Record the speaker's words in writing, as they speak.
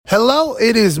Well,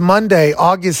 it is Monday,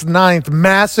 August 9th.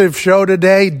 Massive show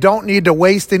today. Don't need to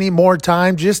waste any more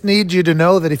time. Just need you to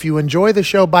know that if you enjoy the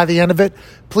show by the end of it,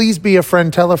 please be a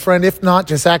friend, tell a friend. If not,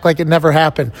 just act like it never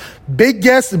happened. Big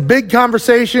guests, big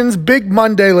conversations, big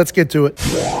Monday. Let's get to it.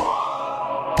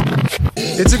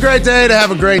 It's a great day to have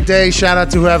a great day. Shout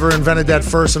out to whoever invented that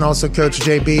first, and also Coach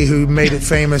JB, who made it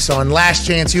famous on Last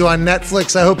Chance U on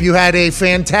Netflix. I hope you had a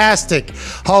fantastic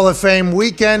Hall of Fame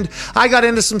weekend. I got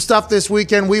into some stuff this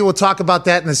weekend. We will talk about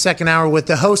that in the second hour with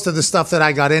the host of the stuff that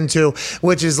I got into,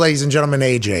 which is, ladies and gentlemen,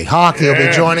 AJ Hockey will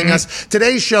be joining us.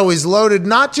 Today's show is loaded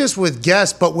not just with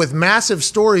guests, but with massive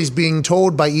stories being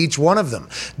told by each one of them.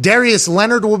 Darius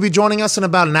Leonard will be joining us in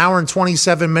about an hour and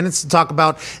 27 minutes to talk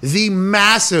about the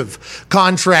massive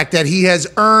contract that he has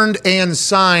earned and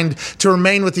signed to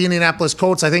remain with the Indianapolis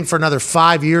Colts, I think for another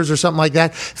 5 years or something like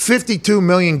that. $52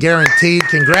 million guaranteed.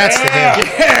 Congrats to him.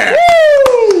 Yeah.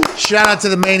 Shout out to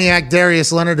the maniac,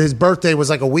 Darius Leonard. His birthday was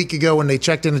like a week ago when they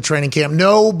checked into training camp.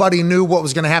 Nobody knew what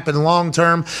was going to happen long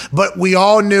term, but we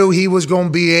all knew he was going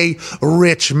to be a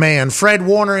rich man. Fred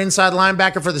Warner, inside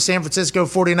linebacker for the San Francisco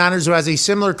 49ers, who has a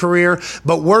similar career,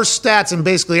 but worse stats in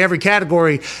basically every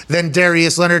category than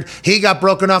Darius Leonard. He got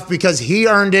broken off because he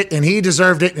earned it and he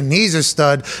deserved it, and he's a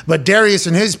stud. But Darius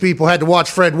and his people had to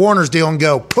watch Fred Warner's deal and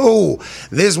go, "Pooh,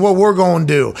 this is what we're going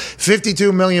to do."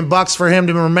 $52 million for him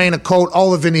to remain a Colt.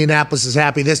 All of Indianapolis is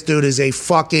happy. This dude is a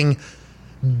fucking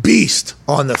beast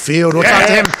on the field. We'll talk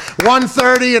to him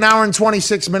 1:30, an hour and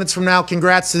 26 minutes from now.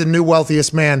 Congrats to the new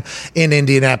wealthiest man in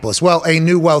Indianapolis. Well, a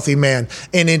new wealthy man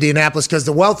in Indianapolis, because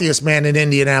the wealthiest man in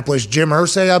Indianapolis, Jim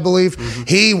Irsay, I believe,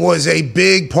 he was a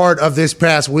big part of this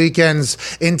past weekend's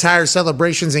entire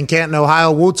celebrations in Canton,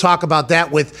 Ohio. We'll talk about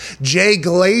that with Jay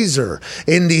Glazer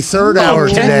in the third hour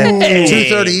today,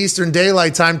 2:30 Eastern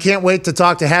Daylight Time. Can't wait to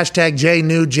talk to hashtag Jay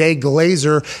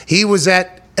Glazer. He was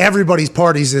at everybody's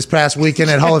parties this past weekend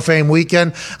at Hall of Fame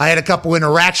weekend. I had a couple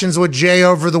interactions with Jay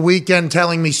over the weekend,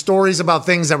 telling me stories about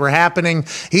things that were happening.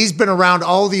 He's been around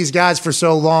all these guys for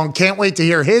so long. Can't wait to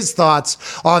hear his thoughts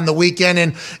on the weekend.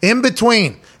 And in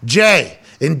between Jay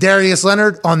and Darius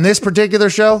Leonard on this particular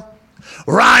show,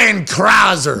 Ryan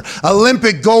Crouser,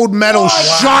 Olympic gold medal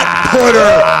shot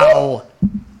putter.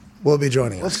 Will be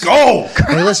joining us. Let's go.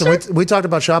 Hey, listen, we talked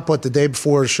about shot put the day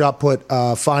before shot put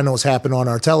finals happened on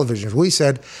our televisions. We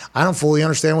said, I don't fully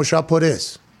understand what shot put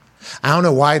is. I don't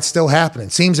know why it's still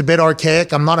happening. Seems a bit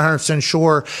archaic. I'm not 100%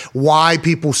 sure why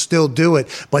people still do it.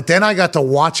 But then I got to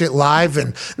watch it live,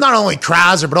 and not only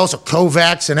Crouser, but also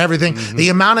Kovacs and everything. The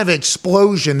amount of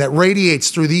explosion that radiates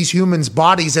through these humans'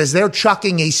 bodies as they're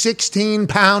chucking a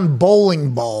 16-pound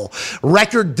bowling ball.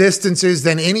 Record distances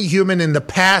than any human in the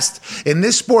past. And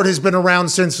this sport has been around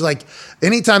since, like,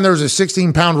 anytime there was a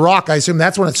 16-pound rock, I assume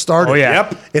that's when it started. Oh, yeah.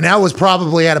 Yep. And that was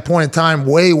probably at a point in time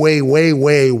way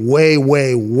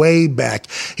back.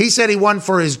 He said he won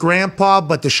for his grandpa,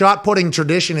 but the shot putting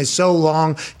tradition is so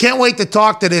long. Can't wait to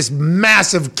talk to this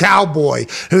massive cowboy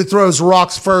who throws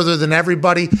rocks further than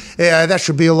everybody. That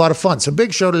should be a lot of fun. So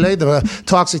big show today. The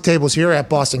Toxic Tables here at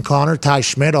Boston Connor, Ty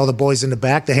Schmidt, all the boys in the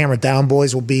back. The Hammer Down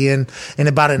boys will be in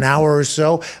about an hour or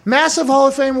so. Massive Hall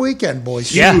of Fame weekend,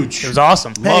 boys. Yeah, huge. It was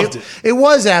awesome. Loved it. It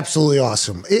was absolutely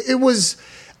awesome. It was.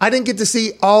 I didn't get to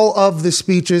see all of the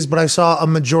speeches, but I saw a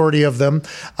majority of them.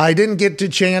 I didn't get the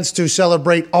chance to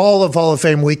celebrate all of Hall of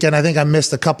Fame weekend. I think I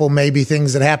missed a couple maybe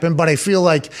things that happened, but I feel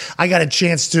like I got a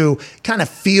chance to kind of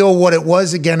feel what it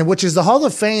was again, which is the Hall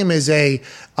of Fame is a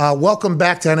welcome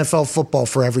back to NFL football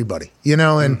for everybody, you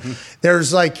know, and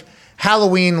there's like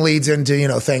Halloween leads into, you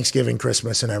know, Thanksgiving,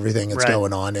 Christmas, and everything that's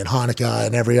going on, and Hanukkah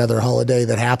and every other holiday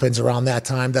that happens around that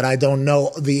time that I don't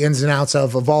know the ins and outs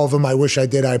of all of them. I wish I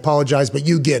did. I apologize, but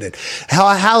you get it.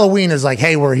 Halloween is like,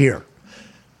 hey, we're here.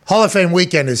 Hall of Fame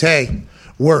weekend is, hey,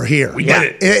 we're here. We get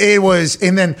it. It was,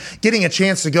 and then getting a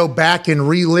chance to go back and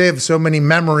relive so many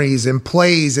memories and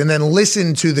plays, and then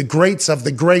listen to the greats of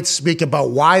the greats speak about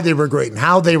why they were great and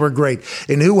how they were great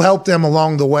and who helped them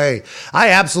along the way. I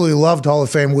absolutely loved Hall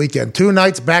of Fame weekend. 2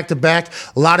 nights back to back,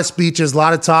 a lot of speeches, a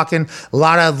lot of talking, a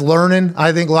lot of learning,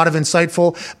 I think a lot of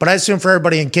insightful, but I assume for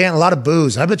everybody in Canton, a lot of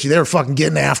booze. I bet you they were fucking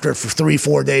getting after it for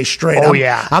 3-4 days straight.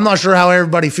 I'm not sure how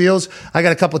everybody feels. I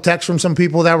got a couple texts from some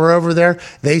people that were over there.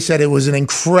 They said it was an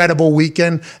incredible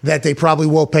weekend that they probably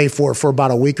will pay for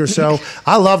about a week or so.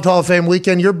 I loved Hall of Fame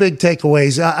weekend. Your big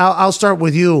takeaways. I'll start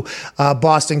with you,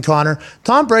 Boston Connor.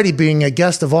 Tom Brady being a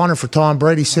guest of honor for Tom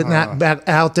Brady, sitting back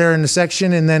out there in the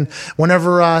section, and then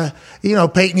whenever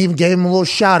Peyton even gave him a little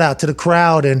shout out to the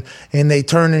crowd, and they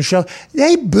turned and showed,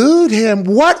 they booed him.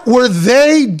 What were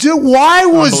they do? Why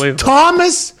was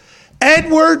Thomas,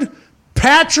 Edward,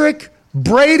 Patrick,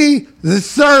 Brady the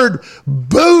third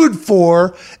booed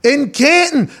for in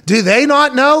Canton. Do they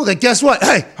not know that, guess what?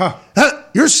 Hey,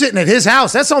 you're sitting at his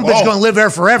house. That son of a bitch is going to live there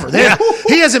forever.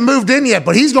 He hasn't moved in yet,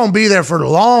 but he's going to be there for the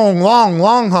long, long,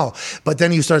 long haul. But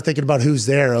then you start thinking about who's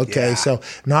there. Okay, so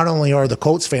not only are the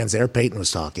Colts fans there, Peyton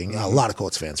was talking, a lot of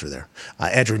Colts fans were there.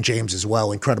 Edgerrin James as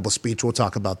well, incredible speech. We'll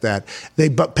talk about that.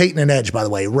 But Peyton and Edge, by the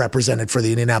way, represented for the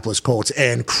Indianapolis Colts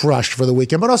and crushed for the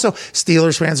weekend. But also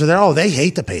Steelers fans are there. Oh, they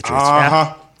hate the Patriots.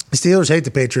 The Steelers hate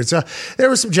the Patriots. There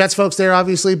were some Jets folks there,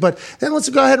 obviously, but then let's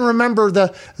go ahead and remember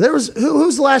who's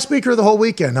the last speaker of the whole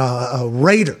weekend?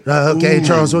 Raider.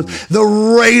 Charles Woods. The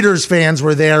Raiders fans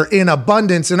were there in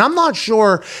abundance, and I'm not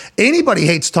sure anybody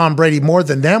hates Tom Brady more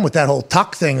than them with that whole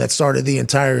tuck thing that started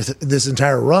this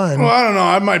entire run. Well, I don't know.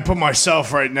 I might put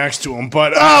myself right next to him,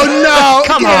 but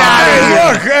come on!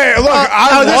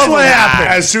 I love him.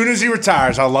 As soon as he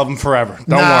retires, I'll love him forever.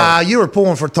 Don't worry. You were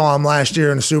pulling for Tom last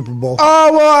year in the Super Bowl.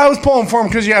 Oh well. I was pulling for him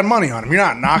because you had money on him.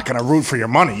 You're not going to root for your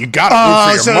money. You got to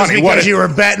root for your money. Because you were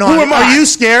betting on him. Are you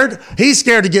scared? He's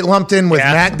scared to get lumped in with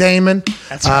Matt Damon.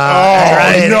 That's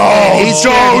right.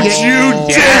 Don't you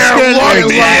dare lump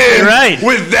me in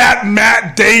with that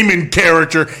Matt Damon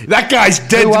character. That guy's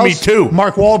dead to me too.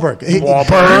 Mark Wahlberg.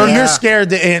 You're scared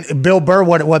to Bill Burr.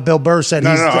 What Bill Burr said. No,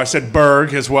 I said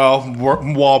Berg as well.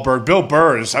 Wahlberg. Bill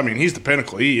Burr is. I mean, he's the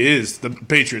pinnacle. He is the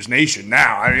Patriots nation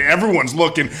now. I mean, everyone's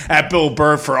looking at Bill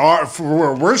Burr for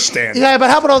where we're standing. Yeah, but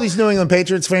how about all these New England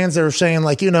Patriots fans that are saying,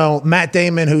 like, Matt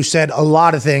Damon, who said a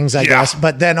lot of things, I guess,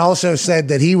 but then also said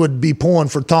that he would be pulling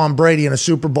for Tom Brady in a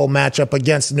Super Bowl matchup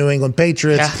against the New England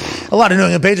Patriots. Yeah. A lot of New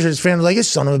England Patriots fans are like, this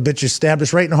son of a bitch is stabbed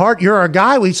us right in the heart. You're our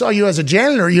guy. We saw you as a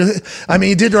janitor. You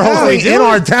did your whole thing in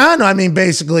our town. I mean,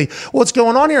 basically, what's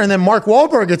going on here? And then Mark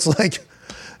Wahlberg, it's like,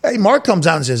 hey, Mark comes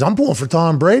out and says, I'm pulling for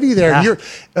Tom Brady there. Yeah. You're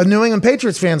a New England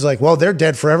Patriots fan's like, well, they're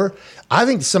dead forever. I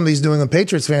think some of these New England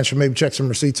Patriots fans should maybe check some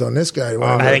receipts on this guy.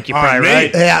 I think you're probably right.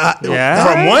 Yeah.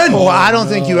 From when? Well, I don't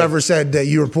think you ever said that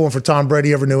you were pulling for Tom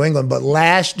Brady over New England, but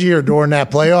last year during that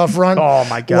playoff run, oh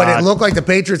my God, when it looked like the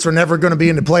Patriots were never going to be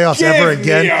in the playoffs ever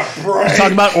again.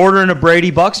 Talking about ordering a Brady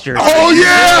Bucks jersey. Oh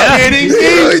yeah, he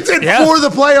did for the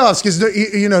playoffs because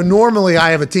normally I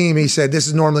have a team. He said this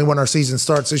is normally when our season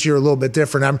starts. This year a little bit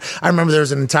different. I remember there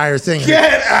was an entire thing.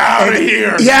 Get out of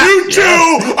here! Yeah. You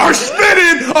two are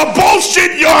spinning a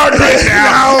bullshit yard right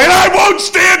now, and I won't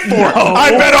stand for it.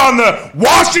 I bet on the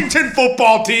Washington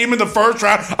football team in the first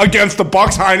round against the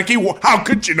Bucks. Heineke, how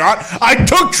could you not? I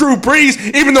took Drew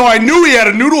Brees, even though I knew he had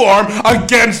a noodle arm,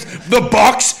 against the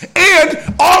Bucks,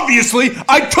 and obviously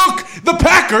I took the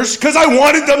Packers because I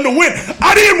wanted them to win.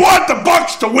 I didn't want the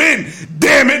Bucks to win,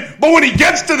 damn it. But when he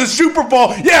gets to the Super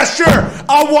Bowl, yeah, sure,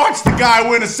 I'll watch the guy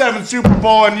win a 7th Super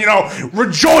Bowl and,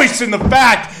 rejoice in the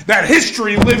fact that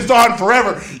history lives on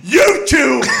forever. You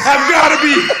two have got to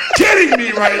be kidding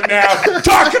me right now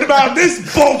talking about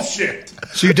this bullshit.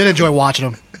 So you did enjoy watching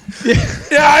him. Yeah,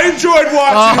 I enjoyed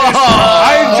watching this.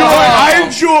 I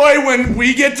enjoy when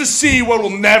we get to see what will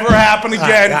never happen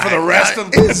again for the rest of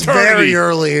eternity. It's very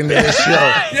early in this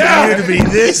show for you to be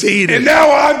this heated. And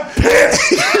now I'm pissed.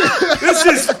 This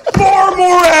is 4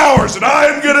 more hours, and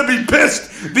I'm going to be pissed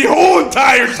the whole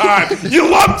entire time. You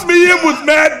lumped me in with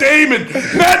Matt Damon.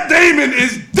 Matt Damon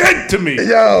is dead to me.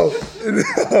 No.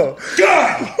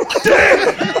 God damn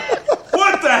it.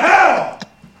 What the hell?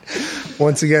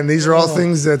 Once again, these are all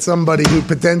things that somebody who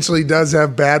potentially does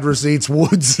have bad receipts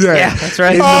would say. Yeah, that's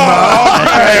right.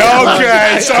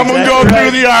 Okay. Someone go through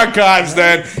the archives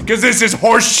then, because this is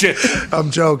horse shit.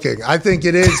 I'm joking. I think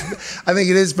it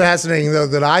is fascinating, though,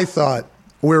 that I thought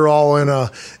we were all in a,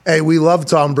 hey, we love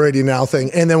Tom Brady now thing.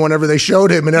 And then whenever they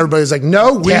showed him and everybody's like,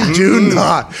 no, we do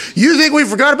not. You think we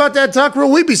forgot about that tuck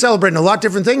rule? We'd be celebrating a lot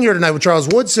different thing here tonight with Charles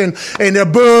Woodson. And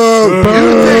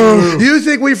boom. You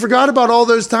think we forgot about all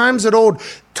those times that old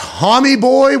Tommy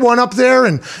Boy went up there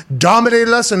and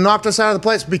dominated us and knocked us out of the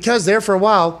place? Because there for a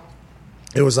while,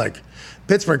 it was like,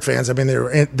 Pittsburgh fans, I mean, they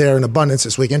were there in abundance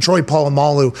this week. And Troy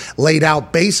Polamalu laid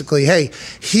out basically, hey,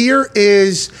 here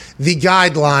is the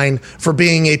guideline for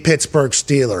being a Pittsburgh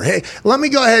Steeler. Hey, let me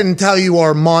go ahead and tell you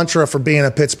our mantra for being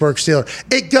a Pittsburgh Steeler.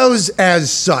 It goes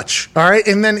as such, all right?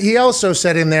 And then he also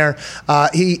said in there,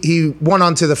 he went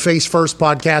on to the Face First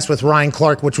podcast with Ryan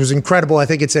Clark, which was incredible. I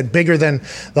think it said bigger than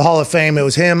the Hall of Fame. It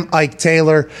was him, Ike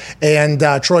Taylor, and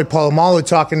Troy Polamalu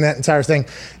talking that entire thing.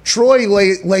 Troy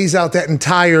lays out that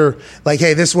entire, like,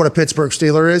 hey, this is what a Pittsburgh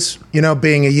Steeler is,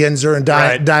 being a Yinzer and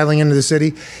dialing into the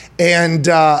city. And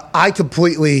I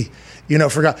completely,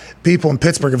 forgot. People in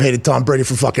Pittsburgh have hated Tom Brady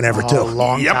for fucking ever, too.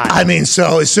 Long time. I mean,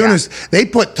 so as soon as they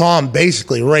put Tom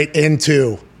basically right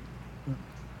into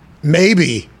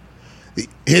maybe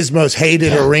his most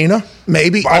hated arena.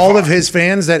 Maybe By all far. of his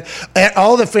fans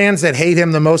all the fans that hate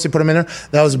him the most, they put him in there.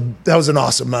 That was an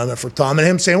awesome moment for Tom, and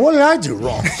him saying, "What did I do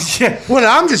wrong? Well,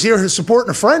 I'm just here supporting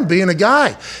a friend, being a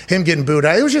guy." Him getting booed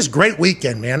out. It was just a great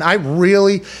weekend, man. I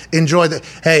really enjoyed it.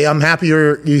 Hey, I'm happy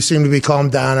you seem to be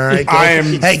calmed down. All right, I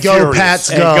am Hey, go furious. Pats,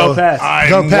 Hey, go. go Pats. I'm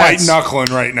Go Pats. white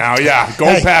knuckling right now. Yeah, go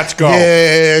Hey, Pats, go.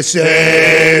 This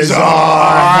is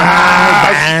our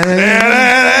house.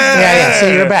 Yeah.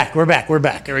 See, you're back. We're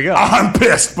back. Here we go. I'm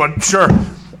pissed, but sure.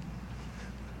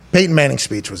 Peyton Manning's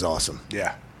speech was awesome.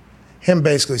 Yeah. Him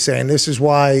basically saying this is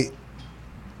why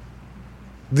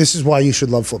you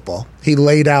should love football. He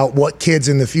laid out what kids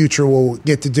in the future will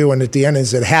get to do, and at the end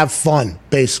is that have fun,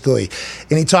 basically.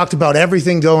 And he talked about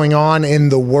everything going on in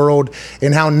the world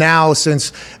and how now,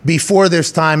 since before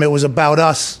this time, it was about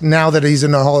us. Now that he's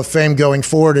in the Hall of Fame going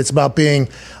forward, it's about being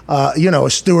a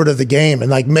steward of the game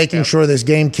and like making sure this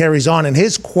game carries on. And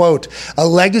his quote, "A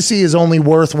legacy is only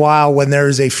worthwhile when there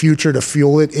is a future to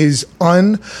fuel it," is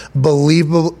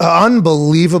unbelievably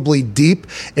deep.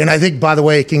 And I think, by the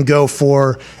way, it can go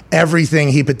for everything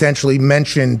he potentially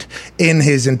mentioned in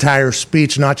his entire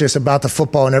speech, not just about the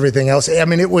football and everything else. I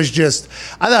mean, I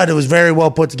thought it was very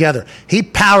well put together. He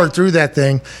powered through that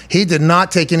thing. He did not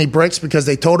take any breaks because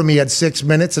they told him he had 6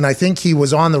 minutes. And I think he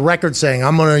was on the record saying,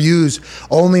 "I'm going to use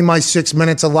only my 6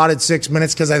 minutes, allotted 6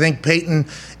 minutes," because I think Peyton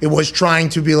was trying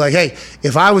to be like, hey,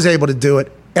 if I was able to do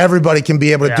it, everybody can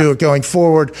be able to do it going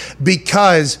forward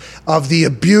because of the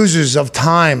abuses of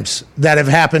times that have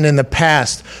happened in the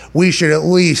past. We should at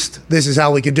least, this is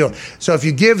how we could do it. So if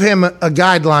you give him a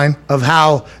guideline of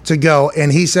how to go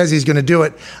and he says he's going to do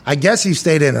it, I guess he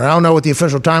stayed in there. I don't know what the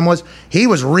official time was. He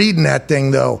was reading that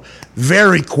thing, though,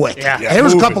 very quick. Yeah. There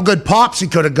was a couple good pops he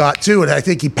could have got, too, and I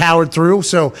think he powered through.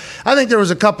 So I think there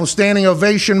was a couple standing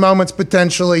ovation moments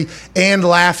potentially and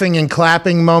laughing and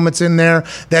clapping moments in there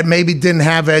that maybe didn't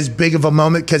have as big of a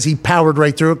moment because he powered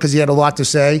right through it because he had a lot to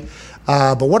say.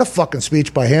 But what a fucking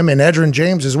speech by him and Edgerrin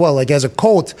James as well. Like, as a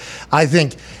Colt, I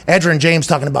think Edgerrin James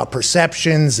talking about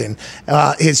perceptions and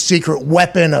his secret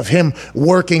weapon of him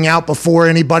working out before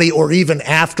anybody or even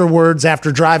afterwards,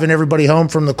 after driving everybody home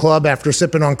from the club, after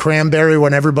sipping on cranberry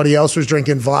when everybody else was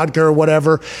drinking vodka or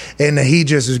whatever. And he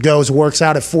just goes, works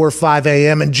out at 4 or 5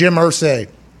 a.m. And Jim Irsay,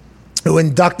 who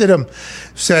inducted him,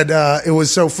 said it was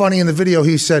so funny in the video.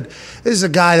 He said, "This is a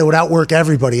guy that would outwork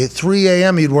everybody. At 3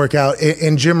 a.m. he'd work out."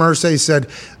 And Jim Irsay said,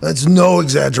 "That's no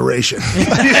exaggeration."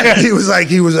 He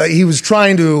was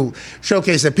trying to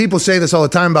showcase that people say this all the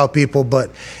time about people,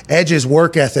 but Edge's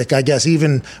work ethic, I guess,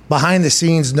 even behind the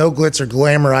scenes, no glitz or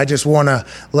glamour. I just want to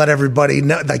let everybody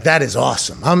know, like, that is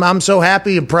awesome. I'm so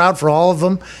happy and proud for all of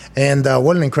them. And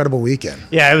what an incredible weekend.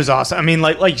 Yeah, it was awesome. I mean,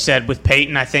 like you said, with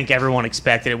Peyton, I think everyone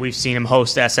expected it. We've seen him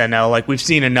host SNL. Like, we've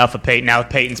seen enough of Peyton now with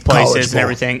Peyton's Places and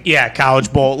everything. Yeah,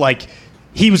 College Bowl. Like,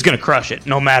 he was going to crush it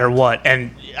no matter what.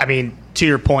 And, I mean, to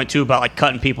your point, too, about, like,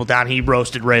 cutting people down, he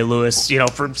roasted Ray Lewis,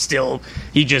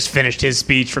 he just finished his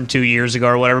speech from 2 years ago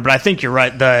or whatever. But I think you're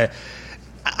right.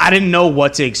 I didn't know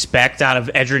what to expect out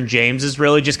of Edgerrin James is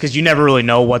really just because you never really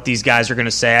know what these guys are going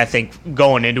to say, I think,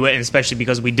 going into it, and especially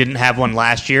because we didn't have one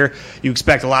last year. You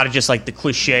expect a lot of just, like, the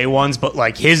cliche ones, but,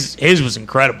 like, his was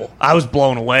incredible. I was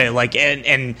blown away. Like,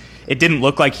 and it didn't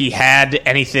look like he had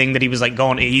anything that he was, like,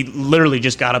 going. He literally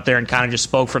just got up there and kind of just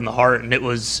spoke from the heart, and it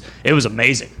was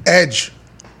amazing. Edge,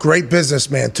 great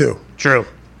businessman, too. True.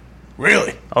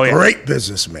 Really? Oh, yeah. Great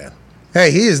businessman.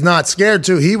 Hey, he is not scared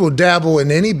to. He will dabble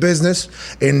in any business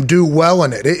and do well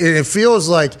in it. It feels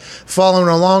like following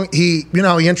along. He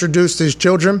introduced his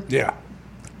children. Yeah.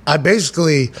 I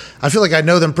feel like I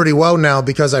know them pretty well now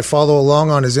because I follow along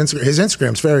on his Instagram. His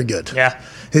Instagram's very good. Yeah.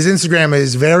 His Instagram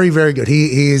is very, very good.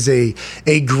 He is a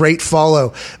great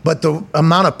follow. But the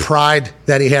amount of pride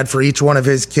that he had for each one of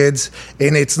his kids,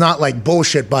 and it's not like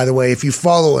bullshit, by the way. If you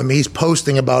follow him, he's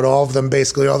posting about all of them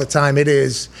basically all the time.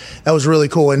 That was really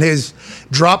cool. And his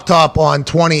drop top on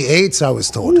 28s, I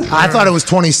was told. Ooh, I thought it was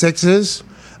 26s.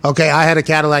 Okay, I had a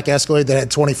Cadillac Escalade that had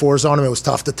 24s on them. It was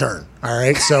tough to turn, all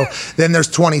right? So then there's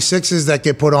 26s that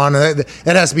get put on. That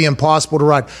has to be impossible to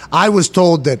ride. I was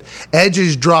told that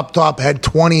Edge's drop top had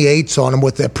 28s on them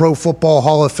with the Pro Football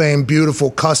Hall of Fame beautiful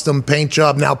custom paint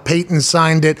job. Now Peyton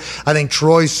signed it. I think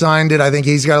Troy signed it. I think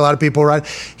he's got a lot of people ride.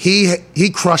 He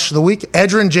crushed the week.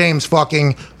 Edgerrin James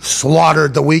fucking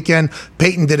slaughtered the weekend.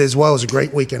 Peyton did as well. It was a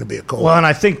great weekend to be a Colt. Well, and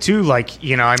I think too, like,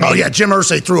 you know, I mean, oh yeah, Jim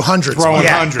Irsay threw hundreds.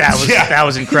 Hundreds. That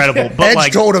was incredible. But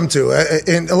Edge told him to,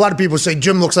 and a lot of people say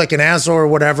Jim looks like an asshole or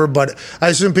whatever. But I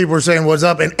assume people were saying what's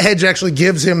up, and Edge actually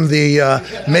gives him the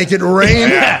make it rain.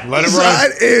 Yeah, let it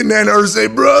rain. And then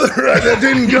Irsay, brother, that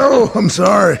didn't go. I'm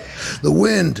sorry, the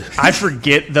wind. I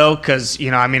forget though, because you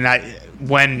know, I mean,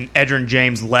 when Edgerrin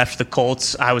James left the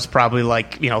Colts, I was probably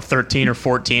like, 13 or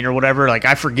 14 or whatever. Like,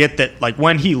 I forget that, like,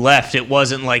 when he left, it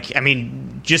wasn't like, I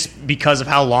mean, just because of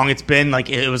how long it's been, like,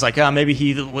 it was like, maybe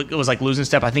it was like losing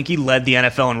step. I think he led the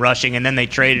NFL in rushing, and then they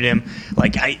traded him,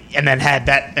 and then had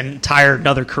that entire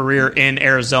another career in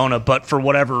Arizona. But for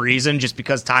whatever reason, just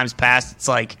because time's passed, it's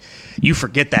like, you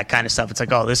forget that kind of stuff. It's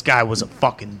like, oh, this guy was a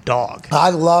fucking dog.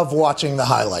 I love watching the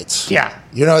highlights. Yeah.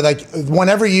 Like,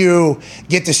 whenever you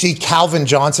get to see Calvin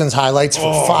Johnson's highlights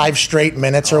for 5 straight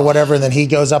minutes or whatever, and then he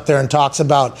goes up there and talks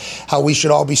about how we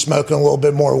should all be smoking a little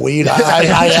bit more weed.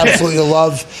 I absolutely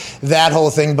love that whole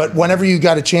thing. But whenever you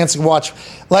got a chance to watch,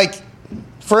 like,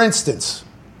 for instance,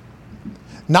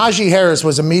 Najee Harris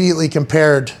was immediately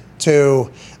compared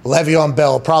to Le'Veon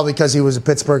Bell, probably because he was a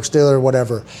Pittsburgh Steeler or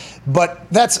whatever. But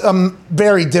that's a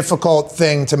very difficult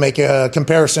thing to make a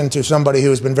comparison to somebody who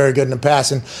has been very good in the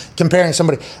past and comparing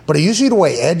somebody. But you see the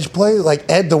way Edge played, like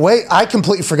the way I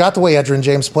completely forgot the way Edgerrin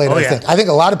James played. I think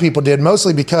a lot of people did,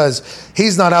 mostly because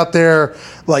he's not out there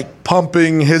like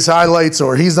pumping his highlights,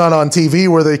 or he's not on TV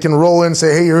where they can roll in and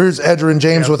say, hey, here's Edgerrin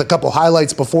James with a couple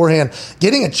highlights beforehand.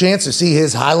 Getting a chance to see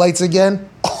his highlights again.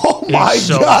 Oh my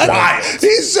God.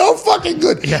 He's so fucking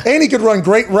good. Yeah. And he could run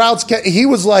great routes. He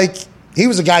was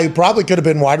a guy who probably could have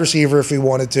been wide receiver if he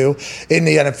wanted to in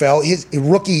the NFL. His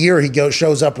rookie year,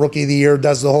 shows up rookie of the year,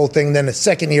 does the whole thing. Then the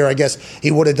second year, I guess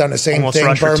he would have done the same thing.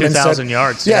 Almost rushed for 2,000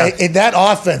 yards. Yeah, in that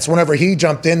offense, whenever he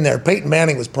jumped in there, Peyton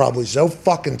Manning was probably so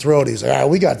fucking thrilled. He's like, all right,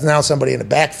 we got now somebody in the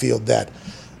backfield that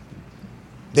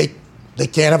they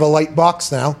can't have a light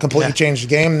box now. Completely changed the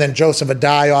game. And then Joseph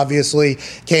Adai obviously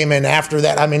came in after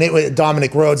that. I mean, it was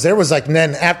Dominic Rhodes. There was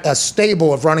then a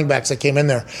stable of running backs that came in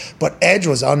there. But Edge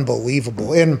was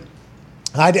unbelievable. And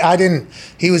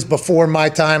he was before my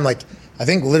time, like I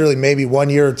think literally maybe 1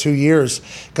 year or 2 years,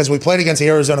 because we played against the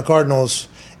Arizona Cardinals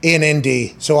in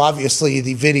Indy. So obviously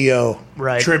the video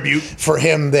tribute for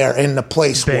him there in the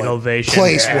place big ovation.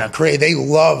 Went crazy. They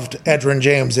loved Edgerrin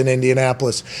James in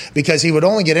Indianapolis because he would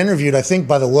only get interviewed, I think,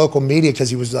 by the local media because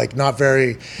he was like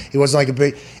he wasn't like a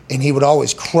big, and he would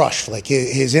always crush. Like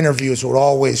his interviews would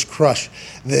always crush.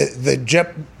 The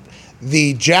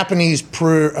Japanese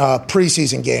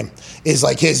preseason game is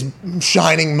like his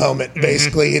shining moment,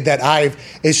 basically, that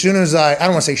as soon as I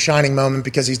don't want to say shining moment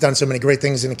because he's done so many great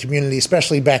things in the community,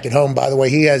 especially back at home, by the way.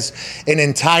 He has an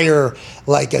entire,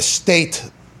 like a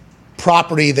state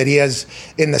property that he has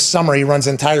in the summer. He runs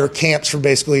entire camps for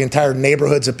basically entire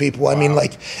neighborhoods of people. Wow. I mean,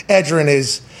 like, Edgerrin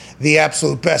is the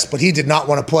absolute best, but he did not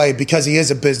want to play because he is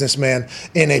a businessman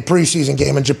in a preseason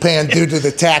game in Japan due to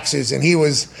the taxes, and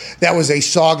that was a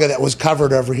saga that was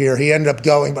covered over here. He ended up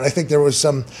going, but I think there was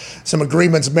some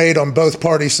agreements made on both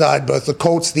parties' side, both the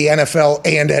Colts, the NFL,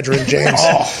 and Edgerrin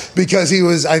James,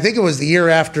 because I think it was the year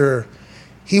after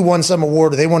he won some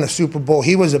award, they won a Super Bowl.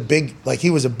 He was a big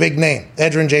name.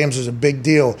 Edgerrin James was a big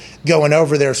deal going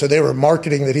over there, so they were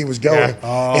marketing that he was going.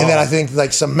 Yeah. And then I think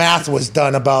like some math was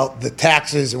done about the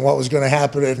taxes and what was going to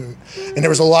happen, and there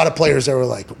was a lot of players that were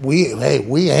like, we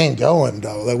ain't going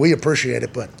though. Like, we appreciate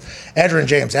it, but Edgerrin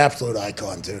James, absolute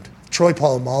icon, dude. Troy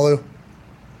Polamalu,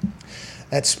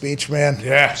 that speech, man.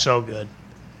 Yeah, so good.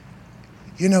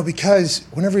 Because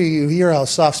whenever you hear how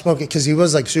soft-spoken, because he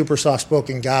was like super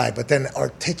soft-spoken guy, but then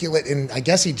articulate, and I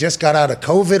guess he just got out of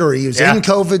COVID, or he was in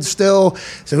COVID still,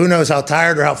 so who knows how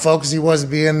tired or how focused he was to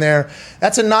be in there.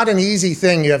 That's not an easy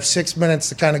thing. You have 6 minutes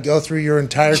to kind of go through your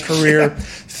entire career,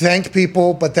 thank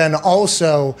people, but then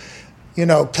also,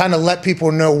 kind of let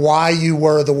people know why you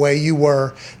were the way you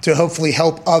were to hopefully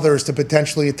help others to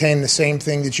potentially attain the same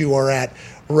thing that you are at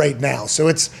right now. So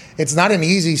it's not an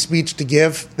easy speech to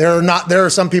give. There are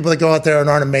some people that go out there and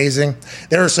aren't amazing.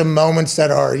 There are some moments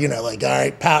that are, like, all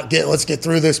right, pal, let's get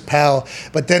through this, pal.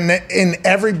 But then in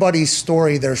everybody's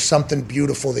story, there's something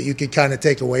beautiful that you could kind of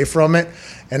take away from it.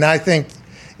 And I think,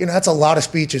 that's a lot of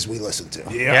speeches we listen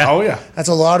to. Yeah. Oh, yeah. That's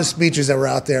a lot of speeches that were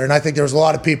out there. And I think there was a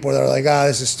lot of people that are like,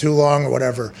 this is too long or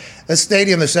whatever. The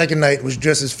stadium the second night was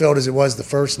just as filled as it was the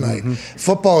first night. Mm-hmm.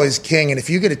 Football is king. And if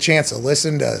you get a chance to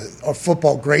listen to our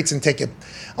football greats and take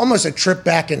almost a trip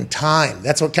back in time,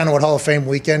 that's what Hall of Fame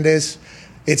weekend is.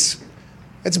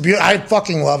 It's beautiful. I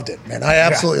fucking loved it, man. I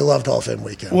absolutely loved Hall of Fame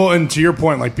weekend. Well, and to your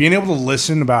point, like being able to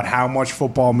listen about how much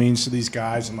football means to these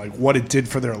guys and like what it did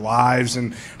for their lives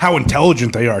and how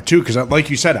intelligent they are too. Because, like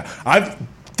you said, I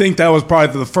think that was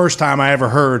probably the first time I ever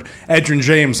heard Edgerrin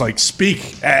James like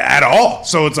speak at all.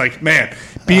 So it's like, man,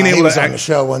 being able he was to on the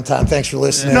show one time. Thanks for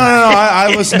listening. No,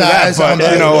 I listened to that,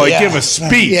 but give a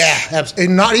speech. Yeah,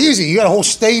 absolutely. Not easy. You got a whole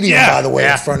stadium, by the way,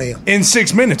 in front of you. In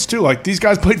 6 minutes, too. Like, these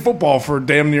guys played football for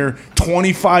damn near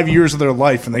 25 years of their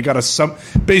life, and they got to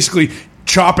basically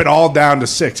chop it all down to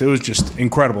 6. It was just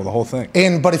incredible, the whole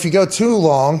thing. But if you go too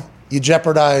long, you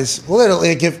jeopardize, literally,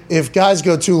 if guys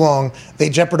go too long, they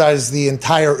jeopardize the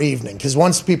entire evening. Because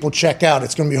once people check out,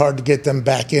 it's going to be hard to get them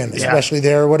back in, especially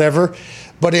there or whatever.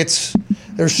 But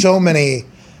there's so many,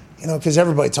 because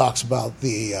everybody talks about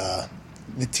the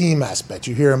team aspect.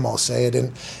 You hear them all say it.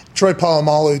 And Troy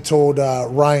Polamalu told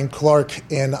Ryan Clark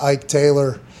and Ike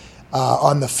Taylor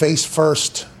on the Face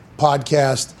First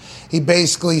podcast, he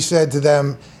basically said to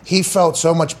them, he felt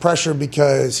so much pressure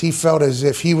because he felt as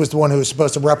if he was the one who was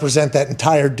supposed to represent that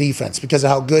entire defense because of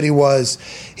how good he was.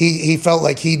 He felt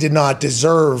like he did not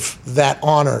deserve that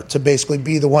honor to basically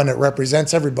be the one that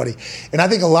represents everybody. And I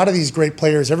think a lot of these great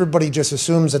players, everybody just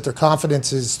assumes that their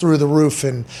confidence is through the roof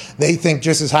and they think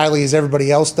just as highly as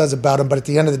everybody else does about them. But at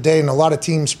the end of the day, in a lot of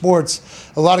team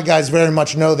sports, a lot of guys very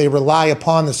much know they rely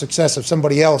upon the success of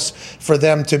somebody else for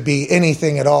them to be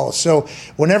anything at all. So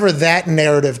whenever that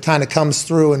narrative kind of comes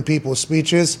through in people's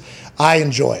speeches, I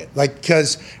enjoy it.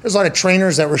 Because there's a lot of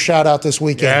trainers that were shout out this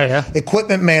weekend.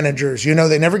 Equipment managers,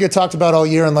 they never get talked about all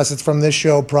year unless it's from this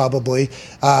show probably,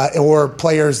 or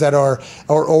players that are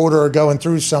older or going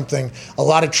through something. A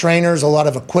lot of trainers, a lot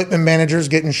of equipment managers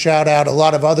getting shout out, a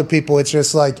lot of other people. It's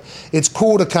just like, it's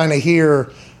cool to kind of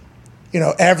hear,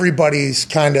 everybody's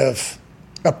kind of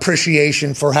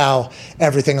appreciation for how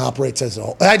everything operates as a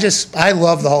whole. I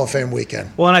love the Hall of Fame weekend.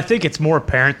 Well, and I think it's more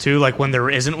apparent too, like when there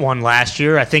isn't one last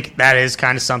year, I think that is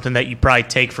kind of something that you probably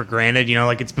take for granted,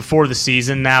 like it's before the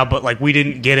season now, but like we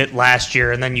didn't get it last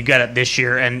year and then you got it this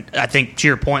year. And I think to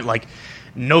your point, like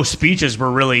no speeches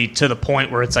were really to the point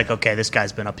where it's like, okay, this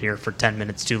guy's been up here for 10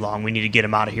 minutes too long. We need to get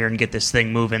him out of here and get this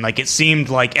thing moving. Like it seemed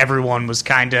like everyone was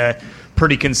kind of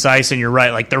pretty concise, and you're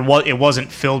right. Like it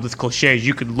wasn't filled with cliches.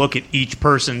 You could look at each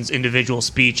person's individual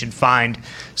speech and find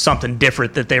something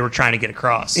different that they were trying to get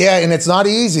across. Yeah, and it's not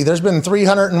easy. There's been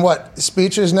 300 and what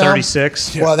speeches now?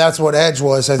 36. Well, that's what Edge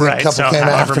was. I think a couple came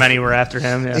however after. many were after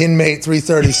him. Yeah. Inmate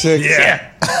 336.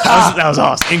 That was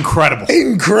awesome.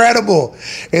 Incredible.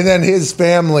 And then his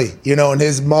family, and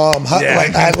his mom.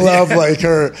 Like I love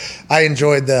her. I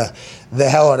enjoyed the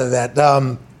hell out of that.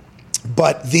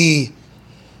 But the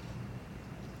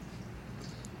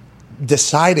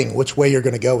deciding which way you're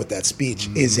going to go with that speech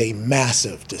is a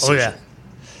massive decision.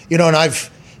 And I've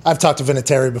talked to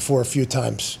Vinatieri before a few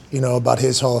times, about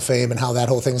his Hall of Fame and how that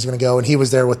whole thing's going to go. And he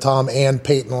was there with Tom and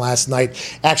Peyton last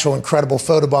night. Actual incredible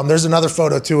photo bomb. There's another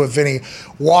photo, too, of Vinny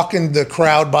walking the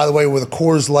crowd, by the way, with a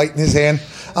Coors Light in his hand.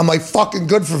 I'm like, fucking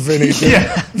good for Vinny.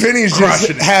 Vinny's just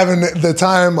having the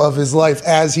time of his life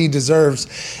as he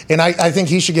deserves. And I think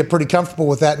he should get pretty comfortable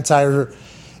with that entire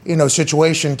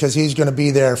situation because he's going to be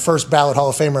there. First ballot Hall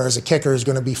of Famer as a kicker is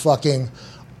going to be fucking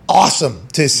awesome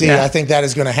to see. I think that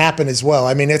is going to happen as well.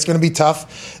 I mean, it's going to be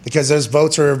tough because those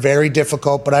votes are very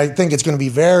difficult, but I think it's going to be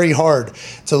very hard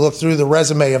to look through the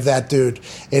resume of that dude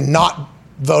and not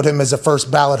vote him as a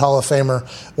first ballot Hall of Famer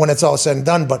when it's all said and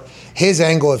done. But his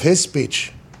angle of his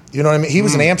speech, you know what I mean? He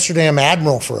was an Amsterdam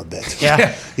admiral for a bit.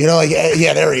 Yeah.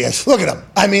 There he is. Look at him.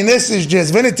 I mean, this is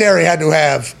just, Vinatieri had to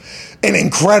have an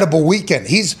incredible weekend.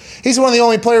 He's one of the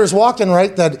only players walking,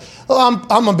 right, that, I'm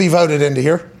going to be voted into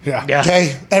here. Yeah.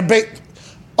 Okay? And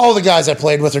all the guys I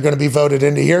played with are going to be voted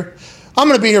into here. I'm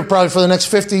going to be here probably for the next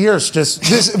 50 years.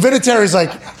 Vinatieri's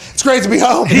like, it's great to be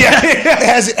home.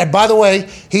 And by the way,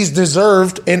 he's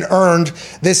deserved and earned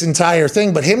this entire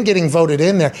thing. But him getting voted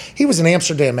in there, he was an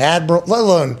Amsterdam admiral, let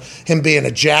alone him being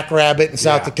a jackrabbit in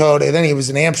South Dakota. And then he was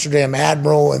an Amsterdam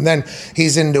admiral. And then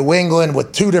he's in New England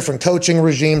with 2 different coaching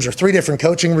regimes or 3 different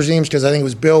coaching regimes because I think it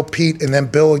was Bill, Pete, and then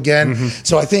Bill again.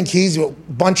 So I think he's a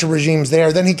bunch of regimes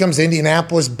there. Then he comes to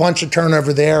Indianapolis, bunch of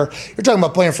turnover there. You're talking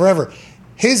about playing forever.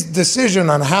 His decision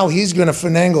on how he's going to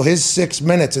finagle his 6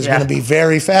 minutes is going to be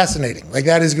very fascinating. Like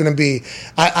that is going to be,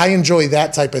 I enjoy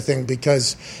that type of thing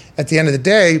because at the end of the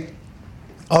day,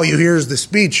 all you hear is the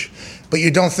speech, but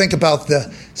you don't think about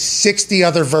the 60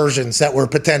 other versions that were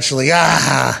potentially,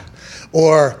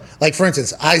 or like for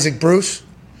instance, Isaac Bruce.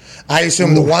 I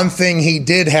assume the one thing he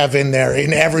did have in there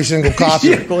in every single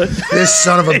copy, this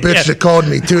son of a bitch that called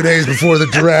me 2 days before the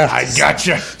draft. I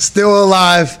gotcha. Still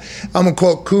alive. I'm going to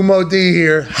quote Kumo D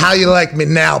here. How you like me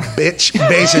now, bitch?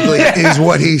 Basically is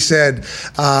what he said.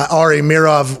 Ari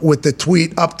Mirov with the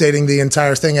tweet updating the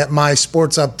entire thing at My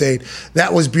Sports Update.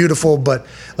 That was beautiful, but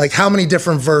like how many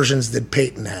different versions did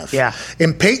Peyton have? Yeah.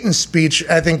 In Peyton's speech,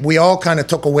 I think we all kind of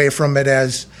took away from it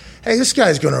as, hey, this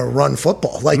guy's going to run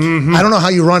football. Like, I don't know how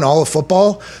you run all of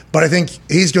football, but I think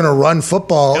he's going to run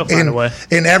football.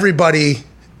 And everybody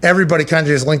kind of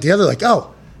just linked together like,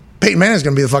 oh, Peyton Manning's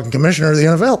going to be the fucking commissioner of the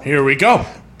NFL. Here we go.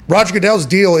 Roger Goodell's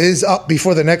deal is up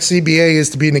before the next CBA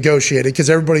is to be negotiated because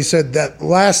everybody said that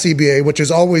last CBA, which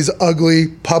is always ugly,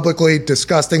 publicly,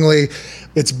 disgustingly,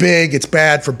 it's big, it's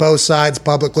bad for both sides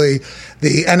publicly.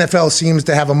 The NFL seems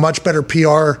to have a much better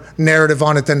PR narrative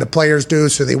on it than the players do,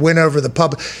 so they win over the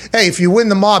public. Hey, if you win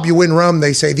the mob, you win Rome,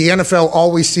 they say. The NFL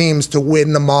always seems to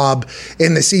win the mob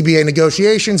in the CBA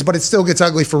negotiations, but it still gets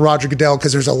ugly for Roger Goodell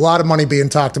because there's a lot of money being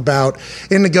talked about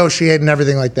in negotiating and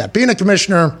everything like that. Being a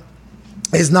commissioner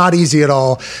is not easy at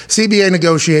all. CBA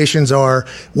negotiations are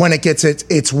when it gets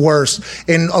its worst.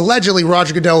 And allegedly,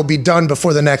 Roger Goodell will be done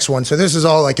before the next one. So this is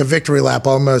all like a victory lap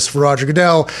almost for Roger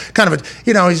Goodell. Kind of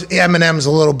he's M&M's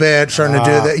a little bit, starting to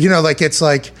do that. Like it's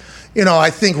like,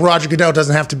 I think Roger Goodell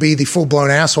doesn't have to be the full-blown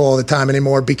asshole all the time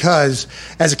anymore because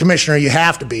as a commissioner, you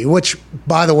have to be, which,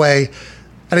 by the way,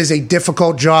 that is a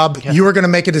difficult job. Yeah. You are going to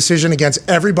make a decision against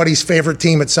everybody's favorite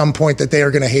team at some point that they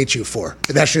are going to hate you for.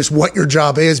 That's just what your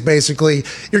job is, basically.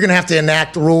 You're going to have to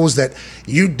enact rules that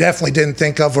you definitely didn't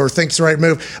think of or think's the right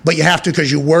move, but you have to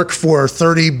because you work for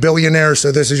 30 billionaires,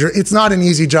 so it's not an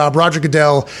easy job. Roger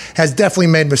Goodell has definitely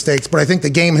made mistakes, but I think the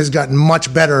game has gotten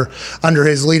much better under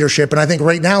his leadership, and I think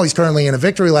right now he's currently in a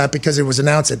victory lap because it was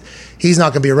announced that he's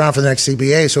not going to be around for the next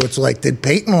CBA, so it's like, did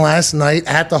Peyton last night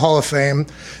at the Hall of Fame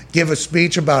give a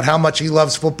speech about how much he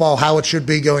loves football, how it should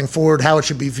be going forward, how it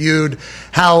should be viewed,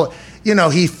 how,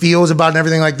 he feels about it and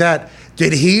everything like that?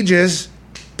 Did he just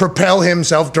propel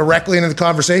himself directly into the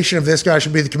conversation if this guy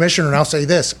should be the commissioner? And I'll say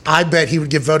this, I bet he would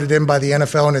get voted in by the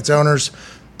NFL and its owners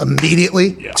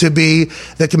immediately to be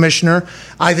the commissioner.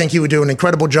 I think he would do an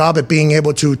incredible job at being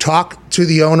able to talk to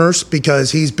the owners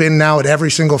because he's been now at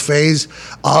every single phase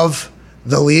of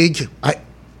the league.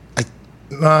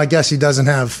 I guess he doesn't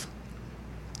have...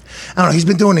 I don't know, he's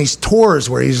been doing these tours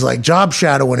where he's like job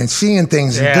shadowing and seeing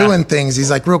things and doing things. He's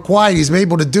like real quiet. He's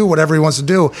able to do whatever he wants to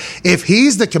do. If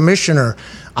he's the commissioner,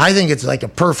 I think it's like a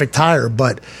perfect hire.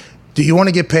 But do you want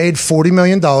to get paid $40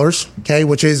 million, okay,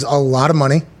 which is a lot of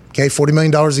money, okay? $40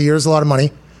 million a year is a lot of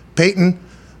money. Peyton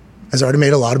has already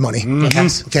made a lot of money,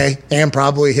 okay? And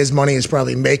probably his money is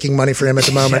probably making money for him at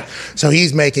the moment. So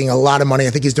he's making a lot of money. I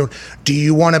think he's doing. Do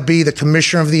you want to be the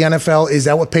commissioner of the NFL? Is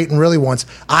that what Peyton really wants?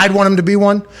 I'd want him to be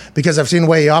one because I've seen the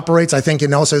way he operates. I think,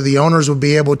 and also the owners would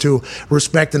be able to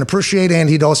respect and appreciate, and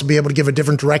he'd also be able to give a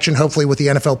different direction, hopefully with the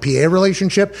NFL-PA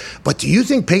relationship. But do you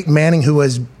think Peyton Manning, who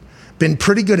has been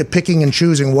pretty good at picking and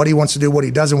choosing what he wants to do, what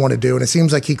he doesn't want to do, and it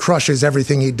seems like he crushes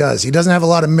everything he does. He doesn't have a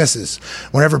lot of misses.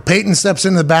 Whenever Peyton steps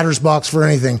into the batter's box for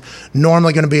anything,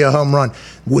 normally going to be a home run.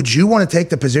 Would you want to take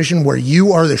the position where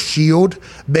you are the shield,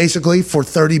 basically, for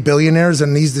 30 billionaires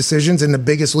in these decisions in the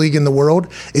biggest league in the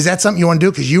world? Is that something you want to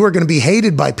do? Because you are going to be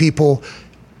hated by people.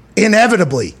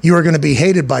 Inevitably, you are going to be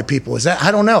hated by people. Is that? I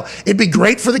don't know. It'd be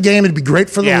great for the game. It'd be great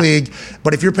for the league.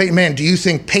 But if you're Peyton Manning, do you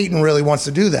think Peyton really wants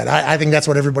to do that? I think that's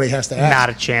what everybody has to ask. Not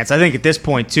a chance. I think at this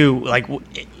point too, like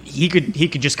he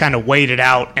could just kind of wait it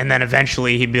out, and then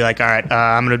eventually he'd be like, all right,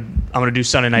 I'm gonna do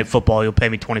Sunday Night Football. You'll pay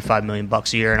me $25 million a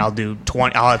year, and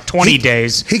I'll have 20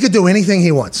 days. He could do anything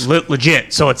he wants.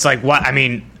 Legit. So it's like what I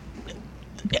mean.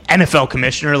 NFL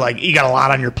commissioner, like you got a lot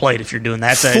on your plate if you're doing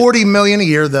that. $40 million a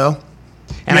year, though.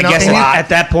 And I guess at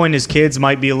that point, his kids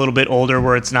might be a little bit older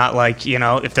where it's not like,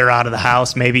 if they're out of the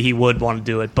house, maybe he would want to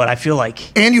do it. But I feel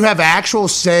like... And you have actual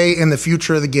say in the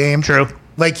future of the game. True.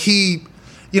 Like he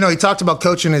talked about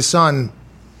coaching his son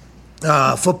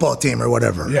football team or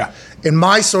whatever. Yeah. And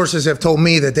my sources have told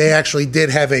me that they actually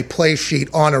did have a play sheet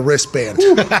on a wristband.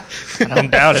 I don't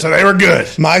doubt it. So they were good.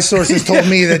 My sources told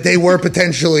me that they were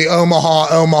potentially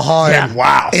Omaha. Yeah. And,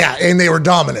 wow. Yeah, and they were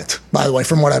dominant, by the way,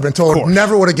 from what I've been told.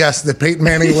 Never would have guessed that Peyton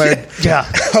Manning led.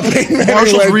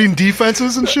 Marshall's reading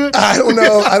defenses and shit? I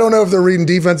don't know if they're reading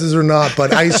defenses or not,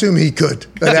 but I assume he could.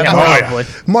 Probably.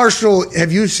 Marshall,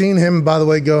 have you seen him, by the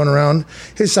way, going around?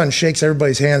 His son shakes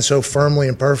everybody's hand so firmly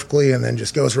and perfectly and then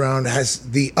just goes around, has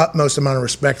the utmost amount of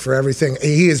respect for everything.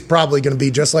 He is probably going to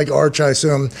be just like Arch, I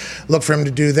assume. Look for him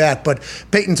to do that. But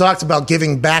Peyton talked about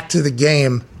giving back to the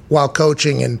game while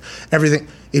coaching and everything.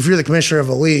 If you're the commissioner of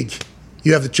a league,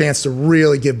 you have the chance to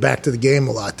really give back to the game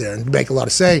a lot there and make a lot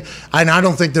of say. And I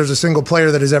don't think there's a single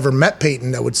player that has ever met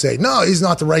Peyton that would say, no, he's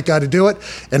not the right guy to do it.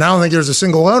 And I don't think there's a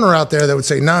single owner out there that would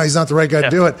say, no, he's not the right guy to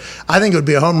do it. I think it would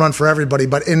be a home run for everybody.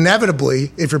 But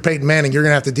inevitably, if you're Peyton Manning, you're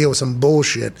going to have to deal with some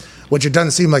bullshit, which it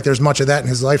doesn't seem like there's much of that in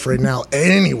his life right now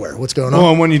anywhere. What's going on?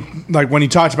 Well, and when he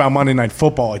talked about Monday Night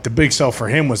Football, like the big sell for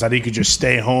him was that he could just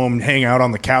stay home, hang out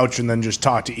on the couch, and then just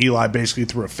talk to Eli basically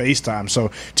through a FaceTime.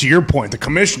 So to your point, the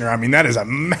commissioner, I mean, that is a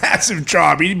massive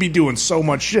job. He'd be doing so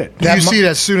much shit. Do you see it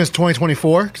as soon as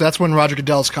 2024? Because that's when Roger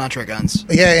Goodell's contract ends.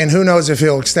 Yeah, and who knows if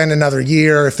he'll extend another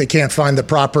year if they can't find the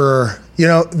proper,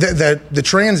 the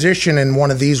transition in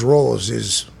one of these roles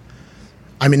is,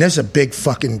 I mean, this is a big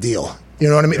fucking deal. You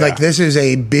know what I mean? Yeah. Like, this is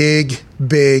a big,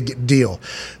 big deal.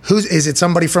 Is it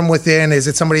somebody from within? Is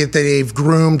it somebody that they've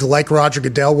groomed like Roger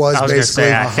Goodell was? I was going to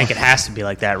say, I think it has to be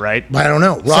like that, right? I don't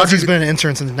know. Roger's been an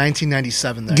intern since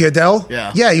 1997 there. Goodell?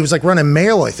 Yeah. Yeah, he was like running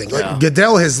mail, I think. Like,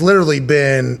 Goodell has literally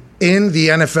been in the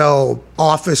NFL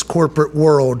office corporate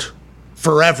world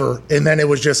forever, and then it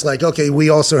was just like, okay, we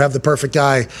also have the perfect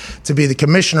guy to be the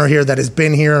commissioner here that has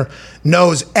been here,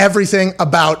 knows everything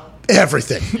about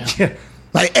everything. Yeah.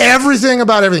 Like everything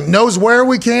about everything. Knows where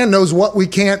we can, knows what we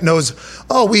can't, knows,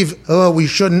 we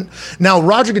shouldn't. Now,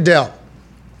 Roger Goodell,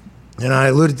 and I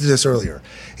alluded to this earlier,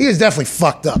 he is definitely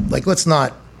fucked up. Like, let's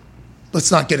not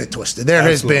get it twisted. There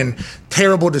Absolutely. Has been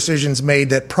terrible decisions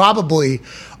made that probably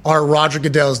are Roger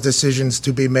Goodell's decisions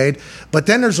to be made. But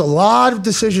then there's a lot of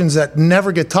decisions that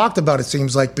never get talked about, it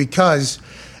seems like, because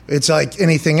it's like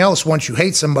anything else. Once you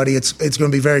hate somebody, it's going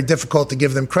to be very difficult to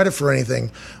give them credit for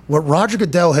anything. What Roger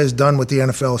Goodell has done with the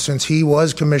NFL since he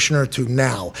was commissioner to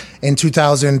now, in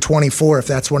 2024, if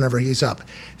that's whenever he's up,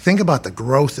 think about the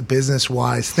growth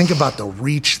business-wise. Think about the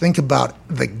reach. Think about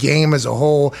the game as a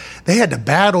whole. They had to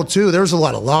battle, too. There was a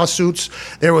lot of lawsuits.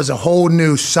 There was a whole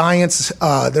new science.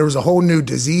 There was a whole new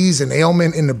disease and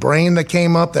ailment in the brain that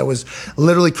came up that was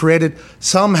literally created.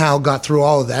 Somehow got through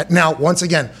all of that. Now, once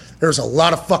again, there's a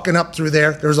lot of fucking up through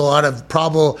there. There's a lot of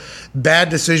probable bad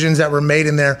decisions that were made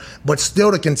in there. But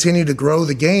still to continue to grow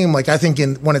the game, like I think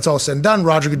when it's all said and done,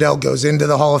 Roger Goodell goes into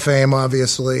the Hall of Fame,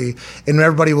 obviously, and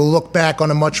everybody will look back on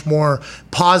a much more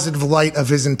positive light of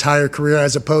his entire career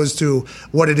as opposed to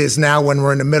what it is now when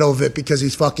we're in the middle of it because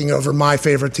he's fucking over my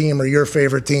favorite team or your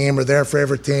favorite team or their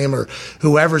favorite team or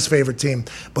whoever's favorite team.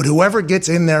 But whoever gets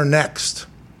in there next,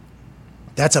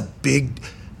 that's a big...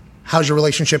 How's your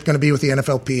relationship going to be with the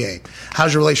NFLPA?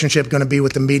 How's your relationship going to be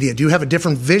with the media? Do you have a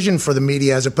different vision for the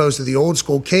media as opposed to the old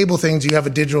school cable things? Do you have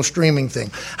a digital streaming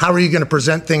thing? How are you going to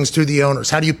present things to the owners?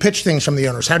 How do you pitch things from the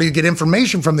owners? How do you get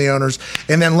information from the owners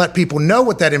and then let people know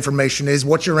what that information is?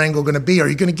 What's your angle going to be? Are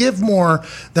you going to give more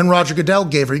than Roger Goodell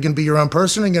gave? Are you going to be your own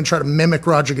person? Are you going to try to mimic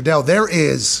Roger Goodell? There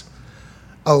is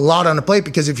a lot on the plate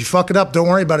because if you fuck it up, don't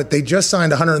worry about it. They just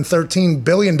signed a $113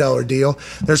 billion deal.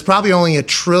 There's probably only $1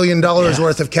 trillion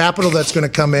worth of capital that's going to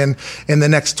come in the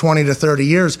next 20 to 30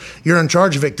 years. You're in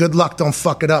charge of it. Good luck. Don't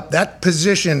fuck it up. That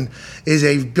position is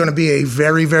going to be a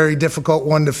very, very difficult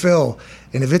one to fill.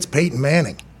 And if it's Peyton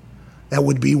Manning, that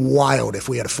would be wild if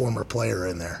we had a former player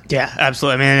in there. Yeah,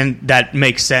 absolutely. I mean, and that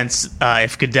makes sense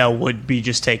if Goodell would be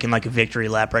just taking like a victory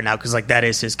lap right now because like that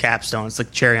is his capstone. It's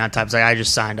like cherry on top. It's like I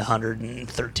just signed a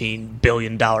 $113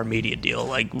 billion media deal.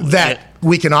 Like that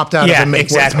we can opt out of and make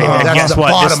exactly. And guess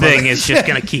what? This thing is just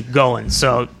going to keep going.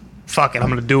 So fuck it. I'm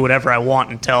going to do whatever I want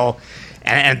until.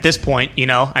 And at this point,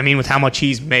 I mean, with how much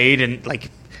he's made and like.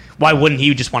 Why wouldn't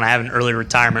he just want to have an early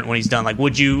retirement when he's done? Like,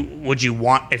 would you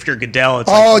want if you're Goodell?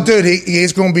 It's dude,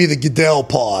 he's going to be the Goodell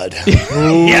pod.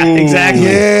 Yeah, exactly.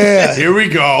 Yeah, here we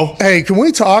go. Hey, can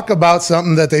we talk about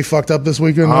something that they fucked up this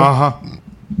weekend?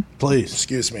 Please,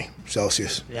 excuse me,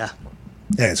 Celsius. Yeah,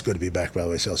 it's good to be back. By the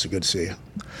way, Celsius, good to see you.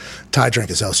 Ty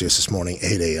drank a Celsius this morning,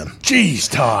 8 a.m. Jeez,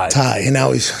 Ty, and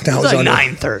now he's like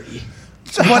 9:30.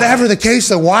 Whatever the case,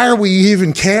 so why are we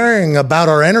even caring about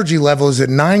our energy levels at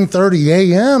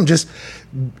 9:30 a.m.? Just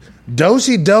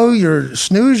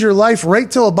snooze your life right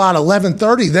till about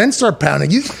 11:30, then start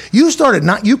pounding. You started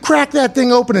you crack that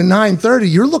thing open at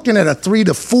 9:30. You're looking at a 3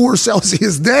 to 4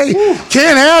 Celsius day.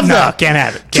 Can't have that. Can't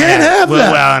have it. Can't have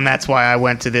that. Well, and that's why I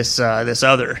went to this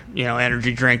other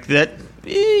energy drink that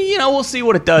we'll see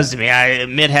what it does to me.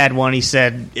 Mitt had one. He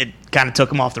said it kind of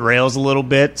him him off the rails a little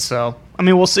bit. So. I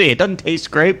mean, we'll see. It doesn't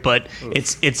taste great, but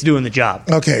it's doing the job.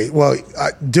 Okay, well,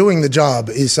 doing the job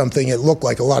is something it looked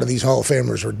like a lot of these Hall of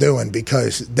Famers were doing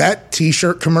because that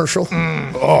T-shirt commercial.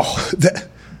 That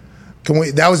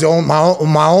was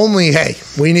my only. Hey,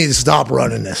 we need to stop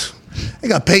running this. They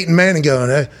got Peyton Manning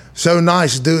going. So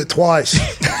nice, do it twice.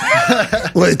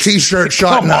 with a T-shirt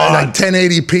shot in like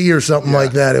 1080p or something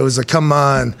like that. It was like, come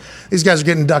on. These guys are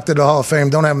getting inducted to the Hall of Fame.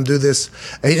 Don't have them do this.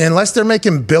 Unless they're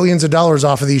making billions of dollars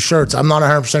off of these shirts. I'm not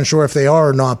 100% sure if they are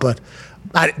or not, but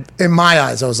in my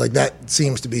eyes, I was like, that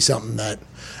seems to be something that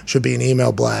should be an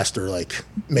email blast or like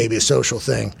maybe a social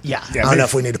thing. Yeah. I don't know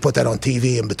if we need to put that on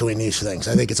TV in between these things.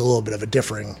 I think it's a little bit of a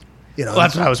differing, Well,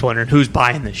 that's what I was wondering. Who's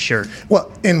buying this shirt?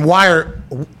 Well, in Wire,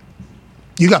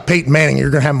 you got Peyton Manning. You're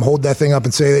going to have him hold that thing up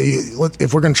and say, that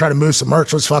if we're going to try to move some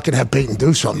merch, let's fucking have Peyton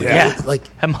do something. Yeah. Like,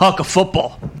 have him huck a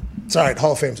football. It's all right.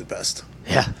 Hall of Fame's the best.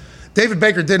 Yeah. David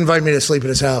Baker did invite me to sleep at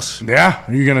his house. Yeah?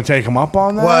 Are you going to take him up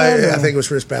on that? Well, I think it was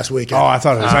for this past weekend. Oh, I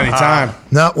thought it was any time.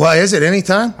 No, well, is it any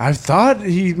time? I thought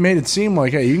he made it seem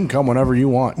like, hey, you can come whenever you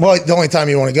want. Well, the only time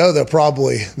you want to go, though,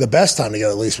 probably the best time to go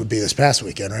at least would be this past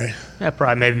weekend, right? Yeah,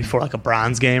 probably maybe before like a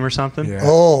bronze game or something. Yeah.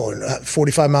 Oh,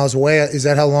 45 miles away. Is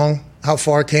that how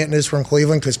far Canton is from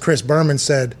Cleveland? Because Chris Berman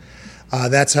said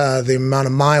that's the amount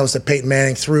of miles that Peyton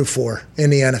Manning threw for in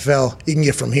the NFL. You can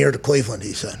get from here to Cleveland,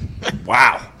 he said.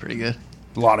 Wow. Pretty good.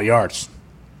 A lot of yards.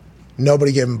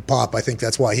 Nobody gave him a pop. I think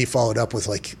that's why he followed up with,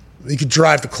 like, you could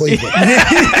drive to Cleveland.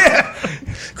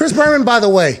 Chris Berman, by the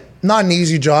way, not an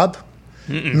easy job.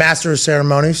 Master of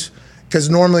ceremonies. Because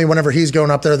normally whenever he's going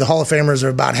up there, the Hall of Famers are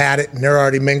about had it, and they're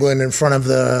already mingling in front of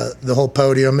the whole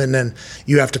podium, and then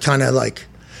you have to kind of, like,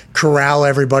 corral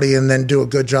everybody and then do a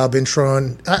good job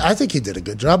introing. I think he did a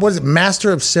good job. What is it,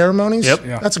 Master of Ceremonies? Yep.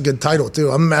 Yeah. That's a good title,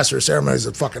 too. I'm a Master of Ceremonies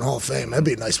at fucking Hall of Fame. That'd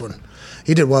be a nice one.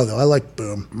 He did well, though. I like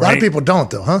Boom. A lot of people don't,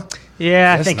 though, huh?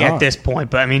 Yeah, I think at this point,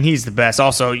 but I mean, he's the best.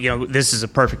 Also, this is a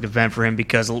perfect event for him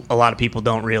because a lot of people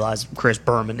don't realize Chris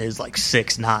Berman is like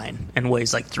 6'9" and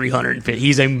weighs like 350.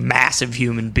 He's a massive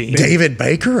human being. David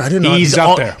Baker? I didn't know He's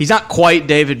up there. He's not quite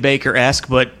David Baker-esque,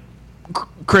 but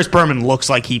Chris Berman looks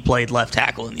like he played left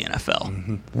tackle in the NFL.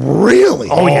 Mm-hmm. Really?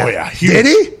 Oh, yeah. Huge. Did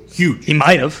he? Huge. He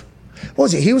might have. What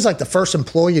was he? He was like the first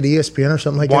employee at ESPN or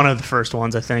something like One that? of the first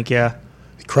ones, I think, yeah.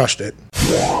 He crushed it.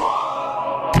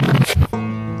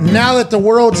 Now that the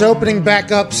world's opening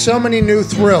back up, so many new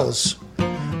thrills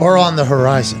are on the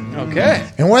horizon. Okay.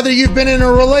 And whether you've been in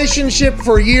a relationship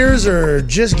for years or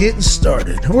just getting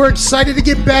started, we're excited to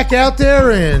get back out there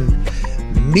and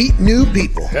meet new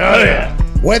people. Hell yeah.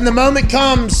 When the moment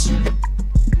comes,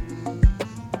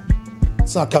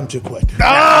 let's not come too quick.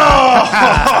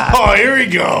 Oh, here we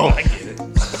go.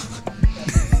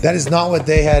 That is not what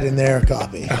they had in their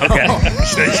copy. Okay.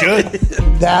 They should.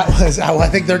 That was, I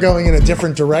think they're going in a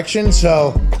different direction,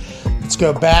 so let's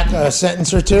go back a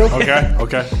sentence or two.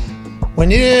 Okay. When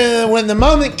the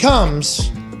moment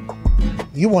comes,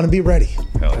 you want to be ready.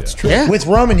 Hell, that's true. Yeah. With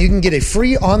Roman, you can get a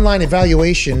free online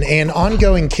evaluation and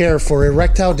ongoing care for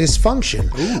erectile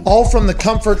dysfunction, all from the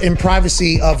comfort and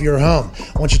privacy of your home.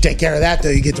 Once you take care of that,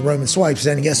 though, you get the Roman swipes,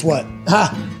 and guess what?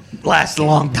 Lasts a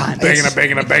long time. Banging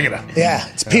it. Yeah,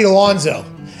 it's Pete Alonso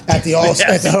at the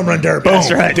at the home run derby. Boom.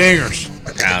 That's right. Dingers.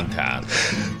 Downtown.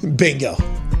 Bingo.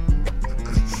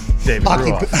 David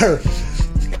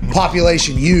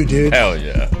Population you, dude. Hell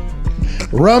yeah.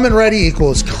 Roman Ready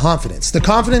equals confidence. The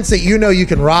confidence that you know you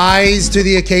can rise to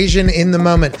the occasion in the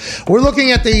moment. We're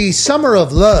looking at the Summer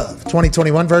of Love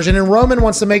 2021 version, and Roman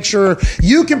wants to make sure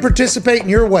you can participate in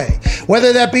your way.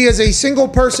 Whether that be as a single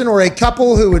person or a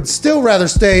couple who would still rather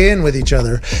stay in with each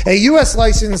other, a U.S.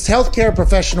 licensed healthcare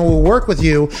professional will work with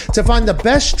you to find the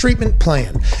best treatment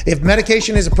plan. If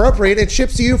medication is appropriate, it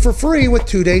ships to you for free with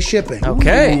 2-day shipping.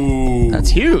 Okay. Ooh. That's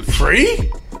huge. Free?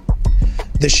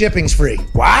 The shipping's free.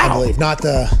 Wow. I believe, not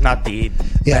the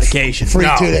medication. Free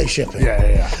No. 2-day shipping.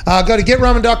 Yeah. Go to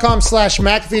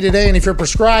GetRoman.com/McAfee today, and if you're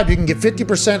prescribed, you can get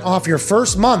 50% off your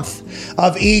first month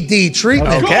of ED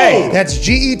treatment. Okay. That's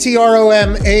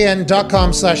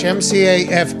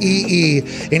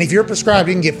GetRoman.com/MCAFEE. And if you're prescribed,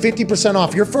 you can get 50%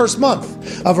 off your first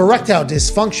month of erectile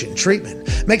dysfunction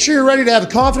treatment. Make sure you're ready to have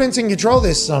confidence and control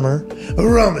this summer.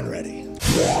 Roman Ready.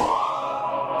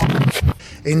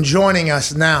 And joining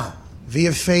us now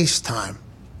via FaceTime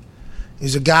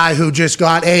is a guy who just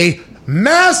got a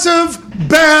massive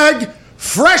bag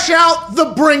fresh out the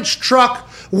Brinks truck.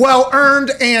 Well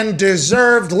earned and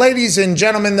deserved. Ladies and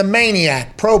gentlemen, the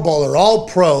Maniac, Pro Bowler, All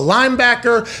Pro,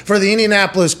 linebacker for the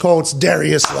Indianapolis Colts,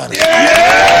 Darius Leonard.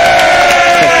 Yeah!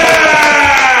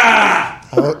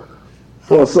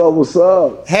 What's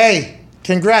up? Hey,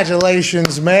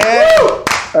 congratulations, man. Woo!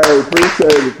 Hey,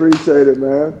 appreciate it,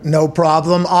 man. No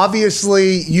problem.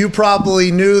 Obviously, you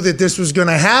probably knew that this was going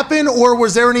to happen, or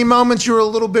was there any moments you were a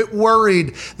little bit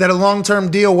worried that a long-term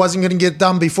deal wasn't going to get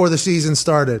done before the season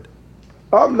started?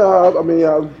 I'm not. I mean,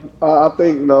 I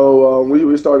think,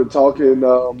 we started talking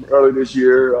early this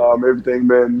year. Everything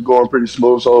been going pretty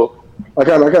smooth. So I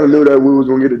kind of knew that we was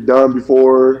gonna get it done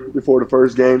before the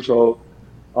first game, so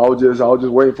I was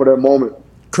just waiting for that moment.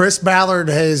 Chris Ballard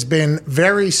has been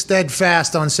very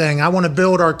steadfast on saying, I want to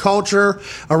build our culture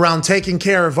around taking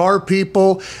care of our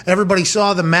people. Everybody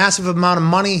saw the massive amount of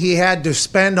money he had to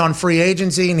spend on free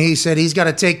agency, and he said he's got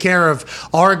to take care of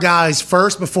our guys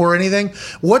first before anything.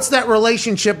 What's that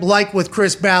relationship like with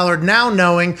Chris Ballard now,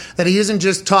 knowing that he isn't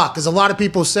just talk? Because a lot of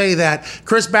people say that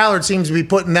Chris Ballard seems to be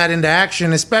putting that into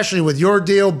action, especially with your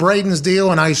deal, Braden's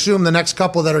deal, and I assume the next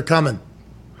couple that are coming.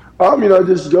 It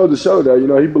just goes to show that,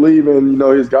 he believe in,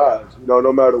 his guys,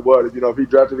 no matter what. If he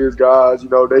drafted his guys,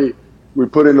 we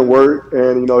put in the work,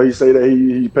 and, he say that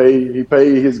he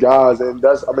pay his guys, and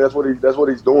that's what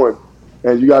he's doing.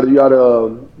 And you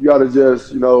gotta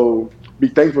just, be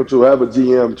thankful to have a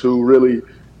GM who really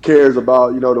cares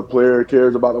about, the player,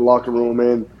 cares about the locker room,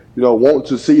 and, want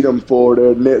to see them for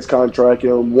their next contract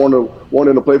and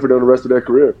wanting to play for them the rest of their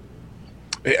career.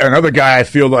 Another guy I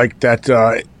feel like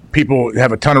that, people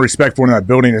have a ton of respect for in that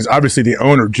building is obviously the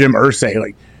owner, Jim Irsay.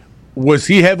 Like, was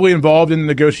he heavily involved in the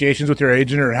negotiations with your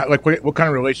agent, or what kind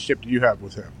of relationship do you have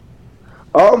with him?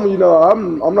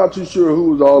 I'm not too sure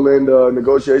who was all in the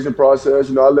negotiation process.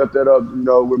 I left that up,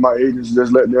 with my agents,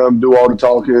 just letting them do all the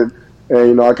talking,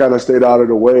 and I kind of stayed out of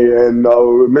the way. And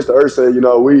with Mr.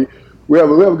 Irsay, we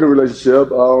have a good relationship.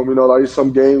 Like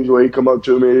some games where he come up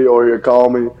to me or he'll call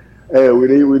me. Hey, we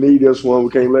need this one. We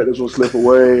can't let this one slip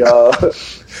away.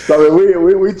 So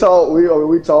we talk.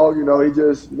 We talk. He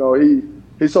just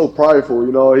he's so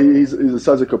prideful. He's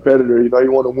such a competitor. He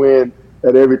want to win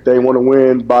at everything. Want to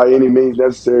win by any means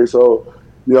necessary. So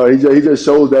he just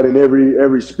shows that in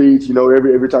every speech.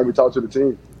 Every time we talk to the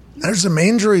team. There's some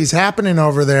injuries happening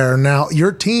over there. Now,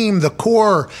 your team, the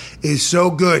core, is so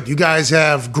good. You guys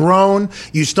have grown.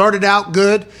 You started out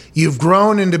good. You've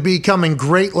grown into becoming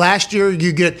great. Last year,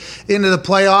 you get into the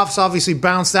playoffs, obviously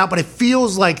bounced out, but it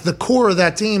feels like the core of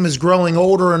that team is growing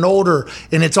older and older,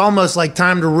 and it's almost like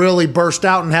time to really burst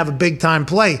out and have a big-time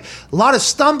play. A lot of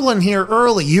stumbling here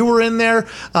early. You were in there.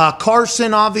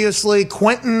 Carson, obviously.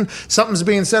 Quentin, something's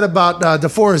being said about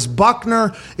DeForest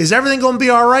Buckner. Is everything going to be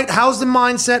all right? How's the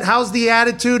mindset? How's the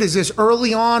attitude? Is this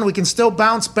early on? We can still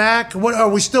bounce back? What, are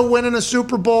we still winning a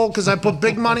Super Bowl because I put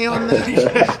big money on this?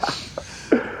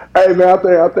 Hey, man, I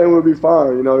think we'll be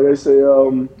fine. They say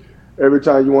every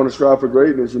time you want to strive for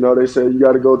greatness, they say you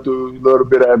got to go through a little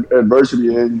bit of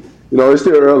adversity. And, it's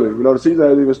still early. The season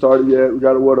hasn't even started yet. We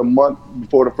got a month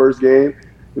before the first game.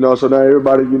 So now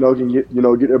everybody, can get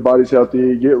their bodies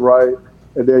healthy, get right.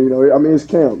 And then, it's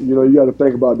camp. You got to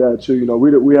think about that, too.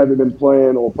 We haven't been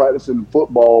playing or practicing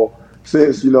football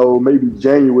since, maybe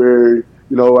January,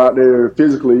 out there,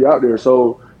 physically out there.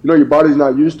 So, your body's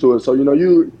not used to it. So,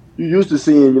 you're used to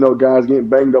seeing, guys getting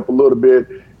banged up a little bit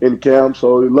in camp.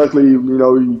 So, luckily,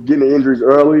 you're getting the injuries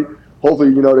early.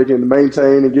 Hopefully, they can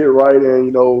maintain and get right. And,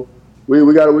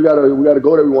 we got to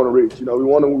go that we want to reach. We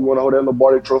want to hold that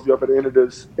Lombardi Trophy up at the end of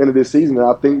this season. And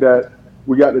I think that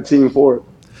we got the team for it.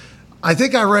 I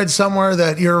think I read somewhere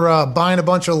that you're buying a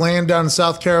bunch of land down in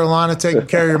South Carolina, taking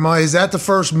care of your money. Is that the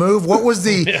first move? What was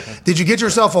did you get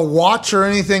yourself a watch or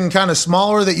anything kind of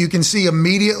smaller that you can see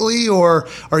immediately, or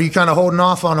are you kind of holding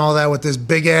off on all that with this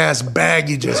big-ass bag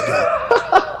you just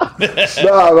got?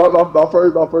 No, my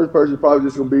first purchase is probably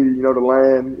just going to be, the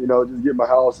land, just get my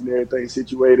house and everything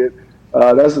situated.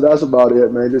 That's about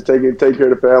it, man. Just take care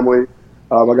of the family.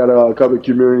 I got a couple of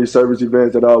community service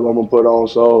events that I'm going to put on,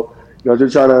 so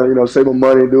just trying to, save my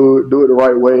money, do it the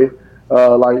right way.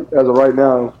 Like as of right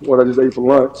now, what I just ate for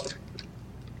lunch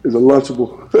is a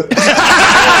Lunchable.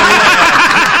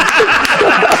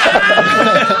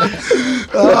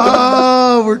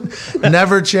 Oh, we're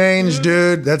never changed,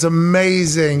 dude. That's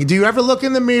amazing. Do you ever look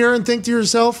in the mirror and think to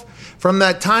yourself, from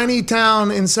that tiny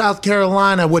town in South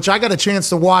Carolina, which I got a chance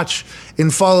to watch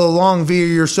and follow along via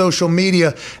your social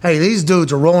media, hey, these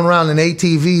dudes are rolling around in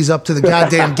ATVs up to the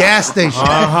goddamn gas station.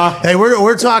 Hey,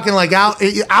 we're talking like out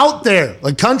there,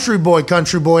 like country boy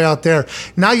out there.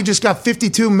 Now you just got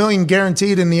 $52 million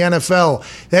guaranteed in the NFL.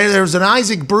 There's an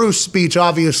Isaac Bruce speech,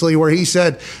 obviously, where he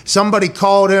said somebody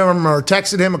called him or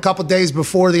texted him a couple days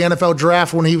before the NFL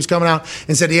draft when he was coming out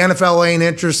and said the NFL ain't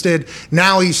interested.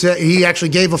 Now he actually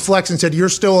gave a flex and said, you're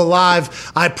still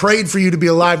alive. I prayed for you to be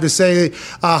alive to say,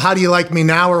 how do you like me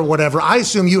now or whatever. I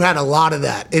assume you had a lot of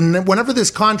that. And whenever this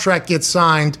contract gets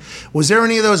signed, was there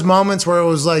any of those moments where it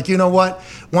was like, you know what,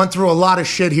 went through a lot of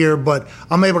shit here, but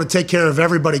I'm able to take care of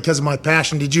everybody because of my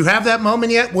passion? Did you have that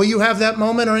moment yet? Will you have that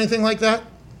moment or anything like that?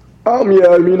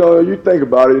 Yeah, you think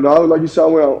about it. Like you saw,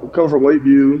 when I come from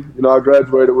Lakeview, I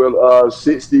graduated with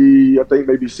 60, I think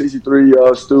maybe 63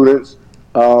 students.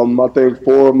 I think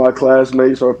 4 of my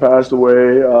classmates are passed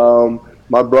away.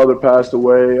 My brother passed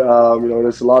away.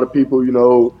 There's a lot of people,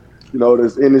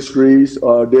 that's in the streets,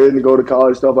 didn't go to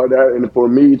college, stuff like that. And for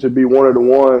me to be one of the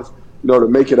ones, to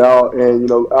make it out and,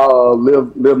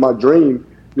 live my dream,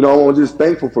 I'm just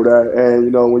thankful for that.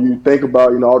 And, when you think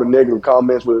about, all the negative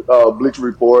comments with Bleacher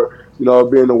Report,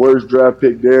 being the worst draft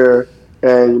pick there,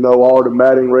 and, all the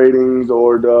Madden ratings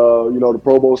or the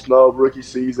Pro Bowl snub rookie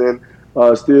season,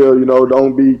 still,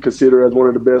 don't be considered as one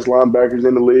of the best linebackers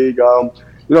in the league.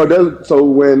 So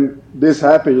when this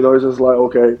happened, it's just like,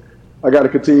 okay, I got to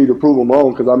continue to prove them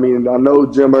wrong because, I know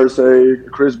Jim Irsay,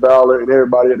 Chris Ballard, and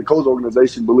everybody at the coach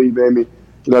organization believed in me.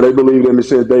 They believed in me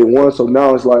since day one. So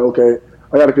now it's like, okay,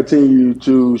 I got to continue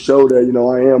to show that,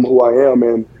 I am who I am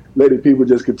and let the people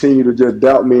just continue to just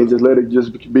doubt me and just let it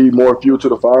just be more fuel to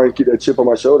the fire and keep that chip on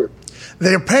my shoulder.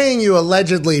 They're paying you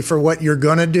allegedly for what you're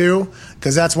going to do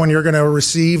because that's when you're going to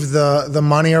receive the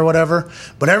money or whatever.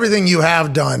 But everything you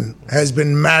have done has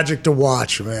been magic to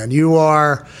watch, man.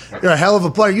 You're a hell of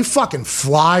a player. You fucking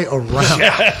fly around.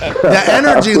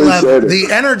 The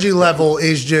energy level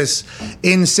is just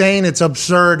insane. It's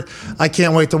absurd. I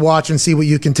can't wait to watch and see what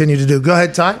you continue to do. Go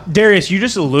ahead, Ty. Darius, you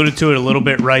just alluded to it a little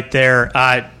bit right there.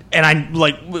 And I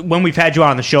when we've had you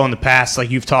on the show in the past,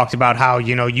 you've talked about how,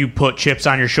 you put chips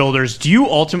on your shoulders. Do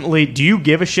you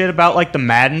give a shit about the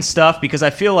Madden stuff? Because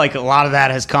I feel like a lot of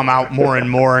that has come out more and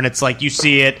more, and it's you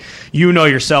see it,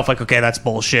 yourself, okay, that's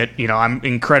bullshit. I'm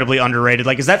incredibly underrated.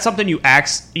 Is that something you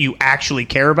actually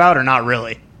care about or not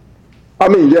really?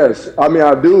 Yes.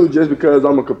 I do just because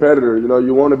I'm a competitor.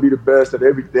 You want to be the best at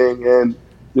everything, and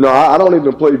I don't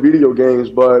even play video games,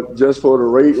 but just for the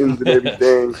ratings and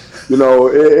everything,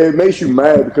 it makes you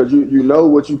mad because you know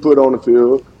what you put on the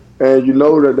field, and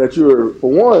that you're, for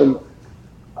one,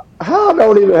 how I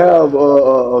don't even have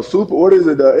a super, what is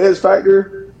it, the X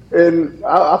Factor, and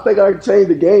I think I can change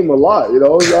the game a lot, I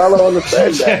don't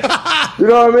understand that. You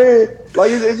know what I mean?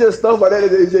 It's just stuff like that.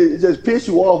 It just piss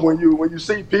you off when you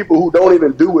see people who don't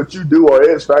even do what you do or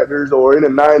X Factors or in the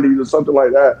 90s or something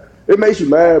like that. It makes you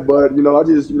mad, but, I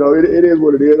just, it is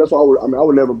what it is. That's why I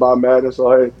would never buy Madden,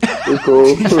 so, hey, it's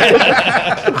cool.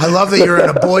 I love that you're in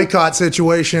a boycott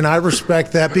situation. I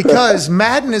respect that because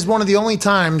Madden is one of the only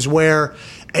times where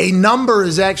a number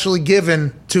is actually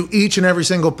given to each and every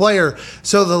single player.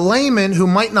 So the layman who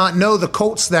might not know the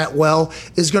Colts that well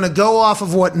is going to go off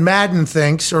of what Madden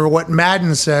thinks or what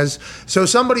Madden says. So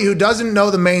somebody who doesn't know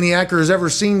the Maniac or has ever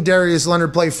seen Darius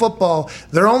Leonard play football,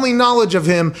 their only knowledge of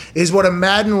him is what a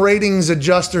Madden ratings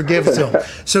adjuster gives him.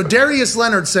 So Darius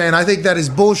Leonard saying, I think that is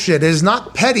bullshit. It is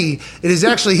not petty. It is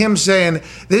actually him saying,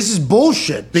 this is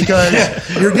bullshit because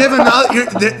you're giving,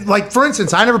 for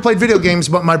instance, I never played video games,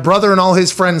 but my brother and all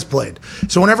his friends played.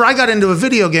 So whenever I got into a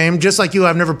video game, just like you,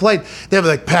 I've never played, they'd be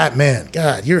like, Pat, man,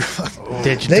 God, you're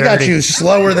they got you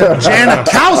slower than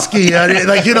Janikowski.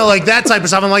 That type of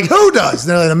stuff. I'm like, who does?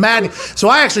 They're like, Madden. So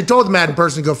I actually told the Madden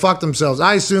person to go fuck themselves.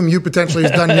 I assume you potentially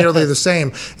has done nearly the same.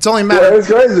 It's only Madden. Yeah, it's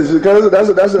crazy because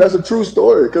that's a true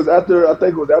story. Because I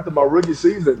think it was after my rookie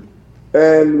season,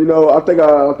 and I think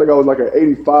I was like an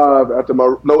 85 after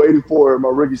 84 in my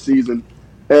rookie season.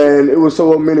 And it was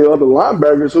so many other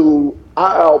linebackers who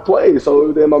I outplayed.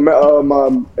 So then my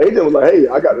agent was like, hey,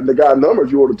 I got the guy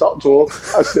numbers. You want to talk to him?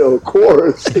 I said, of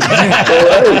course. So,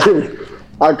 hey,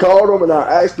 I called him and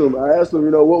I asked him,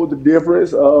 what was the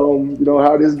difference?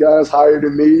 How this guy's higher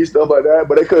than me, stuff like that.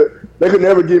 But they could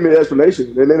never give me an explanation.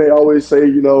 And then they always say,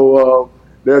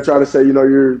 they're trying to say,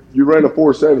 you ran a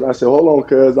 4.7. I said, hold on,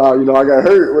 cuz I got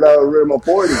hurt when I ran my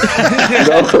 40.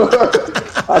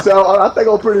 I said, I think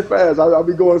I'm pretty fast. I'll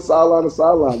be going sideline to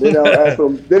sideline. Then I asked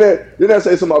them. Then I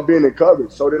say something about being in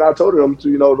coverage. So then I told them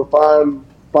to find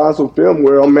some film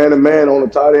where I'm man to man on the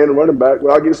tight end and running back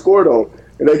where I get scored on,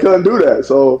 and they couldn't do that.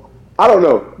 So I don't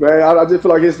know, man. I just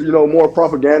feel like it's more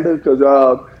propaganda because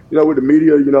with the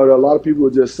media, a lot of people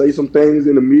would just say some things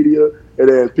in the media, and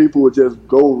then people would just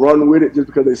go run with it just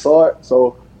because they saw it.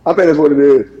 So I think that's what it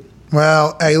is.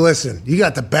 Well, hey, listen, you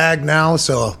got the bag now,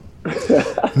 so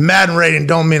Madden rating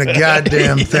don't mean a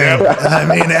goddamn thing.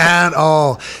 At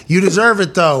all. You deserve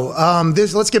it, though.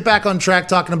 Let's get back on track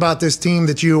talking about this team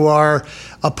that you are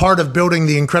a part of building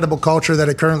the incredible culture that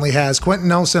it currently has. Quentin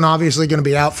Nelson obviously going to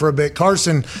be out for a bit.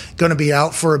 Carson going to be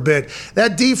out for a bit.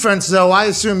 That defense, though, I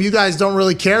assume you guys don't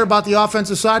really care about the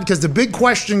offensive side because the big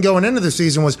question going into the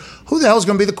season was who the hell is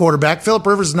going to be the quarterback? Phillip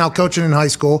Rivers is now coaching in high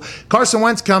school. Carson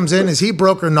Wentz comes in. Is he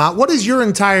broke or not? What is your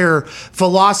entire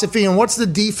philosophy and what's the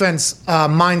defense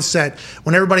mindset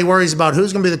when everybody worries about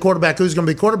who's going to be the quarterback, who's going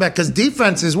to be quarterback? Because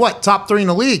defense is what? Top 3 in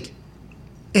the league.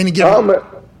 Any given.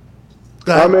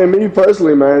 I mean, me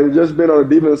personally, man, just been on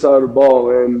the defense side of the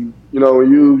ball, and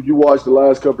when you watch the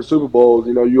last couple of Super Bowls,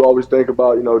 you always think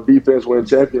about defense winning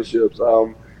championships,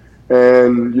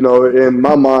 and in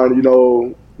my mind,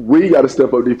 we got to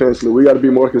step up defensively. We got to be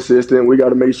more consistent. We got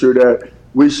to make sure that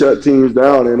we shut teams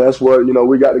down, and that's what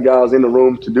we got the guys in the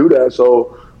room to do that.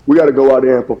 So we got to go out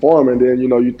there and perform, and then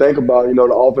you think about the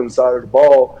offense side of the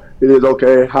ball. It is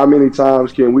okay. How many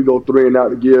times can we go 3 and out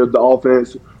to give the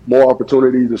offense more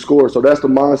opportunities to score? So that's the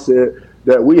mindset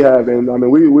that we have, and I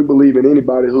mean we believe in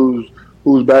anybody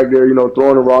who's back there,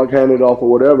 throwing a rock, handing it off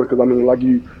or whatever. Because I mean,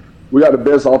 we got the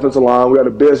best offensive line, we got the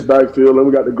best backfield, and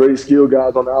we got the great skill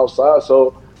guys on the outside.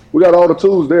 So we got all the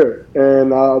tools there,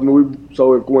 and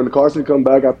when Carson come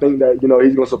back, I think that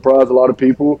he's going to surprise a lot of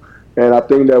people, and I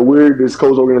think that this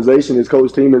coach organization, this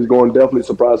coach team is going to definitely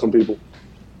surprise some people.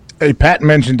 Hey, Pat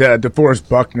mentioned DeForest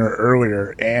Buckner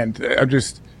earlier, and I'm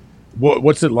just.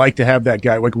 What's it like to have that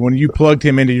guy? Like when you plugged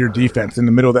him into your defense in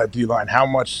the middle of that D-line, how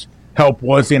much help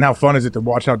was he, and how fun is it to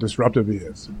watch how disruptive he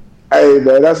is? Hey,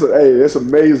 man, it's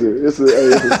amazing. It's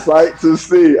a sight to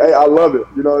see. Hey, I love it.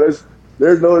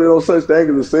 There's no such thing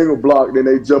as a single block, then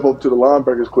they jump up to the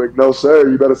linebackers quick. No, sir.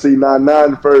 You better see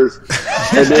 9-9 first.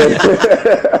 And then,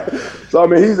 so, I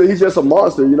mean, he's just a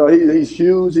monster. He's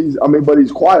huge. But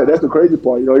he's quiet. That's the crazy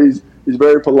part. He's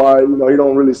very polite. He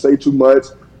don't really say too much.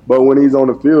 But when he's on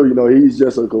the field, he's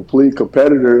just a complete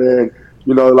competitor. And,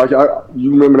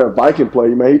 you remember that Viking play,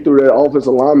 man, he threw that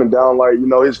offensive lineman down like,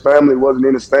 his family wasn't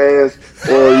in the stands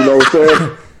or, what I'm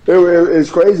saying? It's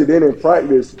crazy. Then in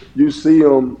practice, you see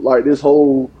him like this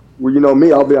whole,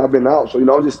 me, I've been out. So,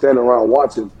 I'm just standing around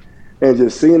watching and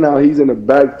just seeing how he's in the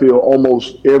backfield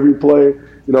almost every play.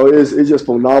 It's just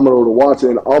phenomenal to watch.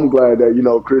 And I'm glad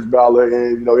that, Chris Ballard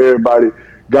and, everybody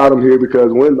got him here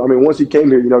because once he came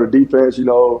here, the defense,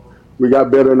 we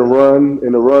got better in the run, the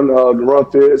run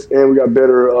fits, and we got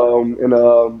better in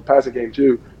the passing game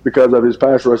too because of his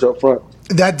pass rush up front.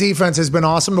 That defense has been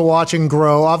awesome to watch and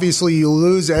grow. Obviously, you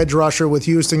lose edge rusher with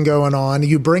Houston going on.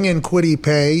 You bring in Kwity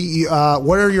Paye.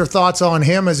 What are your thoughts on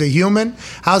him as a human?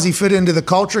 How's he fit into the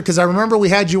culture? Because I remember we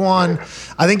had you on,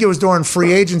 I think it was during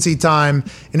free agency time,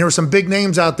 and there were some big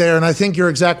names out there, and I think your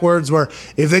exact words were,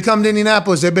 if they come to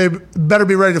Indianapolis, they better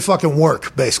be ready to fucking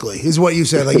work, basically, is what you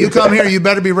said. Like, you come here, you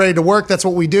better be ready to work. That's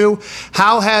what we do.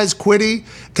 How has Kwity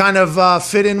kind of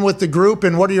fit in with the group,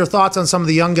 and what are your thoughts on some of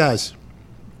the young guys?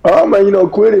 Oh man,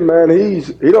 Kwity, man,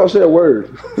 he don't say a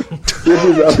word.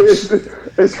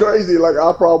 It's crazy. Like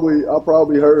I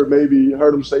probably heard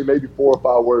him say maybe 4 or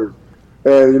 5 words,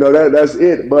 and that's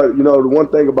it. But the one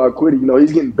thing about Kwity,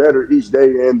 he's getting better each day,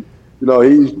 and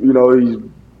he's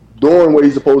doing what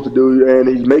he's supposed to do, and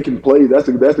he's making plays. That's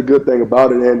the good thing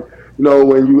about it. And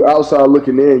when you outside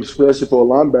looking in, especially for a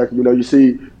linebacker, you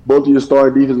see both of your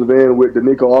starting defensive end with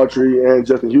Danico Autry and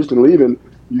Justin Houston leaving.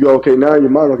 You go, okay, now in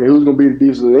your mind, okay, who's going to be the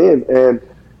defensive end? And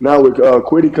now with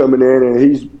Kwity coming in and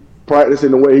he's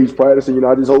practicing the way he's practicing,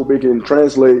 I just hope it can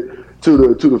translate to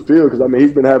the field because,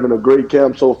 he's been having a great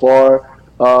camp so far.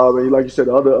 And like you said,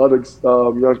 the other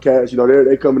young cats,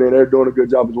 they coming in, they're doing a good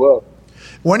job as well.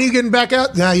 When are you getting back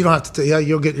out? No, you don't have to.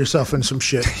 You'll get yourself in some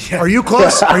shit. Yeah. Are you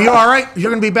close? Are you all right? You're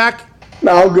going to be back?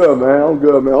 No, I'm good,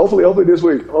 man. Hopefully this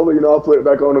week. Hopefully, I'll put it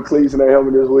back on the cleats and they help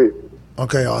me this week.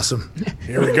 Okay, awesome.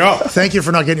 Here we go. Thank you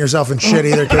for not getting yourself in shit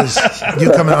either, because you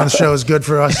coming on the show is good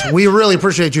for us. We really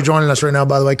appreciate you joining us right now,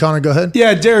 by the way. Connor, go ahead.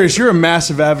 Yeah, Darius, you're a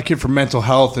massive advocate for mental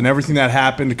health, and everything that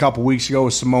happened a couple weeks ago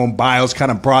with Simone Biles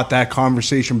kind of brought that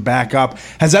conversation back up.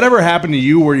 Has that ever happened to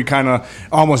you where you kind of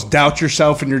almost doubt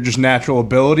yourself and your just natural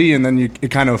ability, and then it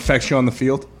kind of affects you on the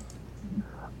field?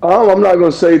 I'm not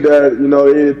going to say that,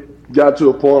 it got to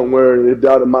a point where it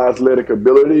doubted my athletic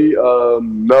ability.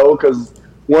 No, because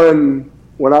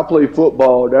when I play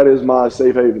football, that is my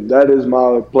safe haven. That is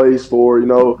my place for,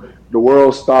 the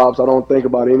world stops. I don't think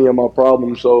about any of my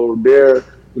problems. So there,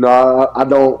 I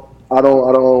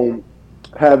don't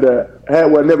have that.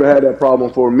 Never had that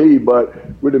problem for me. But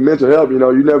with the mental health, you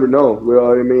never know.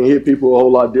 Hit people a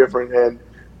whole lot different, and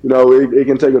it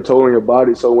can take a toll on your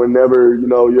body. So whenever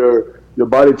your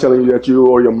body telling you that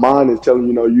or your mind is telling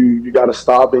you got to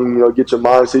stop and get your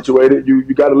mind situated, you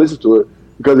got to listen to it.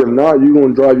 Because if not, you're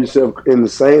going to drive yourself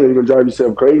insane and you're going to drive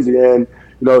yourself crazy. And,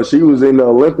 she was in the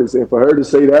Olympics. And for her to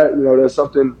say that, that's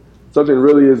something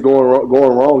really is going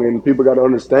wrong. And people got to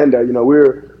understand that,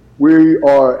 we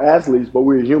are athletes, but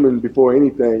we're human before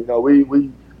anything.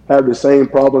 We have the same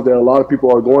problems that a lot of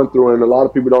people are going through. And a lot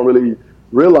of people don't really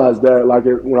realize that. Like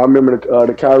when I remember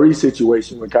the Kyrie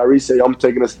situation, when Kyrie said, I'm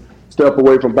taking a step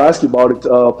away from basketball to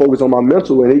focus on my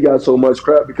mental. And he got so much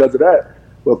crap because of that.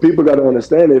 But people got to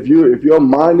understand if your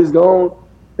mind is gone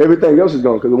everything else is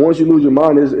gone. Because once you lose your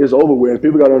mind, it's over with.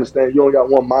 People got to understand you only got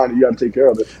one mind and you got to take care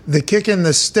of it. The Kicking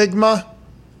the Stigma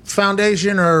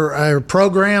Foundation or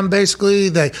program, basically,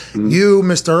 that you,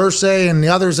 Mr. Irsay, and the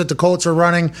others at the Colts are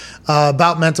running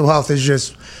about mental health is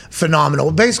just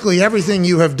phenomenal. Basically, everything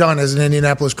you have done as an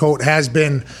Indianapolis Colt has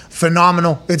been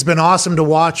phenomenal. It's been awesome to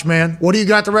watch, man. What do you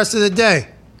got the rest of the day?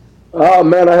 Oh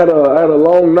man, I had a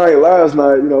long night last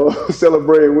night,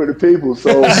 celebrating with the people.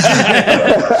 So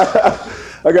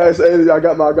I gotta say, I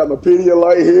got my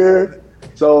Pedialyte here.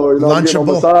 So, I'm getting a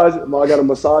massage. I got a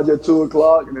massage at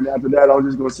 2:00, and then after that, I'm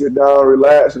just gonna sit down,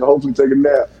 relax, and hopefully take a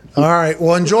nap. All right.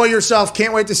 Well, enjoy yourself.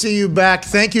 Can't wait to see you back.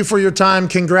 Thank you for your time.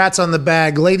 Congrats on the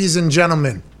bag, ladies and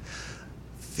gentlemen.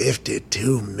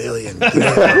 $52 million.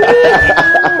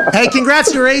 Hey,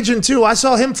 congrats to your agent too. I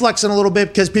saw him flexing a little bit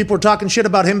because people were talking shit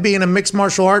about him being a mixed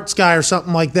martial arts guy or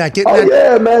something like that.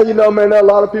 Yeah, man. A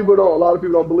lot of people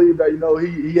don't believe that.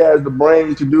 He has the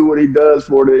brains to do what he does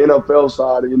for the NFL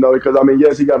side. Because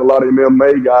yes, he got a lot of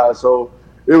MMA guys. So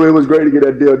it was great to get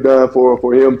that deal done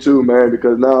for him too, man.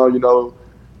 Because now he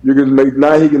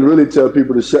can really tell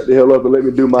people to shut the hell up and let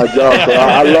me do my job. So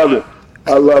I love it.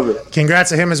 I love it.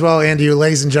 Congrats to him as well, and to you,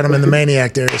 ladies and gentlemen, the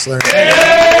maniac, Darius Leonard.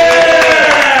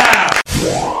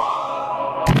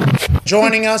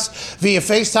 Joining us via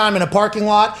FaceTime in a parking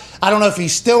lot. I don't know if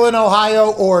he's still in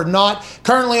Ohio or not.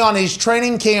 Currently on his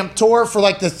training camp tour for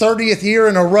like the 30th year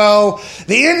in a row.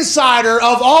 The insider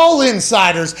of all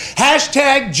insiders.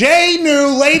 Hashtag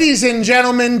JNew, ladies and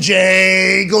gentlemen,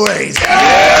 Jay Glazer.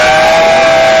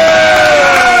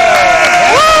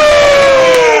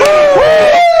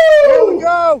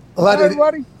 Hi,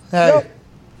 everybody. Hey. Yep.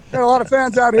 Got a lot of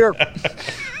fans out here.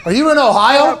 Are you in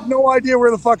Ohio? I have no idea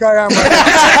where the fuck I am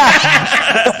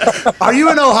right now. Are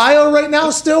you in Ohio right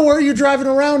now still? Where are you driving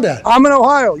around at? I'm in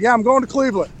Ohio. Yeah, I'm going to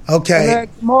Cleveland. Okay. And then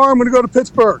tomorrow I'm going to go to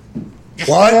Pittsburgh.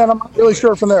 What? And I'm not really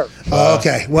sure from there.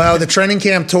 Okay. Well, the training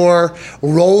camp tour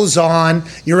rolls on.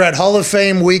 You're at Hall of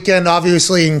Fame weekend,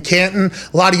 obviously, in Canton.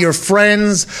 A lot of your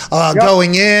friends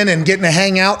going in and getting to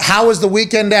hang out. How was the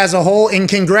weekend as a whole? And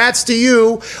congrats to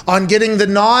you on getting the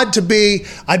nod to be,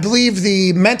 I believe,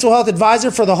 the mental health advisor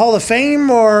for the Hall of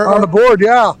Fame. On the board,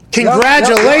 yeah.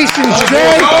 Congratulations,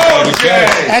 Jay. Oh, Jay.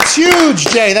 That's huge,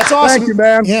 Jay. That's awesome. Thank you,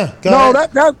 man. Yeah, go ahead.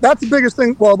 That's the biggest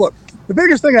thing. Well, look, the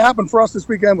biggest thing that happened for us this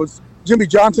weekend was Jimmy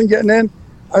Johnson getting in.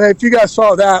 I mean, if you guys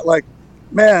saw that,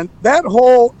 man,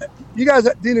 you guys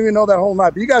didn't even know that whole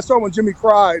night, but you guys saw when Jimmy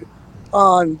cried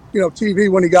on, TV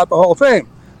when he got the Hall of Fame.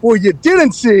 What you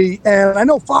didn't see, and I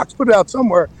know Fox put it out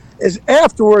somewhere, is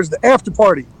afterwards, the after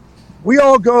party. We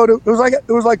all go to,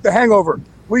 it was like The Hangover.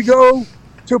 We go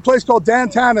to a place called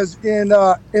Dantana's in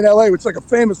LA, which is like a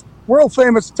world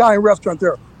famous Italian restaurant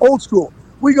there, old school.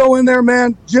 We go in there,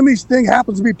 man. Jimmy's thing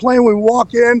happens to be playing when we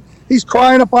walk in. He's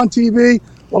crying up on TV.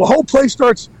 Well, the whole place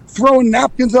starts throwing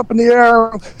napkins up in the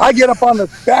air. I get up on the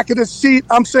back of the seat.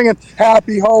 I'm singing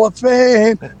Happy Hall of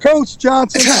Fame, Coach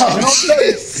Johnson.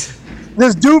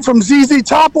 This dude from ZZ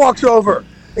Top walks over.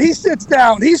 He sits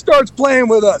down. He starts playing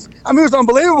with us. I mean, it was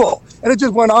unbelievable. And it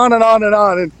just went on and on and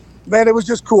on. And, man, it was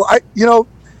just cool.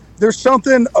 There's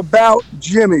something about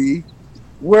Jimmy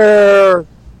where,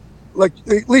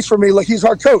 at least for me, he's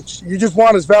our coach. You just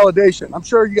want his validation. I'm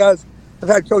sure you guys have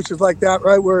had coaches like that,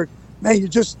 right? Where, man, you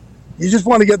just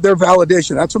want to get their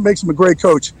validation. That's what makes him a great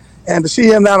coach. And to see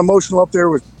him that emotional up there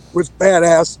was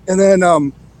badass. And then,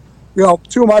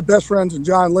 two of my best friends,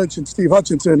 John Lynch and Steve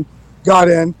Hutchinson, got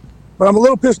in. But I'm a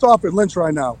little pissed off at Lynch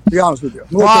right now, to be honest with you.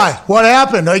 Why? What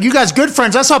happened? Are you guys good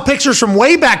friends? I saw pictures from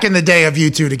way back in the day of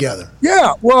you two together.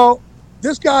 Yeah, well,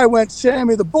 this guy went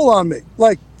Sammy the Bull on me.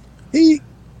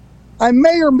 I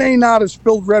may or may not have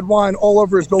spilled red wine all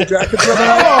over his gold jacket the other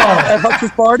night at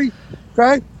Hutch's party.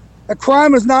 Okay? A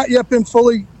crime has not yet been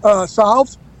fully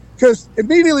solved because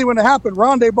immediately when it happened,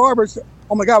 Rondé Barber said,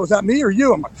 "Oh my God, was that me or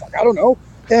you?" I'm like, "Fuck, I don't know."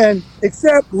 And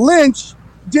except Lynch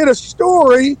did a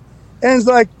story and it's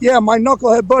like, "Yeah, my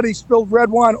knucklehead buddy spilled red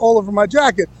wine all over my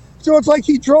jacket." So it's like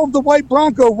he drove the white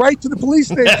Bronco right to the police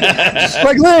station.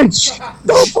 Like, Lynch,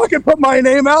 don't fucking put my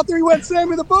name out there. He went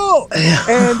Sammy the Bull.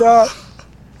 And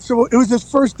so it was his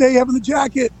first day having the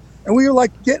jacket, and we were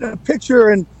getting a picture,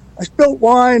 and I spilled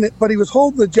wine, but he was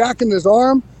holding the jacket in his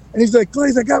arm, and he's like,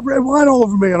 "Glaze, I got red wine all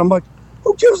over me." And I'm like,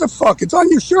 "Who gives a fuck? It's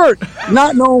on your shirt."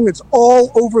 Not knowing it's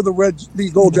all over the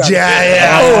gold jacket.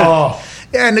 Yeah.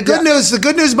 And the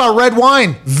good news about red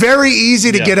wine, very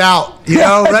easy to get out. You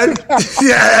know, right?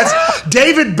 That's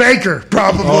David Baker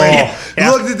probably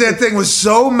looked at that thing, was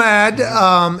so mad.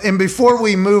 And before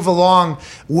we move along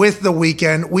with the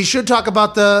weekend, we should talk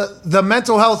about the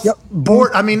mental health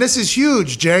board. I mean, this is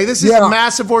huge, Jay. This is a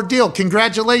massive ordeal.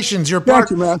 Congratulations. You're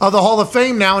part of the Hall of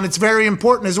Fame now, and it's very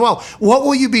important as well. What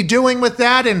will you be doing with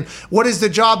that, and what does the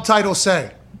job title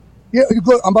say? Yeah,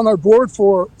 I'm on our board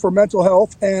for mental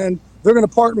health, and they're going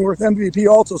to partner with MVP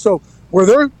also. So where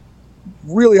they're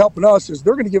really helping us is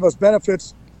they're going to give us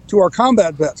benefits to our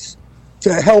combat vets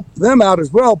to help them out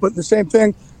as well. But the same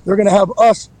thing, they're going to have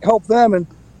us help them. And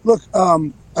look,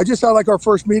 I just had like our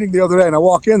first meeting the other day, and I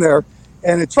walk in there,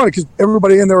 and it's funny because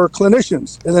everybody in there are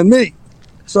clinicians, and then me.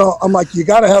 So I'm like, you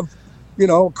got to have,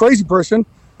 a crazy person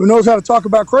who knows how to talk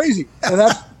about crazy, and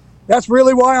that's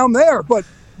really why I'm there. But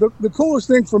the coolest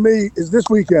thing for me is this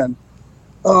weekend.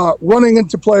 Running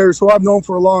into players who I've known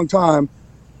for a long time,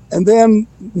 and then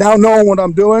now knowing what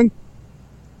I'm doing,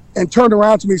 and turned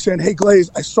around to me saying, "Hey,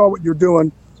 Glaze, I saw what you're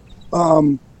doing.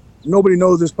 Nobody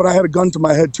knows this, but I had a gun to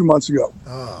my head 2 months ago.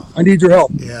 I need your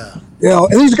help." Yeah.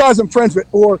 And these guys I'm friends with.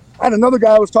 Or I had another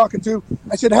guy I was talking to.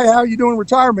 I said, "Hey, how are you doing in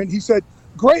retirement?" He said,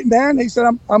 "Great, man." He said,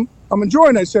 "I'm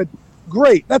enjoying it." I said,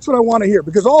 "Great. That's what I want to hear,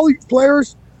 because all these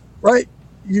players, right?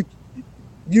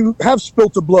 You have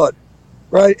spilt the blood."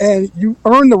 Right, and you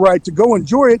earn the right to go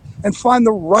enjoy it and find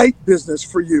the right business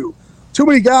for you. Too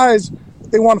many guys,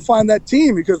 they want to find that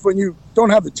team, because when you don't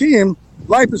have the team,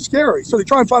 life is scary. So they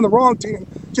try and find the wrong team,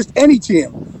 just any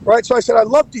team, right? So I said, "I'd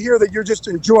love to hear that you're just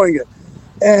enjoying it."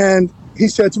 And he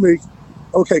said to me,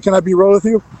 "Okay, can I be real with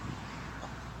you?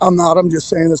 I'm not. I'm just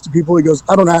saying this to people." He goes,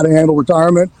 "I don't know how to handle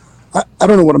retirement. I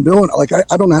don't know what I'm doing. Like,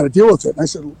 I don't know how to deal with it." And I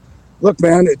said, "Look,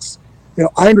 man, it's,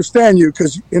 I understand you,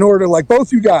 because in order to, like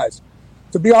both you guys,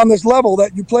 to be on this level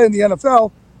that you play in the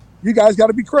NFL, you guys got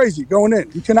to be crazy going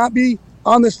in. You cannot be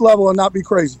on this level and not be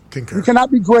crazy. Concur. You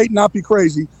cannot be great and not be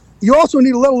crazy. You also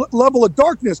need a level of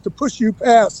darkness to push you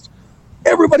past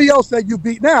everybody else that you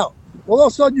beat now. Well, all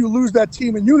of a sudden you lose that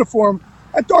team in uniform.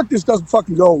 That darkness doesn't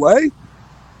fucking go away.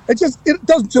 It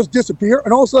doesn't just disappear.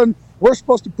 And all of a sudden we're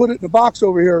supposed to put it in a box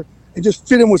over here and just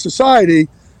fit in with society.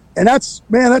 And that's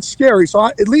scary. So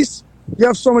at least you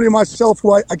have somebody myself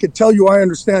who I could tell you I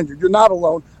understand you. You're not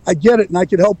alone. I get it, and I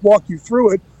could help walk you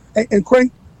through it. And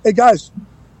Crank, hey, guys,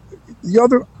 the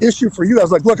other issue for you, I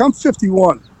was like, look, I'm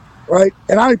 51, right?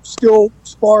 And I still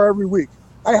spar every week.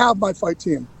 I have my fight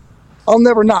team. I'll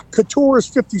never not. Couture is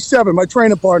 57, my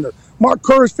training partner. Mark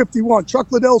Kerr is 51.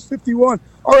 Chuck Liddell's 51.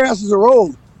 Our asses are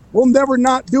old. We'll never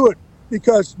not do it,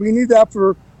 because we need that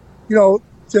for, to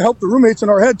help the roommates in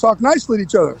our head talk nicely to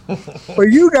each other. For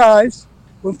you guys,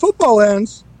 when football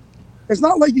ends, it's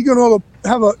not like you're going to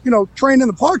have a, train in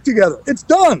the park together. It's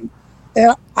done.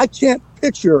 And I can't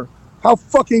picture how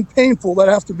fucking painful that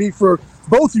has to be for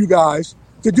both you guys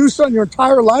to do something your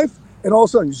entire life, and all of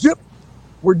a sudden, zip,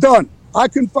 we're done. I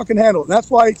couldn't fucking handle it. And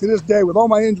that's why to this day, with all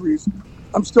my injuries,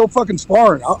 I'm still fucking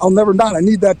sparring. I'll never not. I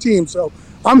need that team. So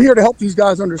I'm here to help these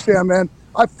guys understand, man.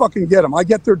 I fucking get them. I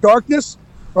get their darkness,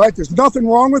 right? There's nothing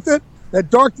wrong with it. That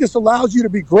darkness allows you to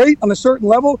be great on a certain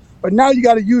level, but now you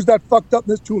got to use that fucked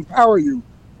upness to empower you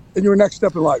in your next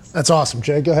step in life. That's awesome,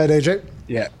 Jay. Go ahead, AJ.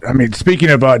 Yeah, I mean, speaking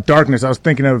of darkness, I was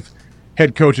thinking of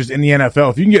head coaches in the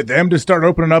NFL. If you can get them to start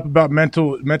opening up about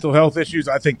mental health issues,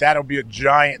 I think that'll be a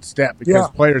giant step, because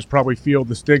players probably feel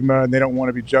the stigma and they don't want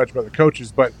to be judged by the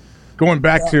coaches. But going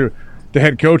back to the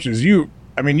head coaches, you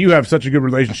have such a good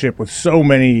relationship with so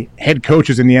many head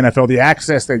coaches in the NFL, the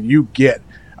access that you get.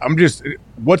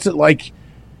 What's it like,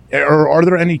 or are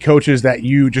there any coaches that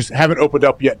you just haven't opened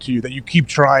up yet to you, that you keep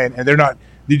trying and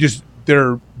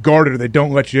they're guarded, or they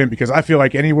don't let you in? Because I feel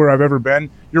like anywhere I've ever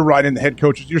been, you're riding the head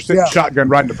coaches, you're sitting shotgun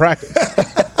riding to practice.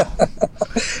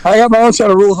 I have my own set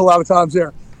of rules a lot of times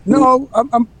there. No,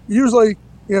 I'm usually,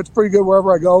 it's pretty good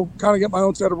wherever I go, kind of get my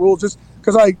own set of rules, just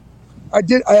because I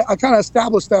kind of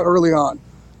established that early on.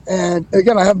 And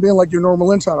again, I haven't been like your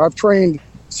normal insider. I've trained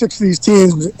 6 of these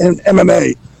teams in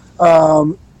MMA.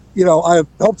 I've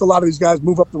helped a lot of these guys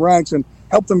move up the ranks and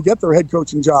help them get their head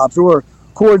coaching jobs or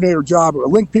coordinator job, or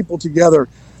link people together.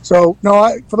 So,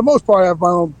 no, for the most part, I have my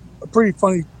own pretty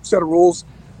funny set of rules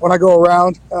when I go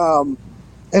around. And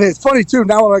it's funny, too,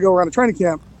 now when I go around a training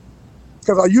camp,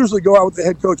 because I usually go out with the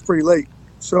head coach pretty late.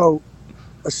 So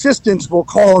assistants will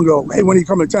call and go, "Hey, when are you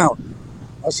coming to town?"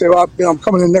 I say, "Well, I'm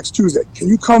coming in next Tuesday." "Can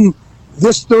you come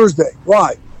this Thursday?"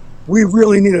 "Why?" "We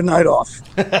really need a night off.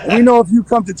 And we know if you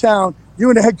come to town, you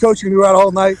and the head coach can go out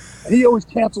all night." And he always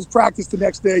cancels practice the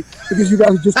next day because you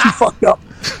guys are just too fucked up.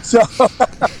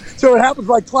 So it happens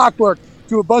like clockwork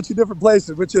to a bunch of different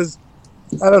places, which is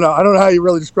I don't know how you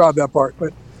really describe that part,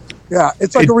 but yeah,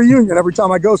 it's like a reunion every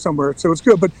time I go somewhere, so it's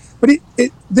good. But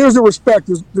there's a respect.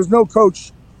 There's no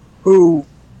coach who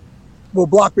will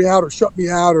block me out or shut me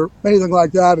out or anything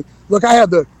like that. Look, I had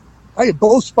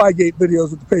both Spygate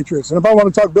videos with the Patriots, and if I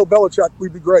want to talk Bill Belichick,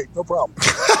 we'd be great, no problem.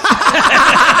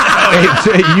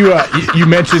 You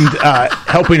mentioned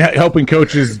helping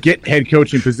coaches get head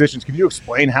coaching positions. Can you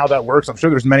explain how that works? I'm sure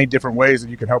there's many different ways that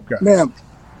you can help guys. Man,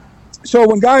 so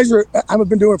when guys I've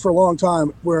been doing it for a long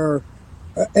time, where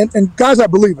and guys I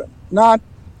believe in, not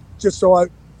just so I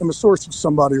am a source of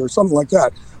somebody or something like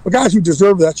that, but guys who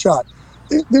deserve that shot.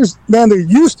 There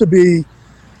used to be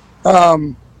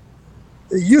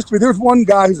there's one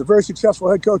guy who's a very successful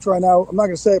head coach right now. I'm not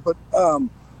going to say it, but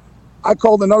I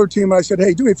called another team and I said,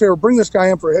 hey, do me a favor, bring this guy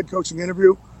in for a head coaching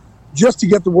interview just to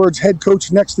get the words head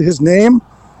coach next to his name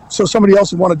so somebody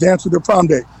else would want to dance with their prom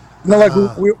date. And they're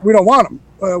like, we don't want him.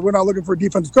 We're not looking for a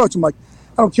defensive coach. I'm like,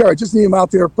 I don't care. I just need him out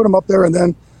there, put him up there, and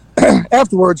then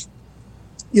afterwards,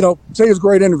 say it's a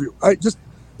great interview. I just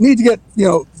need to get,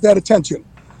 that attention.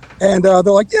 And they're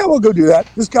like, yeah, we'll go do that.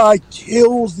 This guy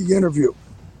kills the interview.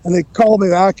 And they call me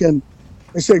back and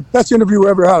they say, best interview we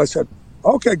ever had. I said,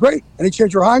 okay, great. Any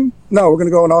change your hiring? No, we're going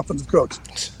to go an offensive coach.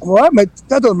 Well,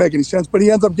 that doesn't make any sense, but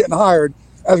he ends up getting hired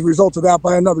as a result of that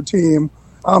by another team.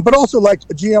 But also, like,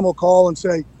 a GM will call and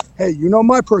say, hey,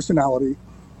 my personality.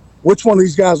 Which one of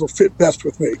these guys will fit best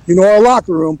with me? Our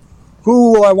locker room,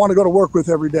 who will I want to go to work with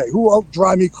every day? Who will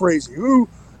drive me crazy?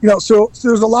 So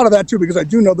there's a lot of that, too, because I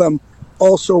do know them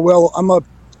all so well.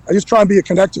 I just try and be a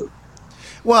connector.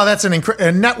 Well, that's a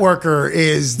networker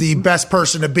is the best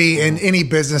person to be in any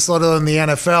business, let alone the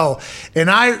NFL.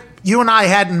 And you and I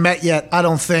hadn't met yet, I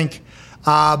don't think,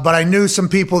 but I knew some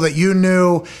people that you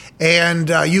knew,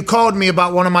 and you called me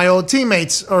about one of my old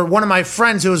teammates or one of my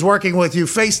friends who was working with you,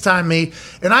 FaceTime me,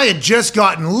 and I had just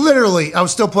I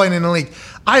was still playing in the league.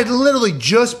 I had literally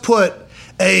just put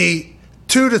a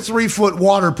 2 to 3 foot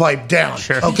water pipe down.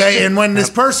 Sure. Okay. And when this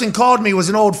person called me, was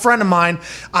an old friend of mine,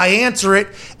 I answer it,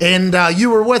 and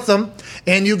you were with them,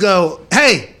 and you go,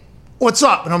 hey, what's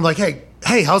up? And I'm like,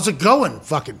 hey, how's it going?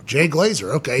 Fucking Jay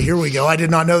Glazer. Okay, here we go. I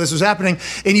did not know this was happening.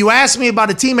 And you asked me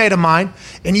about a teammate of mine,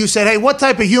 and you said, hey, what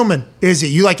type of human is he?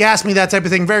 You asked me that type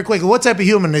of thing very quickly. What type of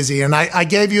human is he? And I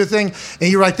gave you a thing, and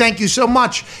you were like, thank you so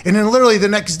much. And then literally the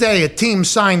next day, a team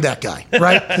signed that guy,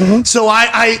 right? Mm-hmm. So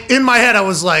I in my head, I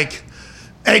was like,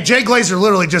 hey, Jay Glazer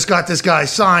literally just got this guy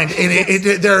signed, and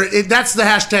that's the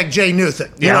hashtag Jay Knew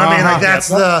thing. You know what I mean? That's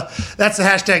the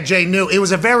hashtag Jay Knew. It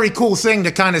was a very cool thing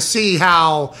to kind of see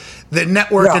how the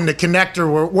network and the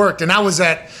connector worked, and I was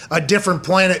at a different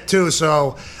planet too.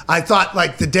 So I thought,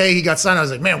 the day he got signed, I was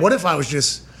like, man, what if I was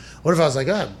like,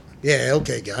 oh, yeah,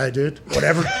 okay, guy, dude,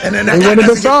 whatever. And then when it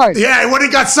got signed. Yeah, when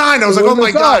it got signed, I was like, oh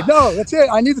my God. No, that's it.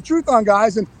 I need the truth on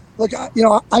guys, and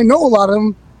I know a lot of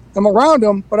them. I'm around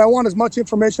them, but I want as much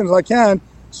information as I can.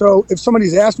 So if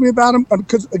somebody's asked me about him,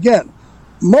 because again,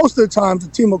 most of the time the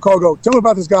team will go, tell me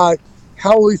about this guy.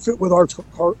 How will he fit with our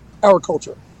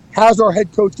culture? How's our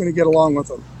head coach going to get along with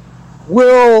him?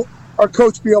 Will our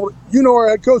coach be able to, our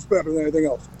head coach better than anything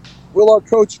else? Will our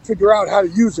coach figure out how to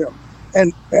use him?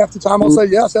 And half the time I'll say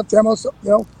yes, half the time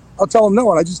I'll tell him no.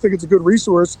 And I just think it's a good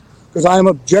resource because I am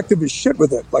objective as shit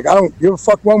with it. I don't give a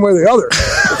fuck one way or the other.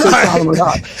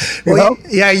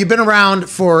 Yeah, you've been around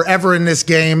forever in this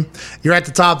game. You're at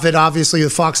the top of it, obviously,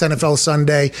 with Fox NFL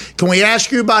Sunday. Can we ask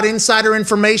you about insider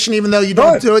information, even though you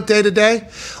don't do it day to day?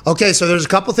 Okay, so there's a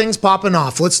couple things popping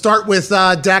off. Let's start with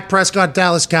Dak Prescott,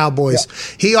 Dallas Cowboys.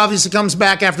 Yeah. He obviously comes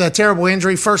back after that terrible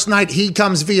injury. First night, he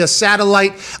comes via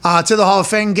satellite to the Hall of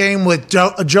Fame game with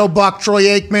Joe Buck, Troy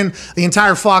Aikman, the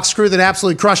entire Fox crew that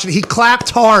absolutely crushed it. He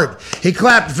clapped hard. He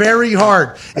clapped very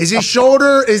hard. Is his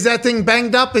shoulder, is that thing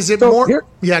banged up? Is it more?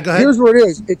 Yeah, go ahead. Here's where it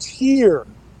is. It's here.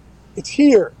 It's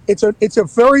here. It's a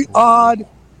very odd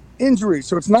injury.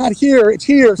 So it's not here. It's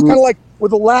here. It's kind of like where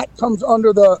the lat comes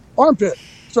under the armpit.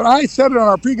 So I said it on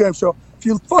our pregame show. If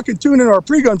you fucking tune in our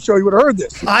pregame show, you would have heard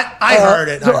this. I heard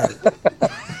it.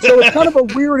 So it's kind of a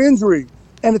weird injury.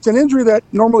 And it's an injury that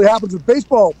normally happens with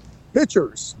baseball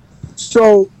pitchers.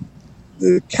 So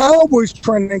the Cowboys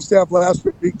training staff last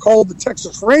week called the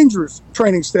Texas Rangers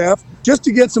training staff just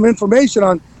to get some information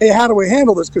on, hey, how do we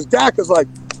handle this? Because Dak is like,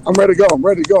 I'm ready to go, I'm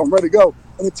ready to go, I'm ready to go.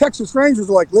 And the Texas Rangers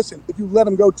are like, listen, if you let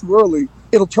him go too early,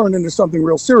 it'll turn into something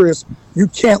real serious. You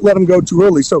can't let him go too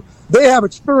early. So they have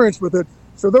experience with it.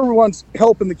 So they're the ones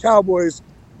helping the Cowboys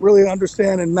really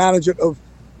understand and manage it of,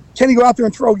 can he go out there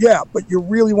and throw? Yeah, but you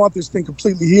really want this thing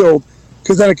completely healed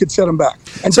because then it could set him back.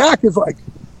 And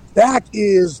Dak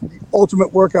is the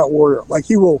ultimate workout warrior.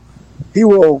 He will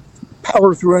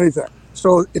power through anything.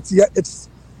 So it's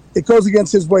it goes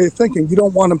against his way of thinking. You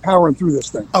don't want him powering through this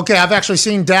thing. Okay, I've actually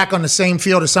seen Dak on the same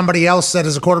field as somebody else that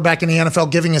is a quarterback in the NFL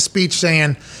giving a speech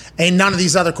saying, ain't none of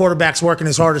these other quarterbacks working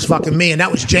as hard as fucking me. And that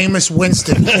was Jameis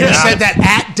Winston. And he said that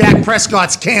at Dak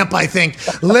Prescott's camp, I think,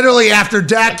 literally after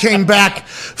Dak came back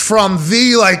from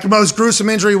the most gruesome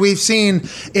injury we've seen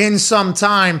in some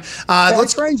time.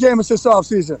 Let's train Jameis this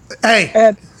offseason.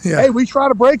 Hey, we try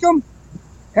to break him.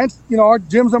 Hence, our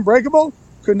gym's unbreakable.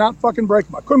 Could not fucking break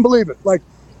him. I couldn't believe it.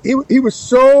 He was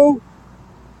so.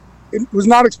 It was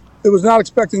not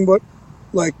expecting what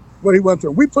he went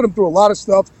through. We put him through a lot of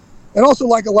stuff, and also a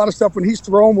lot of stuff when he's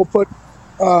thrown, we'll put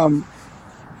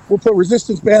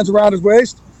resistance bands around his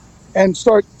waist and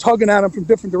start tugging at him from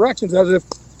different directions, as if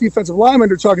defensive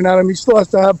linemen are tugging at him. He still has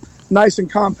to have nice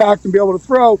and compact and be able to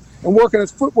throw and work on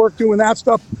his footwork doing that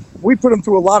stuff. We put him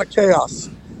through a lot of chaos,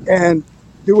 and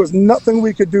there was nothing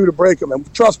we could do to break him.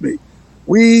 And trust me,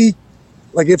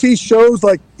 if he shows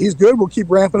he's good, we'll keep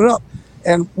ramping it up.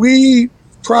 And we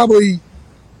probably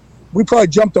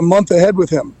jumped a month ahead with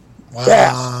him.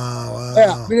 Wow.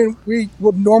 Yeah. We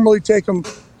would normally take him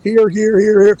here,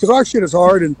 because our shit is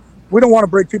hard and we don't want to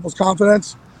break people's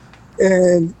confidence.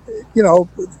 And,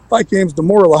 fight game's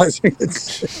demoralizing.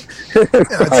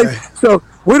 Right? So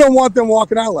we don't want them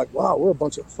walking out wow, we're a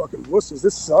bunch of fucking wusses.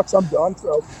 This sucks. I'm done.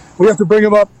 So we have to bring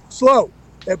him up slow.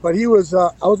 But he was, I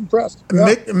was impressed.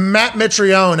 Yeah. Matt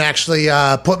Mitrione actually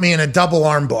put me in a double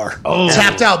arm bar.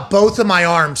 Tapped out both of my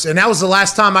arms, and that was the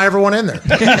last time I ever went in there.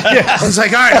 I was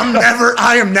like, all right,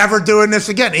 I am never doing this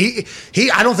again.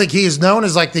 I don't think he is known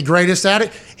as the greatest at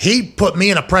it. He put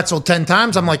me in a pretzel 10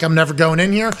 times. I'm like, I'm never going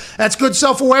in here. That's good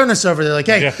self-awareness over there. We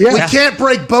can't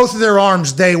break both of their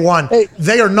arms day one. Hey,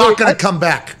 they are not going to come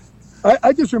back.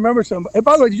 I just remember something. And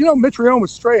by the way, did you know Mitrione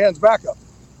was Strahan's backup?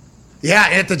 Yeah,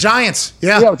 at the Giants.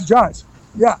 Yeah, with the Giants.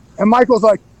 Yeah. And Michael's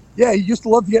like, yeah, he used to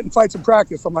love to get in fights in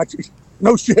practice. I'm like,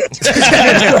 no shit.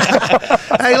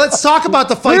 Hey, let's talk about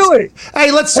the fights. Really?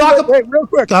 Hey, let's talk. Wait, real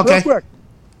quick. Okay. Real quick.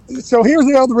 So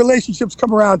here's how the relationships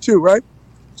come around too, right?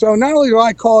 So not only do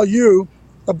I call you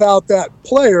about that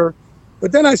player,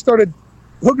 but then I started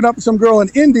hooking up with some girl in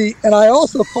Indy, and I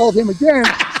also called him again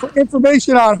for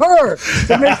information on her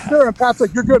to make sure. And Pat's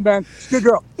like, you're good, man. Good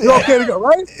girl. You're okay to go,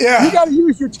 right? Yeah. You got to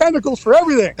use your tentacles for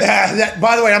everything.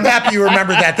 By the way, I'm happy you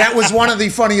remembered that. That was one of the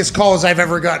funniest calls I've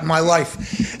ever got in my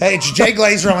life. Hey, it's Jay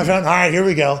Glazer on my phone. All right, here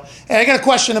we go. Hey, I got a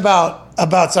question about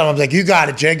something. I was like, you got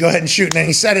it, Jay. Go ahead and shoot. And then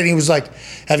he said it. And he was like,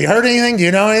 have you heard anything? Do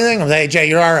you know anything? I was like, hey, Jay,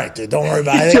 you're all right, dude. Don't worry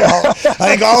about it. I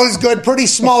think all is good. Pretty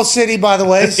small city, by the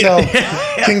way. So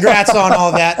congrats on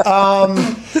all that.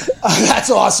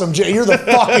 That's awesome, Jay. You're the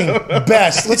fucking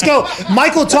best. Let's go.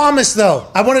 Michael Thomas, though.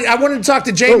 I wanted to talk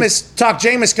to Jameis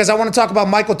because I want to talk about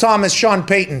Michael Thomas, Sean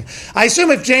Payton. I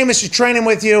assume if Jameis is training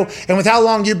with you and with how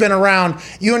long you've been around,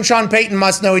 you and Sean Payton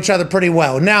must know each other pretty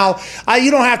well. Now, you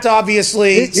don't have to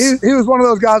obviously. He was one of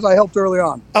those guys I helped early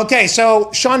on. Okay,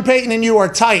 so Sean Payton and you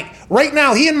are tight. Right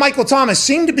now, he and Michael Thomas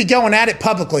seem to be going at it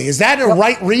publicly. Is that a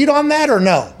right read on that or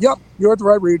no? Yep, you're at the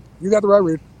right read. You got the right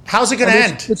read. How's it going to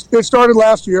end? It started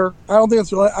last year. I don't think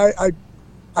I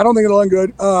don't think it'll end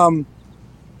good.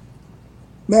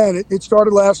 It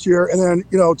started last year, and then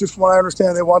just from what I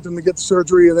understand, they want them to get the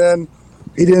surgery, and then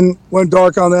he went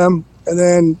dark on them, and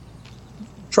then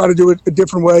try to do it a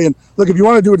different way. And look, if you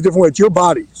want to do it a different way, it's your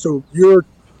body, so you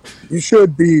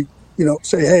should be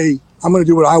say, hey, I'm going to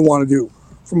do what I want to do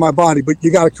for my body, but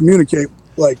you got to communicate.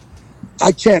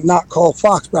 I can't not call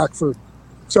Fox back for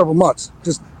several months.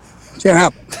 Just can't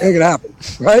happen. Ain't gonna happen,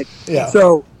 right? Yeah.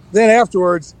 So then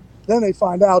afterwards, they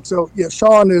find out. So yeah,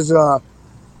 Sean is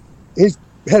his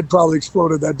head probably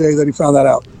exploded that day that he found that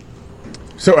out.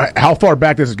 So how far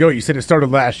back does it go? You said it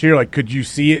started last year. Could you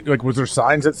see it? Was there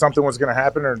signs that something was going to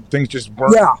happen, or things just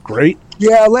weren't great?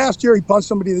 Yeah, last year he punched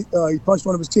somebody. He punched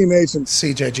one of his teammates, and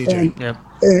CJGJ.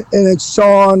 And then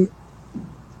Sean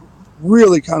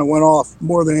really kind of went off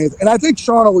more than anything. And I think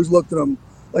Sean always looked at him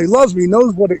like he loves me, he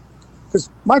knows what it. Because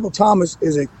Michael Thomas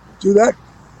is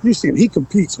you see him, he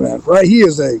competes, man, right? He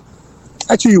is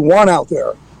that's who you want out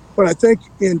there. But I think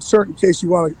in certain cases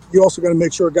you also got to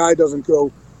make sure a guy doesn't go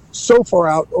so far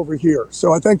out over here.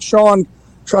 So I think Sean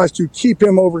tries to keep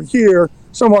him over here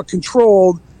somewhat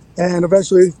controlled, and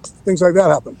eventually things like that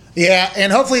happen. Yeah,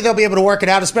 and hopefully they'll be able to work it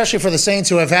out, especially for the Saints,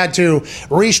 who have had to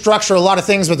restructure a lot of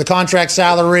things with the contract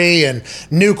salary and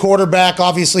new quarterback.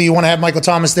 Obviously, you want to have Michael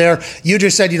Thomas there. You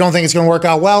just said you don't think it's going to work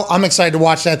out well. I'm excited to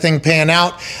watch that thing pan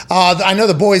out. I know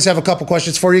the boys have a couple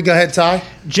questions for you. Go ahead, Ty.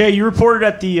 Jay, you reported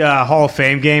at the Hall of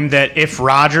Fame game that if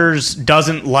Rodgers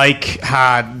doesn't like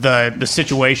the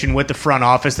situation with the front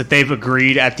office, that they've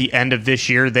agreed at the end of this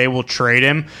year they will trade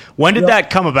him. When did that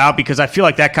come about? Because I feel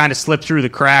like that kind of slipped through the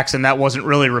cracks, and that wasn't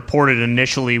really reported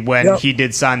initially when he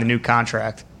did sign the new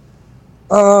contract.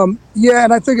 Yeah,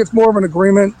 and I think it's more of an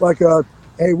agreement, like,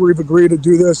 hey, we've agreed to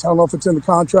do this. I don't know if it's in the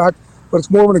contract, but it's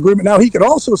more of an agreement. Now, he could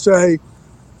also say,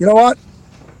 you know what,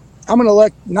 I'm going to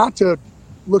elect not to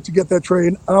look to get that trade,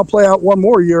 and I'll play out one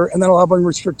more year, and then I'll have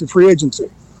unrestricted free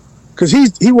agency. Because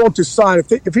he won't decide.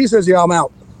 If he says, yeah, I'm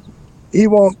out, he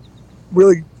won't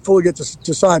really fully get to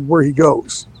decide where he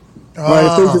goes. Right?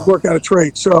 If they just work out a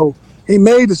trade. So he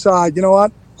may decide, you know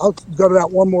what, I'll go to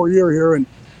that one more year here, and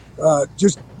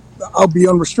I'll be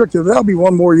unrestricted. That'll be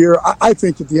one more year, I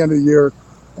think, at the end of the year,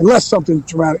 unless something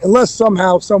dramatic, unless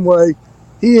somehow, some way,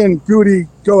 he and Goody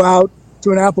go out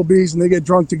to an Applebee's and they get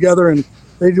drunk together and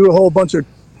they do a whole bunch of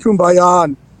kumbaya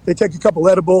and they take a couple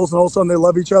edibles and all of a sudden they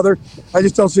love each other. I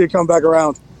just don't see it come back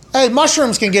around. Hey,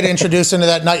 mushrooms can get introduced into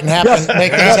that night and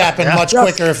make things happen much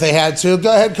quicker if they had to. Go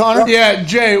ahead, Connor. Yeah,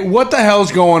 Jay, what the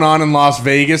hell's going on in Las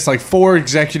Vegas? Like 4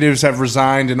 executives have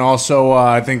resigned, and also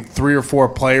I think 3 or 4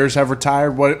 players have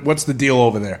retired. What's the deal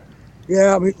over there?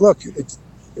 Yeah, I mean, look, it's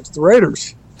the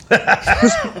Raiders.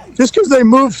 Just because they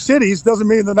move cities doesn't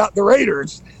mean they're not the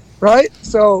Raiders, right?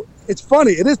 So it's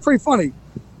funny. It is pretty funny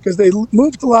because they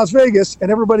moved to Las Vegas,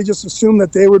 and everybody just assumed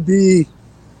that they would be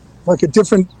like a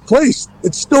different place.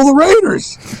 It's still the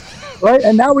Raiders, right?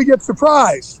 And now we get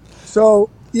surprised. So,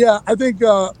 yeah, I think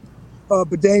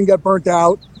Bourdain got burnt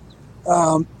out.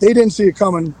 They didn't see it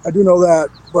coming. I do know that.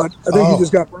 But I think he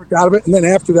just got burnt out of it. And then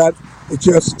after that, it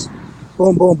just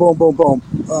boom, boom, boom, boom, boom.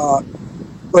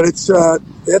 But it's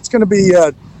going to be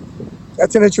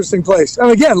that's an interesting place.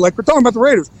 And again, like we're talking about the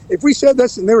Raiders. If we said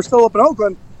this and they were still up in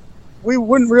Oakland, we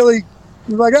wouldn't really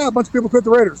be like, a bunch of people quit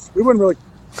the Raiders. We wouldn't really.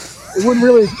 It wouldn't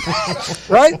really,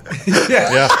 right?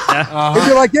 Yeah. If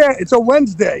you're like, yeah, it's a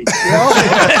Wednesday. You know?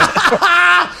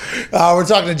 We're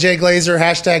talking to Jay Glazer,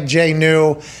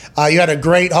 #JNew. You had a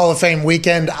great Hall of Fame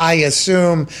weekend, I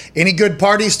assume. Any good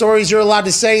party stories you're allowed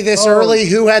to say this early?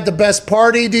 Who had the best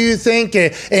party, do you think?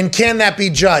 And can that be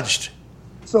judged?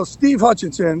 So Steve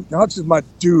Hutchinson, Hutchinson's my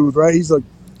dude, right? He's like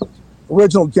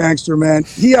original gangster, man.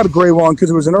 He had a great one because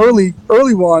it was an early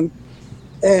one.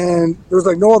 And there was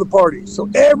like no other party. So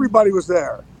everybody was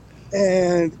there.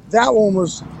 And that one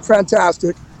was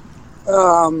fantastic.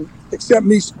 Except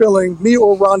me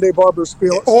or Rondé Barber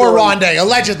spilling. Or Rondé,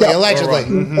 allegedly.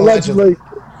 Mm-hmm. Allegedly.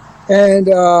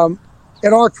 And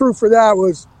our crew for that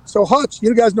was, so Hutch,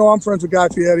 you guys know I'm friends with Guy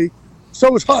Fieri. So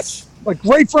was Hutch. Like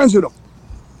great friends with him.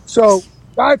 So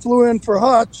Guy flew in for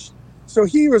Hutch. So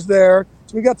he was there.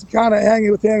 So we got to kind of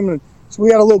hang with him. And so we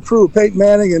had a little crew, Peyton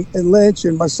Manning and Lynch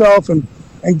and myself and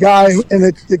Guy, and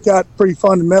it got pretty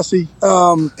fun and messy.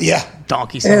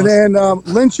 Donkey songs. And then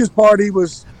Lynch's party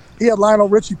was, he had Lionel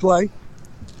Richie play.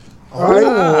 All right? He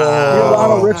had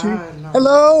Lionel Richie.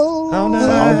 Hello. Oh,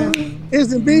 no.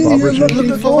 Isn't me you're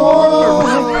looking for?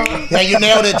 Yeah, you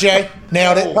nailed it, Jay.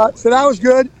 Nailed it. So that was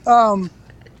good.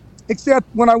 Except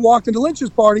when I walked into Lynch's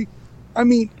party, I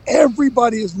mean,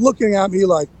 everybody is looking at me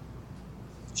like,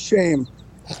 shame,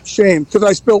 because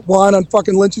I spilt wine on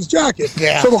fucking Lynch's jacket.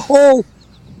 Yeah. So the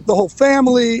whole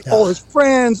family, all his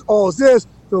friends, all his this,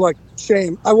 they're like,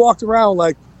 shame. I walked around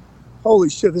like, holy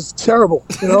shit, this is terrible.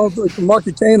 You know, like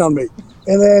Marky Kane on me.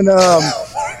 And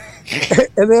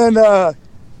then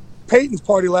Peyton's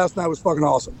party last night was fucking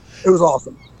awesome. It was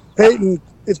awesome.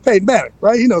 It's Peyton Manning,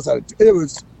 right? He knows how to. It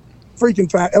was freaking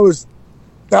fat. It was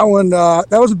that one. That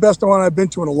was the best one I've been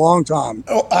to in a long time.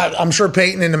 Oh, I'm sure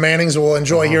Peyton and the Mannings will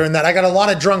enjoy hearing that. I got a lot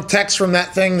of drunk texts from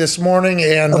that thing this morning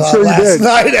and sure last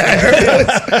night.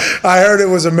 I heard it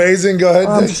was amazing. Go ahead.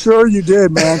 I'm sure you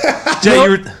did, man.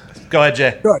 Jay, go ahead,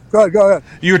 Jay. Go ahead.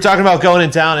 You were talking about going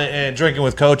in town and drinking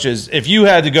with coaches. If you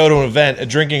had to go to an event, a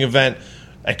drinking event,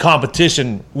 a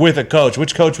competition with a coach,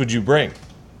 which coach would you bring?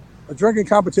 A drinking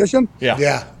competition?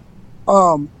 Yeah.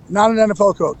 Not an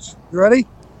NFL coach. You ready?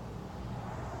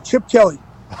 Chip Kelly.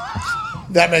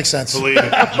 That makes sense. Believe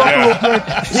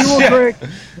it.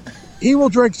 He will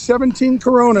drink 17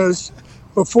 Coronas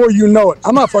before you know it.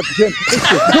 I'm not fucking kidding.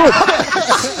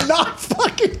 Not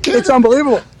fucking kidding. It's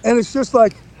unbelievable. And it's just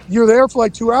like you're there for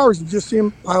like 2 hours and you just see him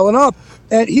piling up.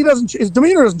 And his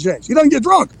demeanor doesn't change. He doesn't get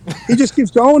drunk. He just keeps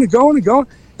going and going and going.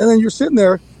 And then you're sitting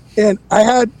there. And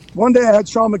one day I had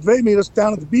Sean McVay meet us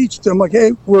down at the beach. I'm like,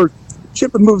 hey,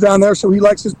 Chip had moved down there, so he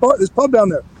likes this pub down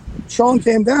there. Sean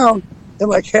came down, and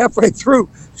like halfway through,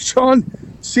 Sean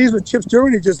sees what Chip's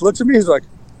doing. He just looks at me. He's like,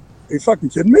 are you fucking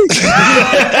kidding me?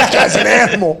 That guy's an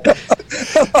animal.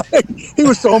 He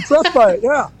was so impressed by it.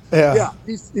 Yeah.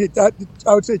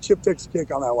 I would say Chip takes a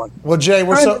kick on that one. Well, Jay,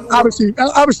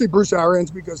 obviously Bruce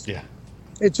Arians because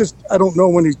It's just I don't know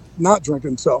when he's not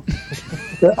drinking. So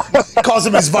calls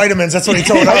him his vitamins. That's what he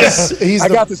told us. I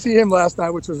got to see him last night,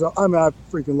 which was I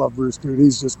freaking love Bruce, dude.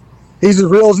 He's as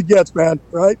real as it gets, man.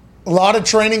 Right? A lot of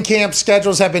training camp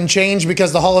schedules have been changed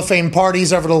because the Hall of Fame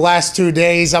parties over the last 2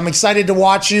 days. I'm excited to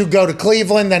watch you go to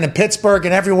Cleveland, then to Pittsburgh,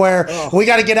 and everywhere. We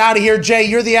got to get out of here, Jay.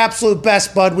 You're the absolute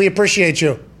best, bud. We appreciate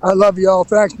you. I love you all.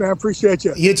 Thanks, man. Appreciate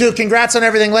you. You too. Congrats on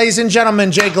everything, ladies and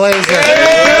gentlemen. Jay Glazer.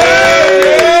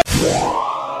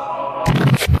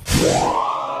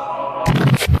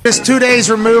 Just 2 days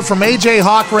removed from A.J.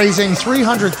 Hawk raising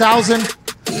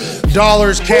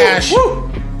 $300,000 cash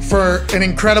for an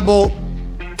incredible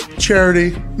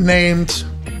charity named...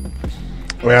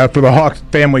 for the Hawk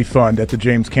Family Fund at the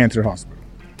James Cancer Hospital.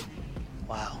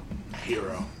 Wow.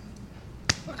 Hero.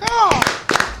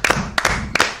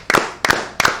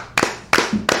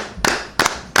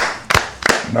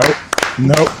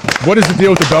 Nope. What is the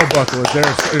deal with the belt buckle? Is there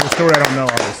a story I don't know,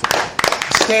 obviously?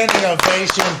 Standing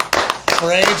ovation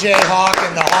for A.J. Hawk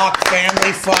and the Hawk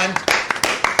Family Fund.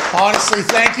 Honestly,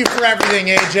 thank you for everything,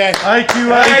 AJ. Thank you,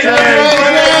 AJ.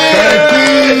 Thank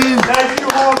you. Thank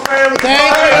you, Hawk Family Fund.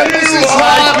 Thank you, Mrs.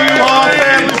 Hawk. Thank you, Hawk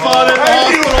Family Fund.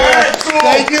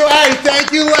 Thank you,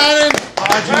 thank you, Leonard.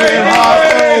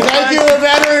 Thank you,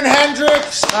 veteran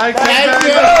Hendricks. Thank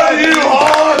you,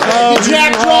 Hawk. Thank you,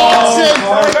 Jack Johnson.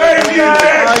 Thank you,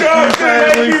 Jack Johnson.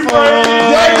 Thank you,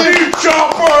 Thank you,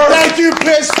 Chopper. Thank you,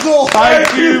 Pistol.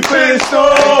 Thank you,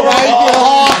 Pistol. Thank you,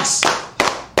 Hawks.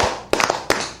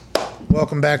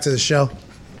 Welcome back to the show.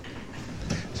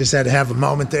 Just had to have a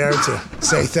moment there to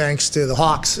say thanks to the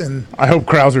Hawks. And I hope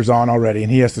Crouser's on already,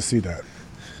 and he has to see that.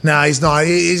 No, he's not.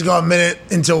 He's got a minute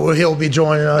until he'll be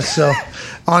joining us. So,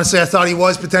 honestly, I thought he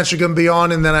was potentially going to be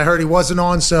on, and then I heard he wasn't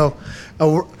on. So,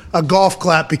 a golf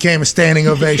clap became a standing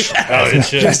ovation.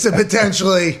 Just to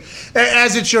potentially,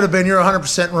 as it should have been. You're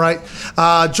 100% right.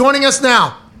 Joining us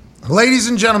now, ladies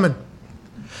and gentlemen,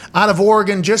 out of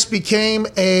Oregon, just became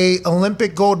a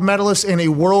Olympic gold medalist and a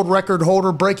world record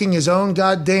holder, breaking his own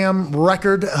goddamn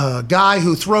record. A guy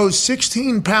who throws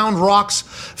 16-pound rocks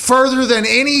further than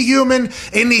any human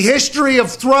in the history of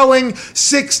throwing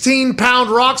 16-pound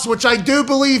rocks, which I do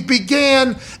believe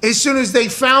began as soon as they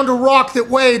found a rock that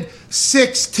weighed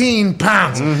 16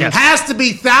 pounds. Mm-hmm. Yes. Has to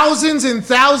be thousands and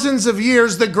thousands of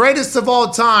years, the greatest of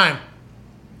all time.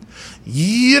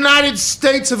 United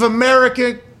States of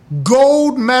America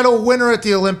gold medal winner at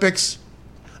the Olympics,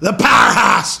 the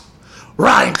powerhouse,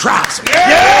 Ryan Crouser. Yeah!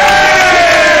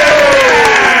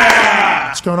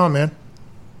 What's going on, man?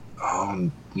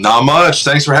 Not much.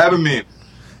 Thanks for having me.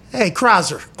 Hey,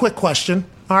 Crouser, quick question.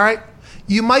 All right.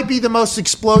 You might be the most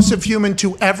explosive human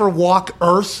to ever walk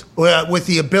Earth with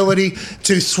the ability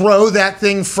to throw that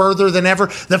thing further than ever.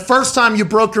 The first time you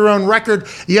broke your own record,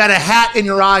 you had a hat in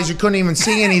your eyes. You couldn't even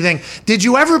see anything. Did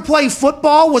you ever play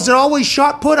football? Was it always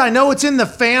shot put? I know it's in the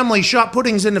family. Shot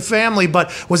putting's in the family.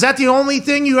 But was that the only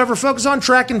thing you ever focused on,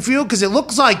 track and field? Because it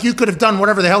looks like you could have done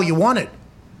whatever the hell you wanted.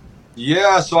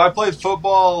 Yeah, so I played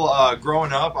football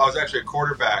growing up. I was actually a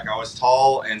quarterback. I was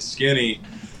tall and skinny,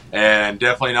 and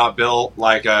definitely not built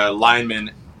like a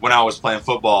lineman when I was playing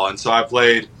football. And so I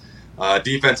played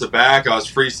defensive back. I was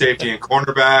free safety and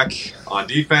cornerback on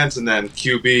defense, and then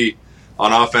QB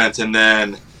on offense. And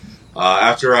then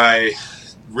after I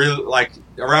really,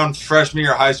 around freshman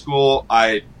year of high school,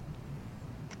 I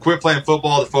quit playing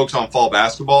football to focus on fall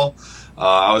basketball.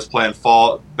 I was playing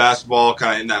fall basketball,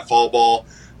 kind of in that fall ball.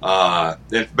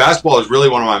 And basketball is really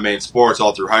one of my main sports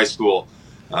all through high school.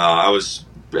 I was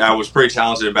pretty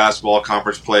talented in basketball,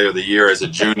 conference player of the year as a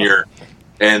junior,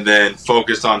 and then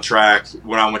focused on track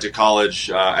when I went to college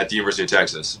at the University of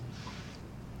Texas.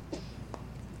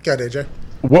 Go ahead, AJ.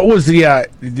 What was the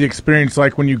experience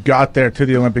like when you got there to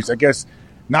the Olympics? I guess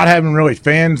not having really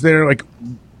fans there,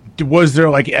 was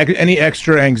there any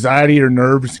extra anxiety or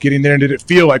nerves getting there? And did it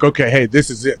feel like, okay, hey, this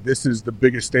is it. This is the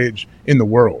biggest stage in the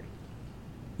world?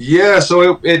 Yeah,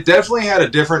 so it definitely had a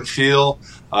different feel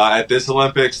at this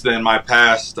Olympics than my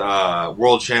past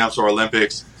World Champs or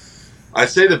Olympics. I'd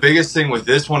say the biggest thing with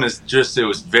this one is just it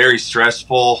was very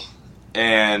stressful,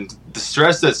 and the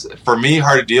stress that's, for me,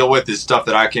 hard to deal with is stuff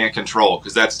that I can't control,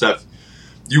 because that stuff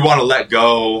you want to let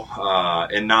go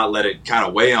and not let it kind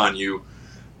of weigh on you.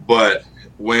 But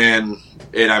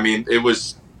it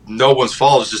was no one's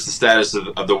fault. It's just the status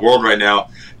of the world right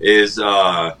now is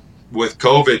with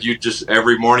COVID, you just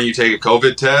every morning you take a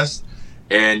COVID test,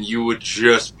 and you would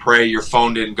just pray your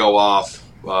phone didn't go off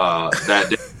that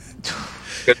day.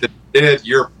 Because if it did,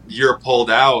 you're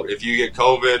pulled out. If you get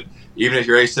COVID, even if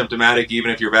you're asymptomatic,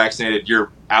 even if you're vaccinated,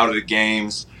 you're out of the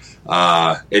games,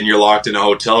 and you're locked in a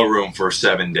hotel room for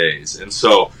 7 days. And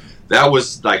so that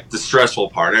was like the stressful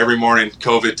part. Every morning,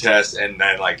 COVID test, and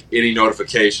then like any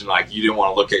notification, like you didn't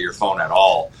want to look at your phone at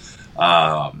all.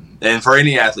 And for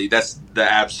any athlete, that's the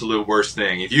absolute worst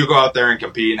thing. If you go out there and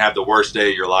compete and have the worst day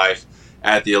of your life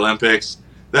at the Olympics,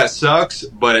 that sucks,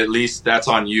 but at least that's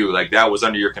on you. Like, that was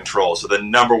under your control. So the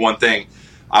number one thing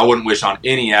I wouldn't wish on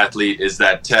any athlete is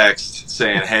that text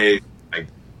saying, hey, like,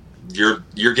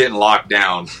 you're getting locked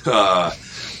down.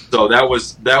 So that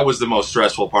was the most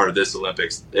stressful part of this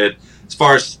Olympics. As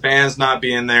far as fans not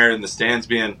being there and the stands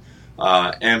being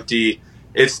empty,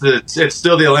 it's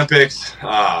still the Olympics.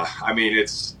 I mean,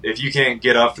 if you can't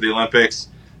get up for the Olympics,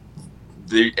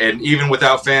 and even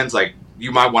without fans, like,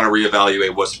 you might want to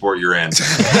reevaluate what sport you're in.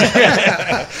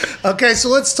 Okay, so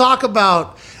let's talk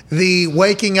about the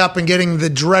waking up and getting the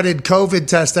dreaded COVID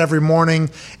test every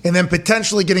morning, and then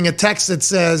potentially getting a text that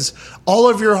says all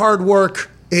of your hard work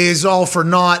is all for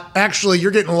naught. Actually, you're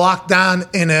getting locked down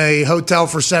in a hotel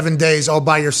for 7 days all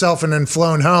by yourself and then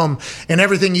flown home. And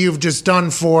everything you've just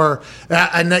done for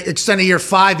an extended year,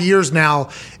 5 years now,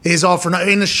 is all for naught.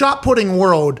 In the shot putting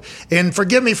world, and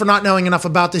forgive me for not knowing enough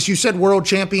about this, you said world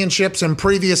championships and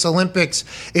previous Olympics.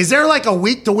 Is there like a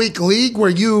week-to-week league where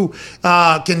you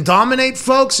can dominate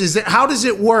folks? How does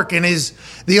it work? And is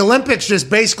the Olympics just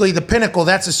basically the pinnacle?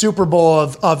 That's the Super Bowl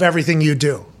of everything you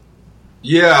do.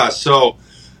 Yeah, so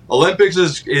Olympics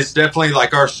is definitely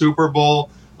like our Super Bowl.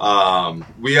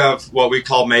 We have what we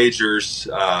call majors.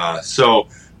 So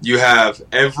you have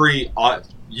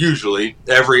usually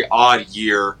every odd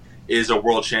year is a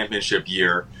world championship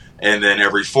year. And then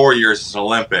every 4 years is an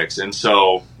Olympics. And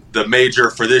so the major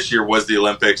for this year was the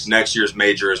Olympics. Next year's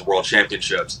major is world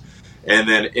championships. And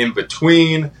then in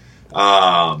between,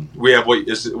 we have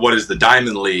what is the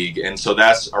Diamond League. And so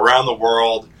that's around the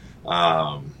world.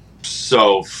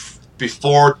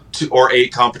 Before 2 or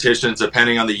 8 competitions,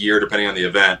 depending on the year, depending on the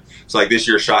event. So like this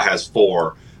year, shot has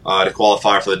 4 to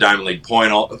qualify for the Diamond League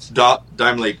final,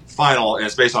 and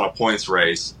it's based on a points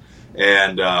race.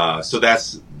 And so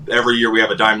that's every year we have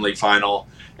a Diamond League final,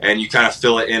 and you kind of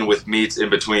fill it in with meets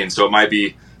in between. So it might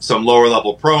be some lower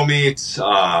level pro meets,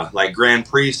 like Grand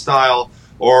Prix style,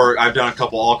 or I've done a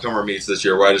couple all-comer meets this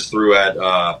year where I just threw at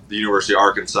the University of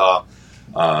Arkansas,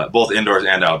 both indoors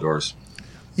and outdoors.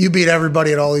 You beat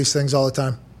everybody at all these things all the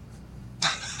time.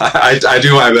 I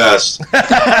do my best.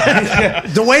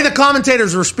 The way the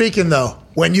commentators were speaking, though,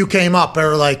 when you came up, they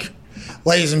were like,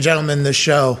 ladies and gentlemen, this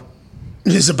show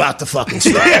is about to fucking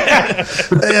start.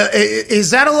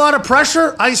 Is that a lot of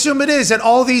pressure? I assume it is. At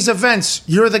all these events,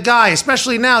 you're the guy,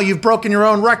 especially now. You've broken your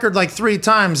own record like 3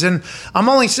 times. And I'm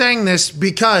only saying this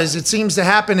because it seems to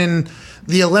happen in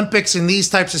the Olympics and these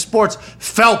types of sports.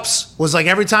 Phelps was like,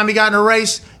 every time he got in a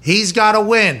race, he's got to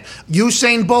win.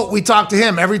 Usain Bolt, we talked to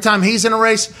him. Every time he's in a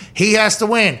race, he has to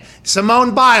win.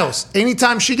 Simone Biles,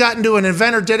 anytime she got into an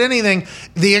event or did anything,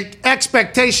 the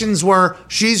expectations were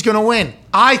she's going to win.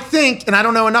 I think, and I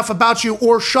don't know enough about you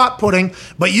or shot putting,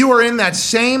 but you are in that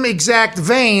same exact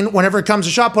vein whenever it comes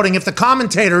to shot putting if the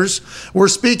commentators were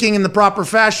speaking in the proper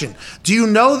fashion. Do you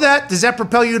know that? Does that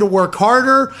propel you to work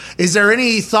harder? Is there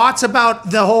any thoughts about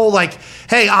the whole, like,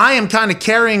 hey, I am kind of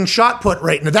carrying shot put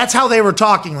right now? That's how they were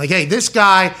talking. Like, hey, this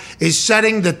guy is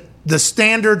setting the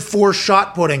standard for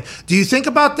shot putting. Do you think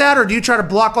about that, or do you try to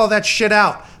block all that shit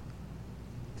out?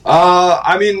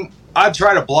 I mean, I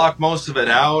try to block most of it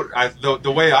out.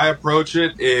 The way I approach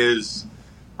it is,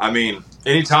 I mean,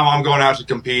 anytime I'm going out to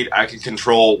compete, I can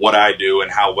control what I do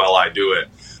and how well I do it.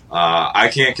 I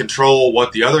can't control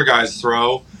what the other guys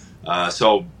throw.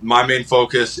 So my main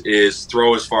focus is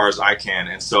throw as far as I can.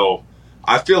 And so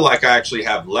I feel like I actually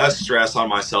have less stress on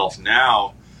myself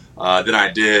now than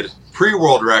I did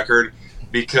pre-world record,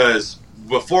 because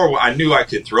before I knew I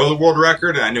could throw the world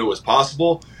record and I knew it was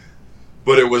possible,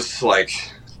 but it was like,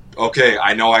 okay,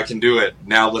 I know I can do it.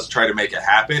 Now let's try to make it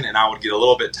happen. And I would get a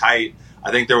little bit tight.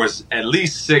 I think there was at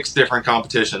least 6 different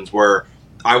competitions where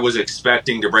I was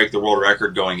expecting to break the world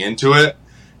record going into it,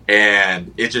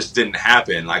 and it just didn't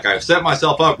happen. Like, I set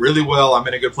myself up really well. I'm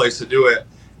in a good place to do it,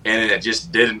 and it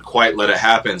just didn't quite let it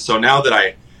happen. So now that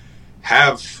I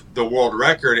have the world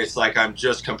record, it's like I'm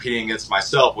just competing against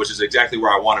myself, which is exactly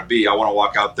where I want to be. I want to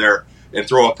walk out there and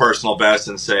throw a personal best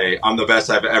and say, I'm the best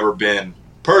I've ever been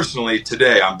personally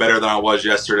today. I'm better than I was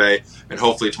yesterday, and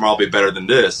hopefully tomorrow will be better than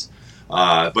this.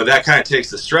 But that kind of takes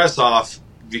the stress off,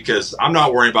 because I'm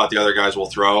not worrying about the other guys will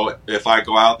throw. If I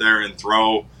go out there and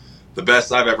throw the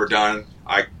best I've ever done,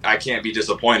 I can't be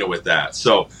disappointed with that.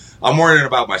 So I'm worrying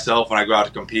about myself when I go out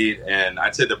to compete, and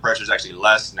I'd say the pressure is actually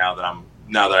less now that I'm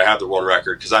now that I have the world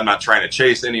record, because I'm not trying to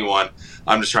chase anyone.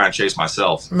 I'm just trying to chase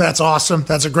myself. That's awesome.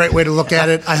 That's a great way to look at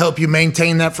it. I hope you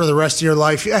maintain that for the rest of your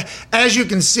life. As you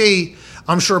can see,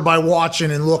 I'm sure by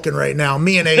watching and looking right now,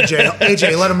 me and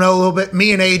AJ, let them know a little bit.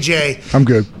 Me and AJ. I'm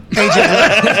good.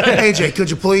 AJ, could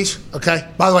you please? Okay.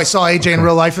 By the way, I saw AJ in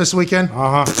real life this weekend.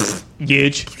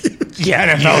 Huge.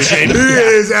 Yeah, NFL shape. It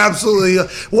is absolutely.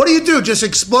 What do you do? Just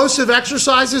explosive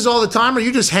exercises all the time? Or are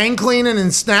you just hang cleaning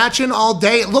and snatching all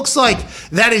day? It looks like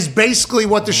that is basically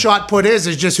what the shot put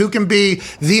is just who can be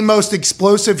the most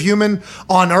explosive human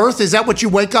on earth. Is that what you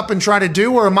wake up and try to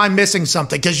do, or am I missing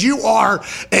something? Because you are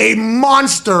a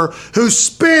monster who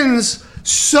spins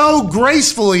so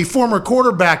gracefully, former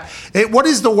quarterback. What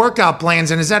is the workout plans,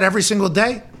 and is that every single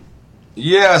day?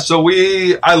 Yeah, so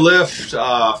I lift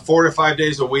 4 to 5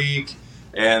 days a week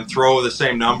and throw the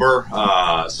same number.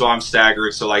 So I'm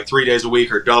staggered. So like 3 days a week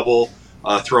are double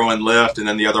throw and lift, and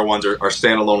then the other ones are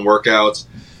standalone workouts.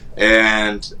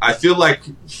 And I feel like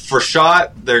for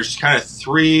shot, there's kind of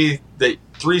three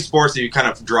sports that you kind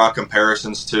of draw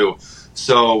comparisons to.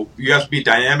 So you have to be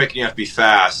dynamic and you have to be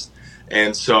fast.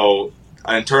 And so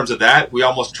in terms of that, we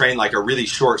almost train like a really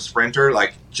short sprinter,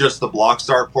 like just the block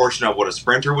start portion of what a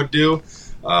sprinter would do.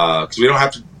 Because we don't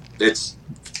have to, it's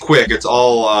quick, it's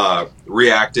all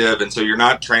reactive. And so you're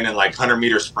not training like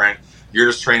 100-meter sprint. You're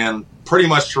just training pretty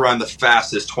much to run the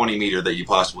fastest 20-meter that you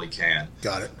possibly can.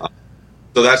 Got it.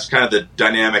 So that's kind of the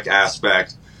dynamic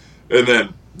aspect. And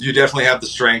then you definitely have the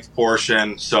strength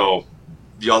portion. So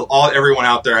everyone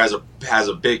out there has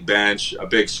a big bench, a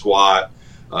big squat,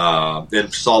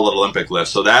 and solid Olympic lift.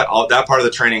 So that part of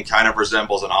the training kind of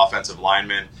resembles an offensive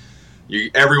lineman.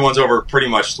 Everyone's over pretty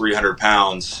much 300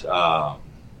 pounds.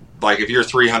 Like if you're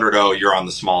 300, you're on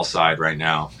the small side right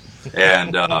now.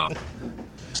 And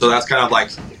so that's kind of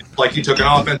like you took an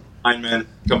offensive lineman,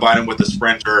 combine him with a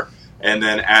sprinter, and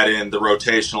then add in the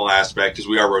rotational aspect, because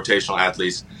we are rotational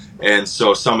athletes. And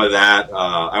so some of that,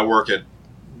 I work at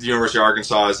the University of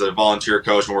Arkansas as a volunteer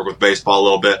coach and work with baseball a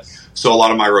little bit. So a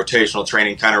lot of my rotational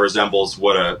training kind of resembles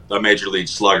what a major league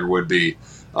slugger would be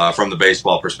from the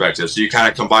baseball perspective. So you kind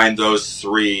of combine those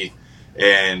three,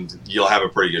 and you'll have a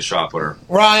pretty good shot putter.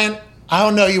 Ryan, I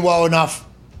don't know you well enough.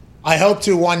 I hope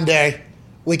to one day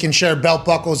we can share belt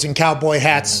buckles and cowboy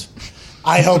hats.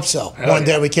 I hope so. One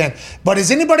day we can. But has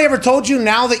anybody ever told you,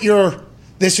 now that you're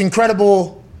this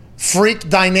incredible freak,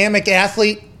 dynamic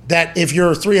athlete, that if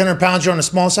you're 300 pounds, you're on the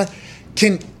small side,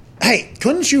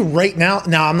 couldn't you right now?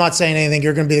 Now, I'm not saying anything.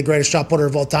 You're going to be the greatest shot putter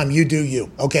of all time. You do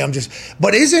you. Okay,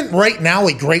 but isn't right now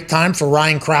a great time for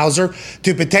Ryan Crouser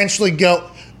to potentially go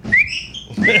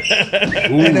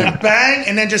and then bang,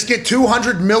 and then just get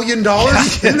 $200 million?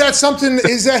 Isn't that something?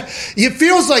 It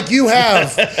feels like you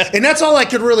have, and that's all I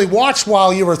could really watch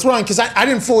while you were throwing, because I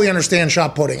didn't fully understand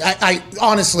shot putting. I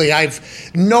honestly,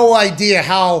 I've no idea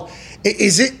how.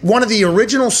 Is it one of the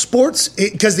original sports?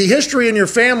 Because the history in your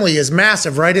family is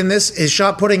massive, right? In this, is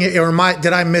shot putting, or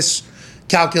did I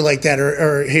miscalculate that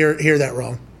or hear that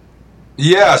wrong?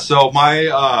 Yeah, so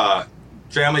my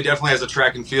family definitely has a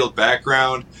track and field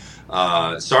background.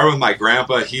 Started with my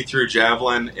grandpa. He threw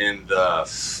javelin in the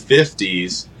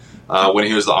 50s when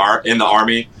he was in the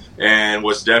Army, and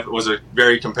was a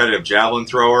very competitive javelin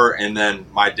thrower. And then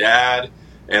my dad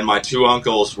and my two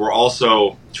uncles were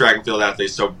also track and field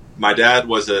athletes. So my dad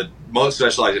was most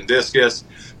specialized in discus.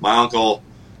 My uncle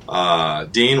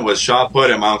Dean was shot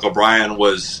put, and my uncle Brian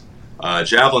was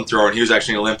javelin thrower, and he was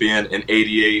actually an Olympian in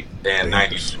 '88 and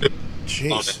 '92.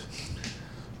 Jeez.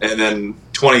 And then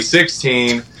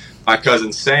 2016, my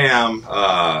cousin Sam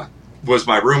was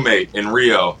my roommate in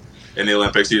Rio in the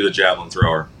Olympics. He was a javelin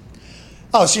thrower.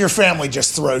 Oh, so your family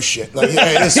just throws shit. Like,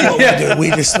 hey, this is what we do.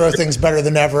 We just throw things better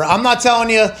than ever. I'm not telling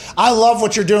you, I love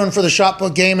what you're doing for the shot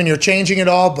put game, and you're changing it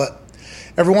all, but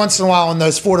every once in a while in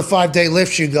those 4 to 5 day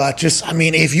lifts you got,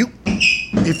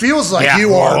 it feels like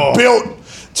you are built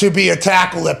to be a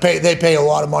tackle that they pay a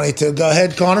lot of money to. Go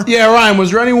ahead, Connor. Yeah, Ryan,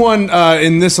 was there anyone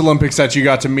in this Olympics that you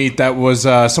got to meet that was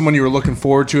someone you were looking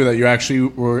forward to, that you actually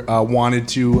wanted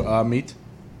to meet?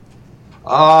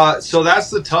 So that's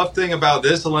the tough thing about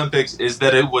this Olympics, is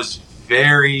that it was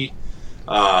very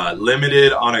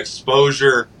limited on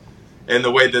exposure and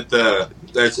the way that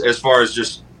as far as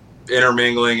just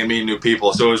intermingling and meeting new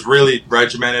people. So it was really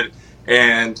regimented,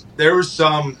 and there was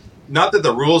some, not that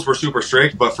the rules were super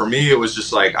strict, but for me it was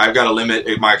just like, I've got to limit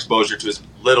my exposure to as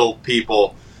little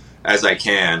people as I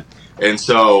can. And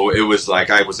so it was like,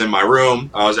 I was in my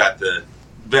room, I was at the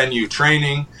venue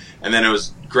training, and then it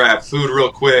was grab food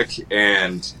real quick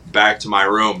and back to my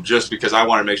room, just because I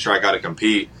wanted to make sure I got to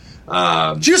compete.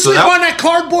 Did you sleep on that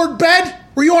cardboard bed?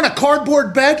 Were you on a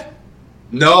cardboard bed?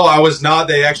 No, I was not.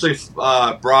 They actually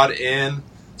brought in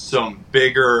some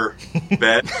bigger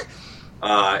bed.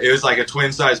 It was like a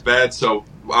twin-size bed, so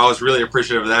I was really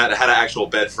appreciative of that. It had an actual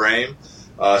bed frame,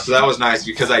 so that was nice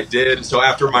because I did. So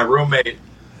after my roommate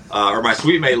or my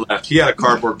suite mate left, he had a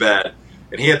cardboard bed,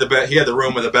 and he had the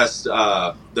room with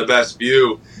the best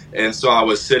view. And so I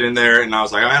was sitting there, and I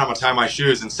was like, "Man, I'm gonna tie my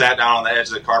shoes," and sat down on the edge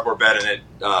of the cardboard bed, and it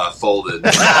folded.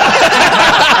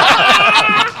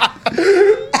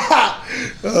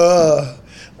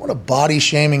 What a body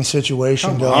shaming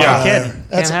situation going on.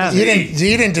 You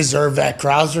didn't deserve that,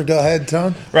 Crouser. Go ahead,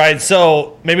 Tone. Right.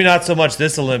 So maybe not so much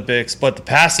this Olympics, but the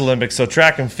past Olympics. So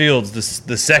track and fields,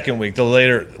 the second week, the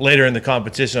later in the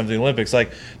competition of the Olympics.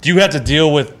 Like, do you have to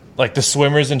deal with like the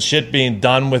swimmers and shit being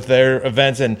done with their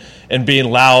events and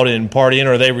being loud and partying,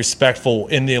 or are they respectful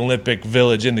in the Olympic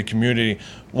village, in the community,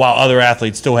 while other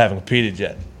athletes still haven't competed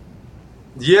yet?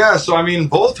 Yeah, so I mean,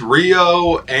 both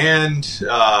Rio and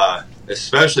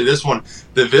especially this one,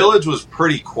 the village was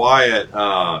pretty quiet.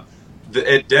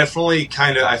 It definitely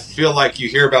I feel like you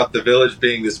hear about the village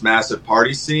being this massive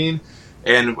party scene,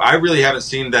 and I really haven't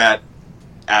seen that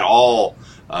at all.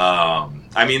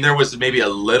 I mean, there was maybe a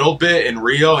little bit in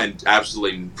Rio and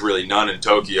absolutely really none in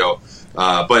Tokyo.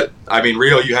 But I mean,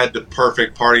 Rio, you had the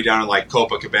perfect party down in like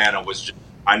Copacabana.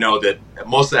 I know that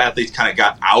most of the athletes kind of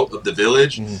got out of the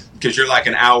village because you're like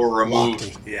an hour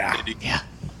removed.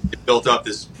 It built up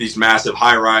these massive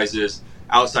high rises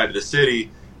outside of the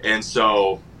city, and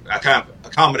so a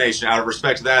combination out of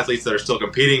respect to the athletes that are still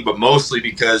competing, but mostly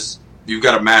because you've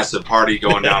got a massive party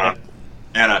going down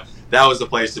on that was the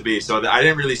place to be. So I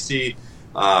didn't really see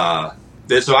so I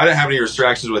didn't have any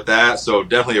restrictions with that. So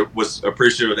definitely was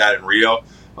appreciative of that in Rio.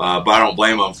 But I don't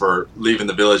blame them for leaving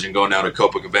the village and going down to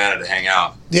Copacabana to hang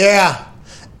out. Yeah.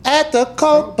 At the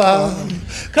Copacabana,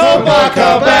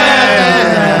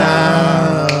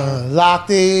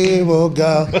 Lochte will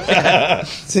go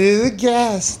to the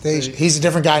gas station. He's a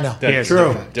different guy now.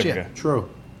 True.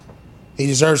 He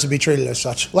deserves to be treated as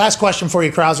such. Last question for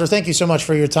you, Crouser. Thank you so much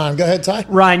for your time. Go ahead, Ty.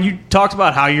 Ryan, you talked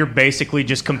about how you're basically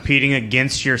just competing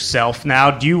against yourself now.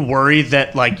 Do you worry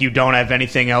that like you don't have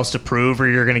anything else to prove, or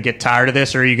you're going to get tired of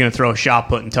this, or are you going to throw a shot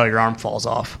put until your arm falls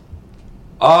off?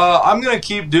 I'm going to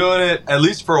keep doing it at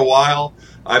least for a while.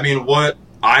 I mean, what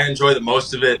I enjoy the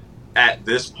most of it at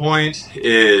this point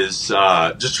is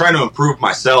just trying to improve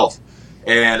myself.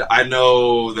 And I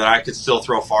know that I could still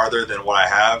throw farther than what I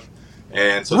have.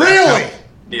 And so that's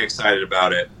be excited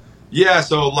about it. Yeah,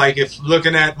 so like if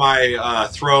looking at my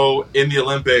throw in the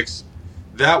Olympics,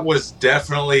 that was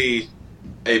definitely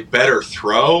a better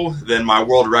throw than my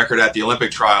world record at the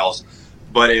Olympic trials.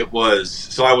 But I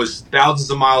was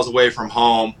thousands of miles away from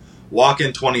home,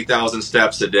 walking 20,000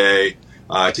 steps a day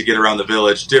to get around the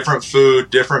village, different food,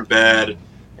 different bed,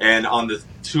 and on the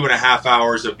 2.5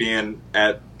 hours of being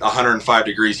at 105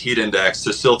 degrees heat index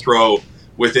to still throw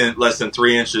within less than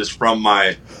 3 inches from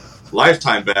my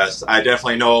lifetime best. I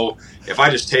definitely know if I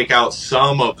just take out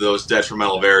some of those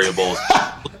detrimental variables,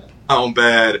 my own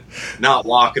bed, not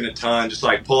walking a ton, just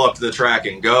like pull up to the track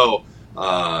and go,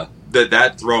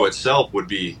 that throw itself would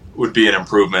be an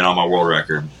improvement on my world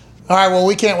record. All right, well,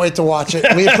 we can't wait to watch it.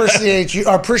 We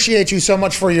appreciate you so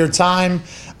much for your time.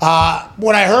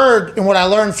 What I heard and what I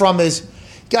learned from is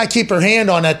you got to keep your hand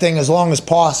on that thing as long as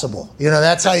possible. You know,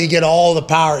 that's how you get all the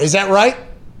power. Is that right?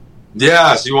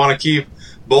 Yeah, so you want to keep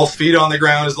both feet on the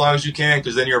ground as long as you can,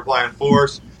 because then you're applying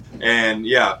force. And,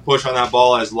 yeah, push on that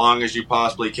ball as long as you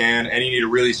possibly can. And you need a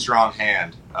really strong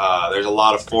hand. There's a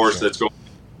lot of force that's going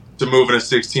to moving a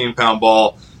 16-pound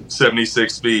ball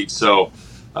 76 feet. So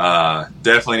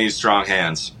definitely need strong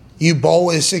hands. You bowl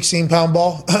with a 16-pound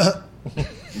ball?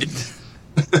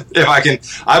 If I can,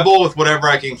 I bowl with whatever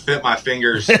I can fit my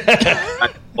fingers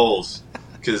bowls.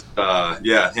 Because,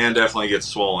 hand definitely gets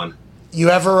swollen. You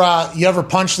ever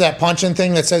punch that punching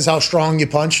thing that says how strong you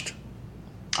punched?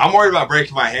 I'm worried about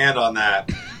breaking my hand on that.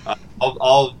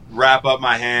 I'll wrap up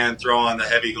my hand, throw on the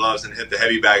heavy gloves, and hit the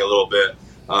heavy bag a little bit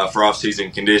for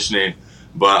off-season conditioning.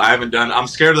 But I haven't done. I'm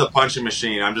scared of the punching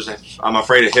machine. I'm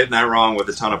afraid of hitting that wrong with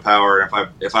a ton of power.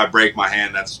 If I break my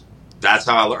hand, that's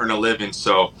how I earn a living.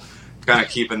 So, kind of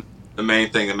keeping the main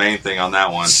thing on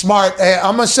that one. Smart. Hey,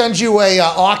 I'm gonna send you a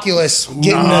Oculus.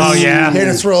 Getting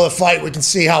us through the fight. We can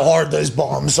see how hard those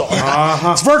bombs are.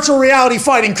 It's virtual reality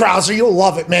fighting, Crouser. You'll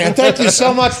love it, man. Thank you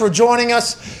so much for joining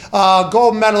us.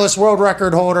 Gold medalist, world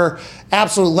record holder,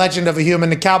 absolute legend of a human.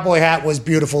 The cowboy hat was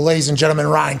beautiful, ladies and gentlemen.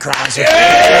 Ryan Crouser.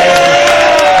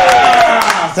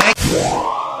 Thank you.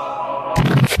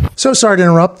 So sorry to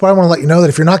interrupt, but I want to let you know that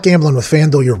if you're not gambling with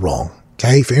FanDuel, you're wrong.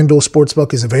 Okay, FanDuel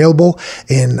Sportsbook is available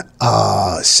in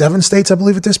 7 states, I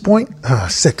believe, at this point.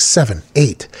 6, 7,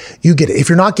 8. You get it. If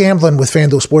you're not gambling with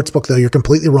FanDuel Sportsbook, though, you're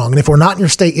completely wrong. And if we're not in your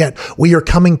state yet, we are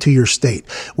coming to your state.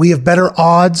 We have better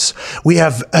odds. We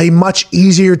have a much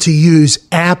easier to use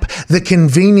app. The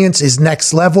convenience is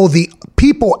next level. The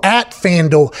people at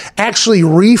FanDuel actually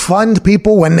refund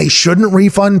people when they shouldn't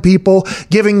refund people,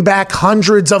 giving back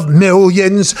hundreds of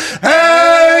millions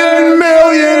and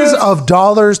millions of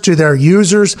dollars to their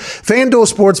users.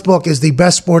 FanDuel Sportsbook is the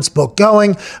best sportsbook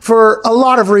going for a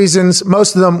lot of reasons,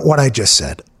 most of them what I just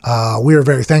said. We are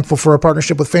very thankful for our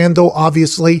partnership with FanDuel,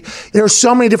 obviously. There's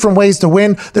so many different ways to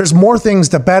win. There's more things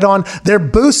to bet on. Their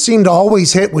boosts seem to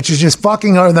always hit, which is just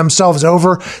fucking themselves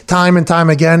over time and time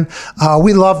again.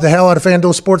 We love the hell out of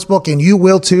FanDuel Sportsbook, and you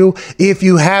will too. If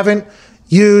you haven't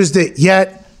used it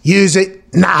yet, use it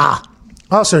now.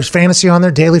 Also, there's fantasy on there,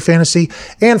 daily fantasy,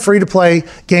 and free-to-play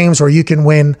games where you can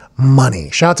win money.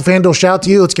 Shout out to FanDuel, shout out to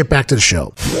you. Let's get back to the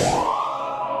show.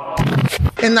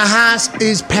 And the house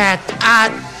is packed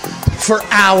out for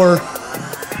hour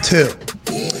 2.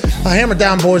 Hammer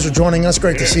Down boys are joining us.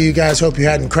 Great to see you guys. Hope you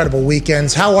had incredible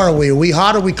weekends. How are we? Are we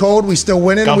hot? Are we cold? We still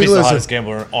winning? Gumpy's we the losing? hottest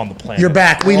gambler on the planet. You're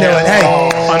back. We know it. Hey,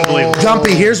 Unbelievable.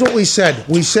 Gumpy, here's what we said.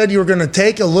 We said you were going to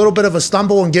take a little bit of a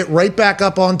stumble and get right back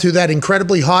up onto that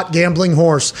incredibly hot gambling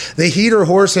horse. The heater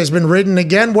horse has been ridden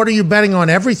again. What are you betting on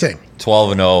everything?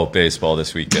 12-0 baseball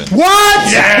this weekend.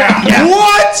 What? Yeah.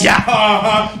 What?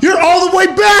 Yeah. You're all the way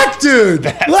back, dude.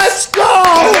 Let's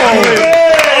go.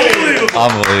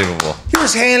 Unbelievable. You're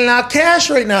just handing out cash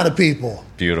right now to people.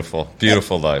 Beautiful.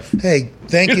 Beautiful life. Hey,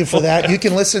 thank you for that. You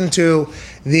can listen to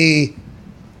the...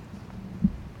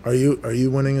 Are you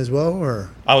winning as well,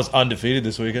 or? I was undefeated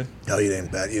this weekend. No, you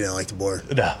didn't bet. You didn't like the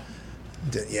board. No.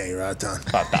 Yeah, you're out of town.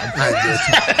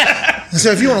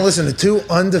 So if you want to listen to 2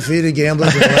 undefeated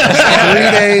gamblers in the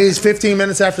last 3 days, 15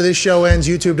 minutes after this show ends,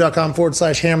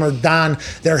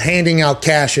 youtube.com/HammerDon. They're handing out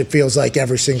cash, it feels like,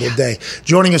 every single day.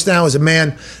 Joining us now is a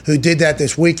man who did that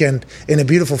this weekend in a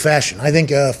beautiful fashion. I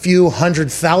think a few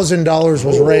 $100,000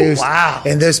 was raised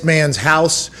in this man's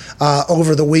house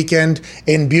over the weekend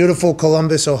in beautiful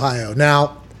Columbus, Ohio.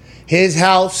 Now, his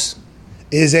house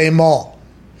is a mall.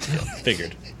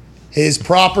 Figured. His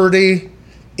property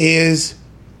is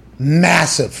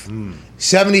massive.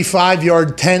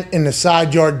 75-yard tent in the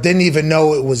side yard. Didn't even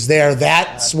know it was there.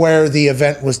 That's where the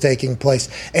event was taking place.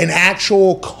 An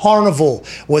actual carnival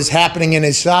was happening in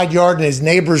his side yard, and his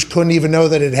neighbors couldn't even know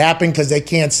that it happened because they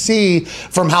can't see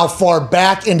from how far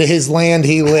back into his land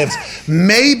he lives.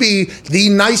 Maybe the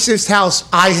nicest house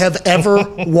I have ever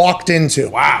walked into.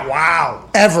 Wow.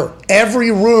 Ever.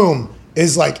 Every room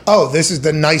is like, oh, this is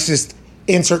the nicest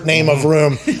insert name of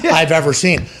room I've ever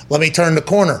seen. Let me turn the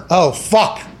corner. Oh,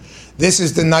 fuck. This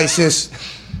is the nicest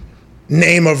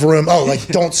name of room. Oh, like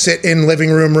don't sit in living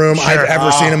room I've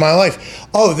ever seen in my life.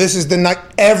 Oh, this is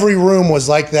every room was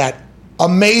like that.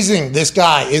 Amazing. This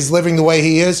guy is living the way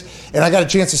he is. And I got a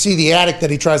chance to see the attic that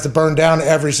he tries to burn down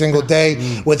every single day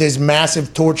with his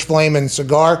massive torch flame and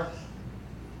cigar.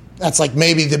 That's like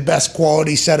maybe the best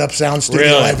quality setup sound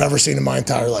studio I've ever seen in my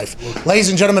entire life. Ladies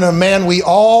and gentlemen, a man we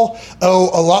all owe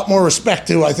a lot more respect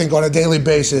to, I think, on a daily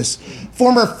basis.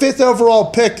 Former 5th overall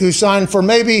pick who signed for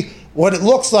maybe what it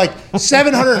looks like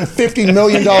 $750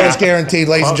 million guaranteed,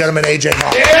 ladies and gentlemen, AJ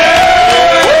Hawk.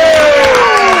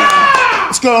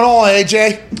 What's going on,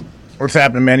 AJ? What's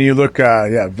happening, man? You look,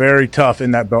 very tough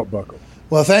in that belt buckle.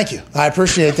 Well, thank you. I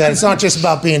appreciate that. It's not just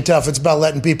about being tough. It's about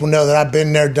letting people know that I've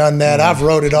been there, done that. I've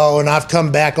wrote it all, and I've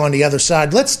come back on the other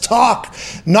side. Let's talk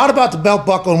not about the belt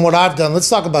buckle and what I've done. Let's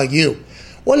talk about you.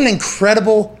 What an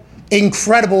incredible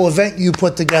event you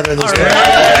put together this week.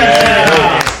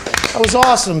 That was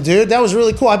awesome, dude. That was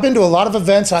really cool. I've been to a lot of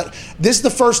events. This is the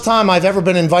first time I've ever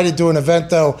been invited to an event,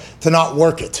 though, to not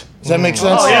work it. Does that make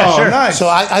sense? Oh, yeah, sure. Nice. So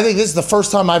I think this is the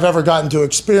first time I've ever gotten to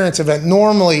experience an event.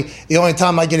 Normally, the only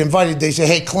time I get invited, they say,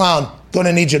 hey, clown,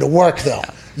 gonna need you to work, though.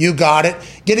 You got it.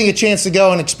 Getting a chance to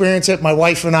go and experience it, my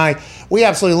wife and I, we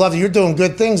absolutely love it. You're doing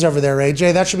good things over there,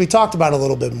 AJ. That should be talked about a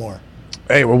little bit more.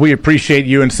 Hey, well, we appreciate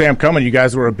you and Sam coming. You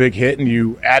guys were a big hit, and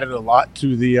you added a lot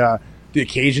to the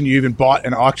occasion. You even bought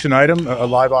an auction item, a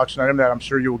live auction item that I'm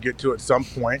sure you will get to at some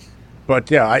point. But,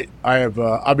 yeah, I have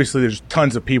obviously there's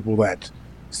tons of people that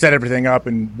set everything up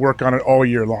and work on it all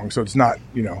year long. So it's not,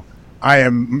 me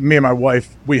and my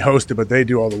wife, we host it, but they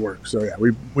do all the work. So, yeah,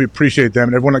 we appreciate them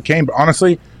and everyone that came. But,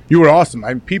 honestly, you were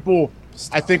awesome. People,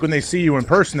 I think when they see you in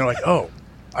person, they're like, oh,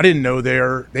 I didn't know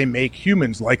they make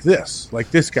humans like this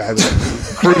guy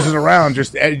that cruises around,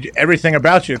 just everything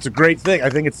about you. It's a great thing.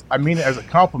 I mean it as a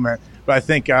compliment. But But I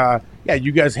think,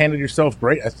 you guys handled yourself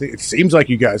great. I think it seems like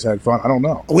you guys had fun. I don't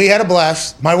know. We had a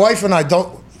blast. My wife and I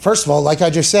don't. First of all, like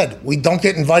I just said, we don't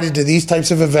get invited to these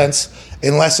types of events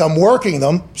unless I'm working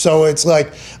them. So it's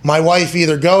like my wife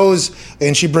either goes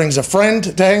and she brings a friend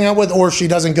to hang out with, or she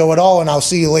doesn't go at all, and I'll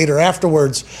see you later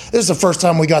afterwards. This is the first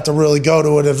time we got to really go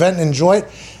to an event and enjoy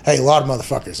it. Hey, a lot of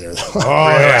motherfuckers there, though.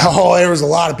 Oh, there was a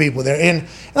lot of people there. And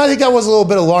I think that was a little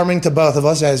bit alarming to both of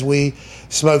us as we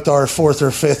smoked our fourth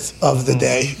or fifth of the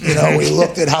day. We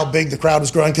looked at how big the crowd was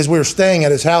growing because we were staying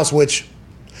at his house, which...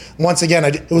 Once again,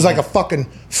 it was like a fucking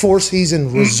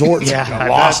four-season resort. I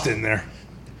lost in there.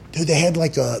 Dude, they had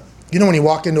like a... when you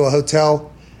walk into a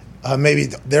hotel, maybe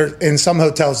there in some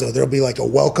hotels, though, there'll be like a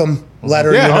welcome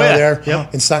letter there.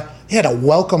 Yep. Inside. They had a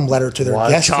welcome letter to their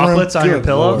guest room. Chocolates on your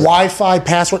pillow? Wi-Fi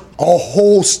password. A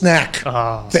whole snack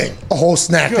thing. A whole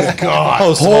snack thing.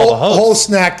 God. Whole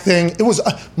snack thing. It was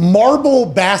a marble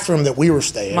bathroom that we were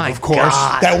staying in. My of course.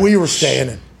 God. That we were staying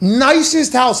in.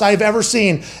 Nicest house I've ever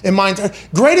seen in my entire...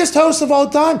 Greatest host of all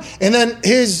time. And then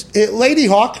his Lady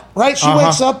Hawk, right? She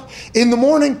wakes up in the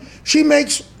morning. She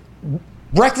makes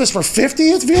breakfast for 50,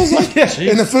 it feels like.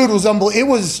 And the food was unbelievable. It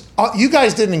was... you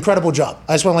guys did an incredible job.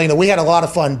 I just want to let you know. We had a lot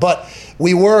of fun. But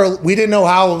we didn't know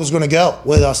how it was going to go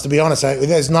with us, to be honest.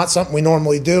 It's not something we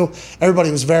normally do. Everybody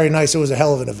was very nice. It was a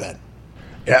hell of an event.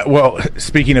 Yeah, well,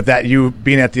 speaking of that, you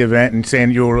being at the event and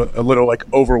saying you were a little,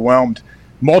 overwhelmed...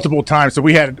 multiple times. So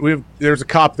there's a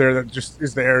cop there that just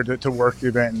is there to work the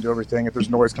event and do everything if there's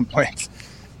noise complaints.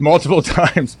 Multiple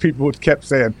times people kept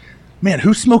saying, man,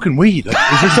 who's smoking weed? Is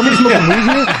there somebody smoking weed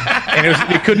here?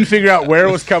 And you couldn't figure out where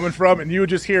it was coming from, and you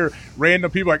would just hear random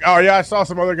people like, oh yeah, I saw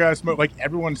some other guys smoke. Like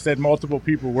everyone said multiple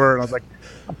people were, and I was like,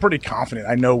 I'm pretty confident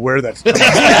I know where that's coming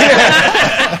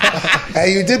from.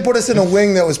 Hey, you did put us in a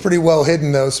wing that was pretty well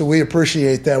hidden though, so we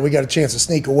appreciate that. We got a chance to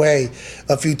sneak away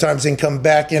a few times and come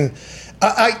back, and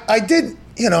I did,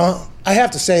 I have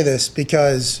to say this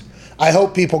because I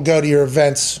hope people go to your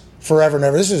events forever and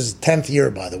ever. This is his 10th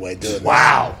year, by the way, doing this.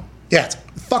 Wow. Yeah, it's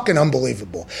fucking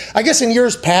unbelievable. I guess in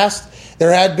years past,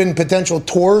 there had been potential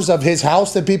tours of his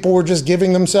house that people were just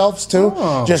giving themselves to.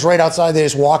 Oh. Just right outside, they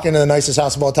just walk into the nicest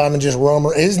house of all time and just roam.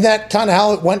 Isn't that kind of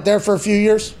how it went there for a few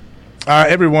years?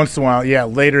 Every once in a while, yeah.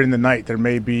 Later in the night, there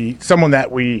may be someone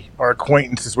that we are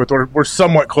acquaintances with or we're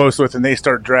somewhat close with, and they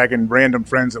start dragging random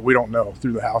friends that we don't know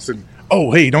through the house. And,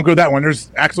 oh, hey, don't go that one.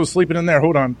 There's Axel sleeping in there.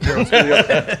 Hold on.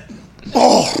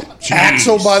 Oh, jeez.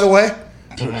 Axel, by the way.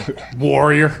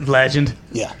 Warrior. Legend.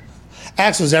 Yeah.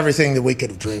 Axel's everything that we could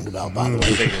have dreamed about, by the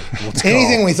way.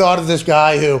 Anything we thought of this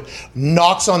guy who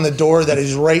knocks on the door that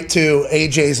is right to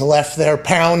AJ's left there,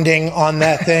 pounding on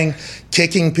that thing,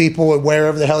 kicking people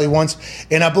wherever the hell he wants.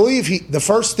 And I believe the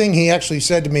first thing he actually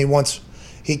said to me once,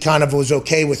 he kind of was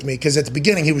okay with me, because at the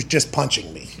beginning he was just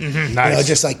punching me. Mm-hmm. Nice.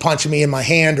 Just like punching me in my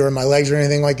hand or in my legs or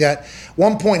anything like that.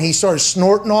 One point he started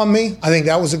snorting on me. I think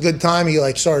that was a good time. He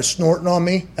started snorting on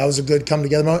me. That was a good come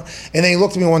together moment. And then he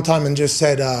looked at me one time and just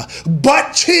said,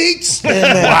 butt cheeks! And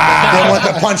then went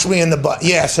to punch me in the butt.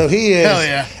 Yeah, so he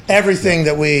is everything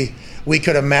that we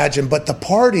could imagine. But the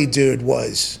party, dude, it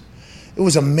was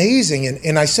amazing.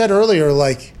 And I said earlier,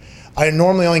 I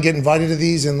normally only get invited to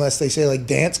these unless they say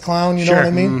dance clown, you know what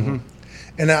I mean? Mm-hmm.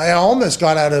 And I almost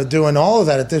got out of doing all of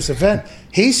that at this event.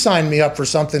 He signed me up for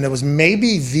something that was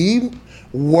maybe the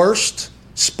worst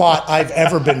spot I've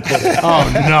ever been put in. Oh,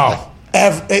 no.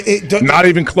 Not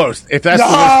even close. If that's the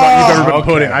worst spot you've ever been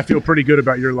put in, I feel pretty good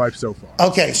about your life so far.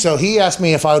 Okay, so he asked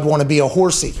me if I would want to be a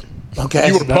horsey. Okay,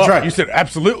 you were pumped. Right. You said,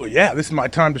 absolutely, yeah, this is my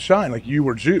time to shine. You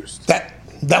were juiced.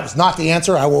 That was not the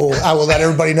answer. I will let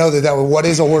everybody know that was, what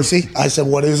is a horsey? I said,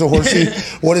 what is a horsey?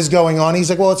 What is going on?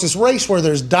 He's like, well, it's this race where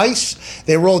there's dice.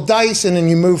 They roll dice, and then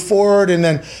you move forward, and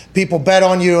then people bet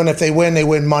on you, and if they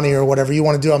win money or whatever you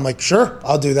want to do. I'm like, sure,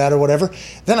 I'll do that or whatever.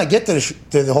 Then I get to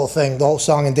the whole thing, the whole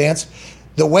song and dance.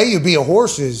 The way you be a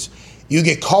horse is you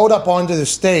get called up onto the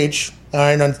stage, all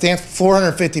right, on dance,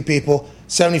 450 people,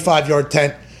 75-yard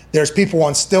tent. There's people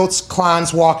on stilts,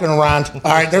 clowns walking around.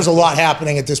 All right, there's a lot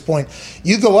happening at this point.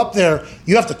 You go up there,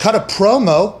 you have to cut a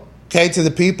promo, okay, to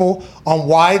the people on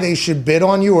why they should bid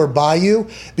on you or buy you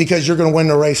because you're going to win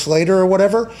the race later or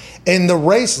whatever. And the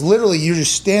race, literally, you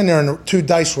just stand there and 2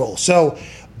 dice roll. So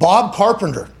Bob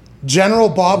Carpenter, General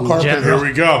Bob Carpenter. Here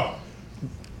we go.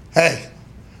 Hey.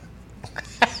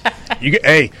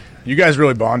 You guys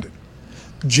really bonded.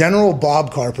 General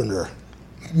Bob Carpenter,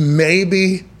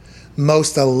 maybe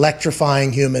most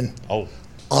electrifying human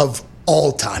of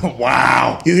all time.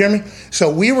 Wow. You hear me? So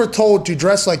we were told to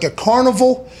dress like a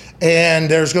carnival,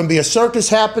 and there's going to be a circus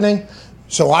happening.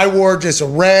 So I wore just a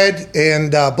red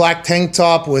and black tank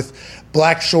top with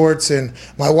black shorts, and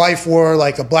my wife wore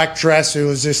like a black dress. It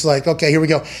was just like, okay, here we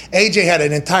go. AJ had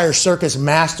an entire Circus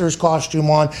Masters costume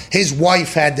on. His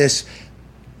wife had this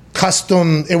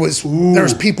custom. There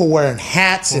was people wearing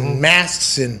hats and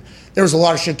masks, and there was a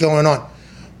lot of shit going on.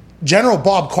 General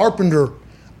Bob Carpenter,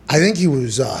 I think he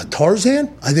was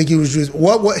Tarzan. I think he was just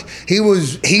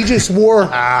he just wore.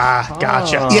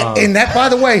 Gotcha. Yeah, and that, by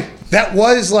the way, that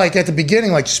was like at the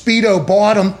beginning, like Speedo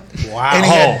bottom. Wow. And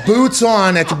he had boots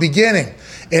on at the beginning,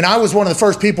 and I was one of the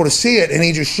first people to see it, and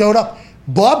he just showed up.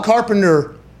 Bob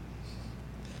Carpenter,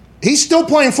 he's still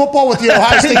playing football with the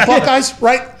Ohio State Buckeyes,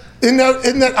 right? In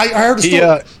that, I heard a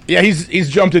story. He's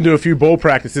jumped into a few bowl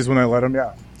practices when I let him.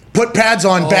 Yeah. Put pads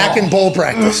on back in bowl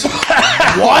practice.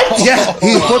 What? Yeah,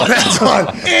 he put pads on.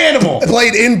 Animal.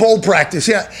 Played in bowl practice,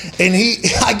 yeah. And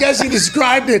I guess he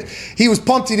described it, he was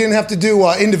pumped he didn't have to do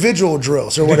individual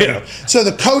drills or whatever. Yeah. So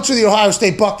the coach of the Ohio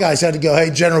State Buckeyes had to go, hey,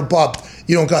 General Bob,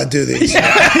 you don't got to do these.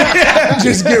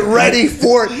 Just get ready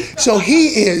for it. So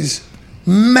he is...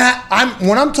 when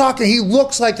I'm talking, he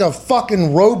looks like a fucking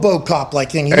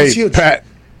RoboCop-like thing. He's huge. Pat,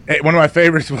 one of my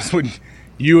favorites was when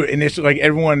you initially, like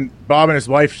everyone, Bob and his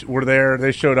wife were there.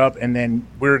 They showed up, and then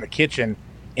we were in the kitchen,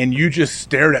 and you just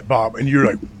stared at Bob, and you're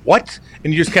like, "What?"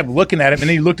 And you just kept looking at him, and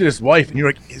then you looked at his wife, and you're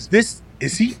like,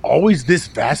 Is he always this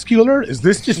vascular? Is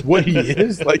this just what he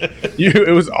is? Like, it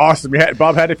was awesome.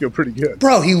 Bob had to feel pretty good.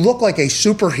 Bro, he looked like a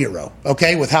superhero,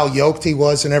 okay, with how yoked he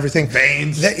was and everything.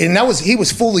 Veins. He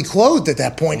was fully clothed at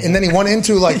that point. And then he went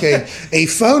into like a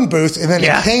phone booth, and then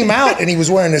he came out, and he was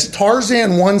wearing this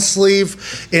Tarzan one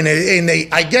sleeve. And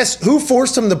I guess, who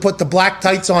forced him to put the black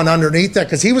tights on underneath that?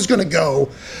 Because he was going to go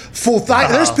full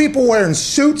thigh. There's people wearing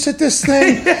suits at this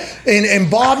thing.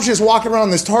 and Bob's just walking around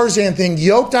this Tarzan thing,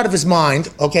 yoked out of his mind.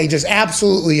 Okay, just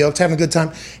absolutely yoked, having a good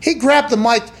time. He grabbed the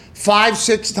mic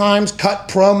 5-6 times, cut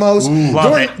promos.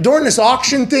 During this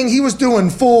auction thing, he was doing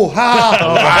full it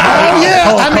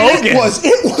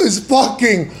was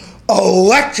fucking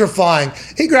electrifying.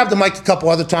 He grabbed the mic a couple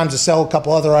other times to sell a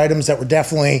couple other items that were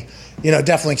definitely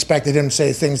expected him to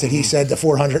say things that he said to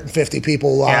 450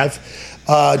 people live.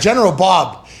 Yeah. General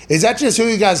Bob, is that just who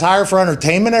you guys hire for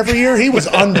entertainment every year? He was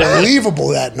unbelievable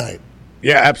that night.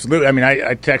 Yeah, absolutely. I mean,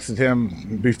 I texted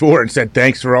him before and said,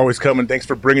 thanks for always coming. Thanks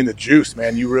for bringing the juice,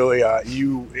 man. You really,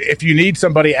 if you need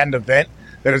somebody at an event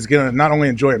that is going to not only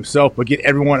enjoy himself, but get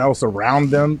everyone else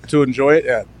around them to enjoy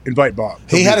it, invite Bob.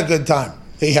 He had a good time.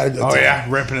 Oh, yeah,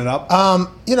 ripping it up.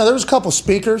 There was a couple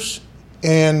speakers,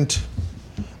 and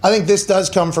I think this does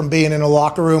come from being in a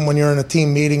locker room when you're in a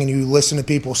team meeting and you listen to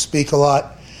people speak a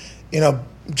lot.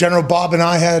 General Bob and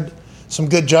I had some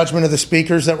good judgment of the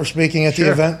speakers that were speaking at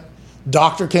the event.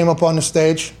 Doctor came up on the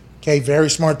stage. Okay, very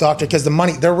smart doctor, because the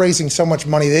money, they're raising so much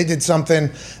money. They did something.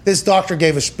 This doctor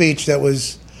gave a speech that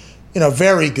was,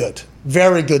 very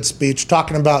good speech,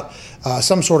 talking about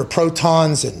some sort of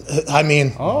protons. And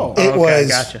it was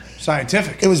gotcha.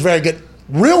 Scientific. It was very good.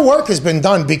 Real work has been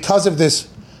done because of this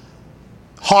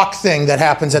hawk thing that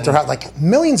happens at their house. Like,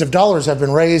 millions of dollars have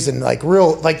been raised, and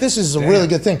this is a really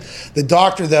good thing. The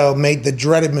doctor, though, made the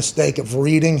dreaded mistake of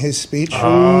reading his speech.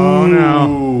 Oh,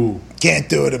 no. Can't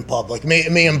do it in public.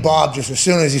 Me and Bob, just as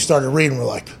soon as he started reading, we're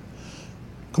like,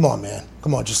 come on, man.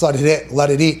 Come on, just let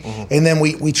it eat. Mm-hmm. And then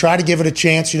we try to give it a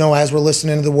chance, as we're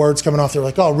listening to the words coming off. They're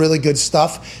like, oh, really good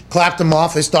stuff. Clapped him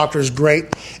off. This doctor is great.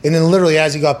 And then literally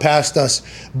as he got past us,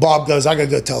 Bob goes, I got to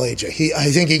go tell AJ. I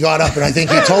think he got up, and I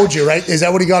think he told you, right? Is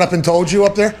that what he got up and told you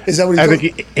up there? Is that what he told you?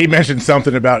 I think he mentioned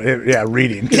something about it,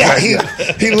 reading. Yeah, he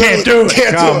can't do it.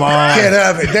 Can't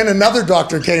have it. Then another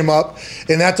doctor came up,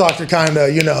 and that doctor kind of,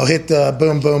 hit the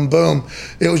boom, boom, boom.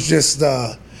 It was just...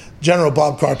 General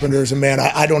Bob Carpenter is a man.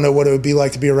 I don't know what it would be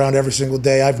like to be around every single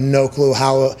day. I have no clue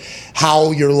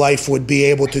how your life would be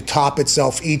able to top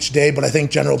itself each day, but I think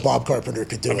General Bob Carpenter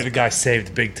could do it. The guy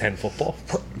saved Big Ten football.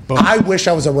 I wish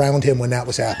I was around him when that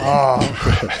was happening.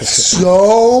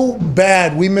 So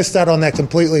bad. We missed out on that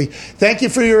completely. Thank you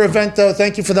for your event, though.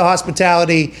 Thank you for the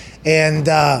hospitality. And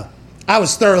I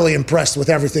was thoroughly impressed with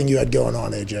everything you had going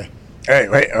on, AJ.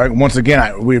 Hey, once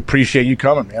again, we appreciate you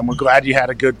coming, man. We're glad you had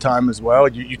a good time as well.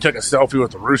 You took a selfie with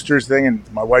the Roosters thing,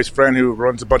 and my wife's friend who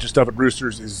runs a bunch of stuff at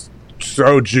Roosters is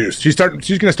so juiced. She's going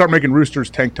to start making Roosters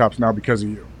tank tops now because of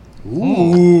you.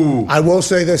 Ooh. I will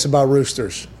say this about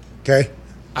Roosters, okay?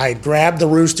 I grabbed the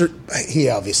Rooster. He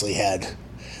obviously had.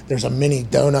 There's a mini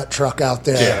donut truck out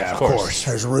there. Yeah, of course.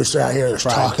 There's a Rooster out here. There's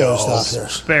taco stuff.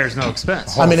 Spares no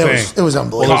expense. It was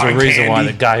unbelievable. Well, there's a reason why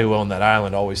the guy who owned that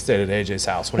island always stayed at AJ's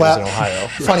house when he was in Ohio.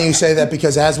 Funny you say that,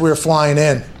 because as we were flying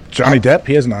in, Johnny Depp,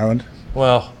 he has an island.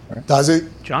 Well, does he?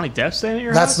 Johnny Depp staying at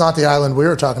your That's house? not the island we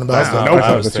were talking about.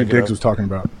 That's who Diggs was talking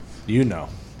about.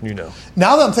 You know.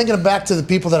 Now that I'm thinking back to the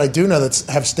people that I do know that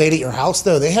have stayed at your house,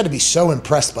 though, they had to be so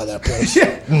impressed by that place.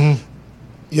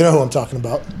 You know who I'm talking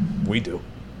about. We do.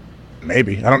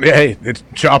 Maybe. I don't. Hey, it's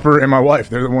Chopper and my wife.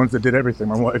 They're the ones that did everything.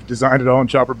 My wife designed it all and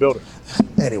Chopper built it.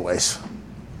 Anyways,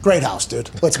 great house, dude.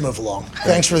 Let's move along.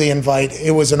 Thanks for the invite. It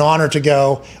was an honor to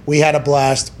go. We had a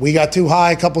blast. We got too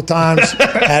high a couple times.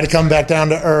 Had to come back down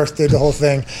to earth, did the whole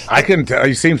thing. I couldn't tell.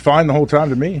 You seemed fine the whole time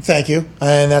to me. Thank you.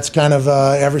 And that's kind of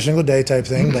every single day type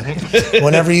thing. But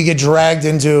whenever you get dragged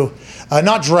into,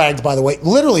 not dragged, by the way,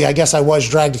 literally, I guess I was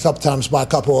dragged a couple times by a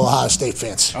couple of Ohio State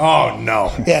fans. Oh,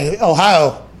 no. Yeah,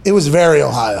 Ohio. It was very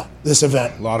Ohio, this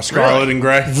event. A lot of scarlet and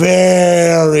gray.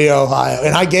 Very Ohio.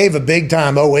 And I gave a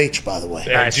big-time OH, by the way.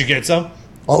 Yeah, did you get some?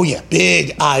 Oh, yeah.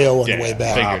 Big IO on the way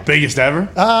back. Biggest ever?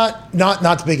 Not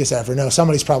the biggest ever. No,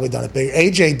 somebody's probably done it bigger.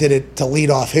 AJ did it to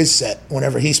lead off his set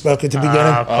whenever he spoke at the beginning.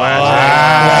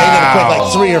 Yeah, he did it quick,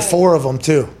 like 3 or 4 of them,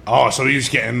 too. Oh, so he was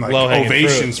getting like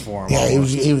ovations for him. Yeah,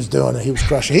 he was doing it. He was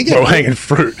crushing it. Low-hanging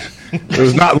fruit. It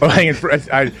was not low-hanging fruit.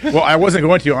 I wasn't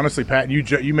going to, honestly, Pat.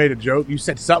 You made a joke. You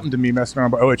said something to me messing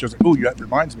around about OH. I was like, that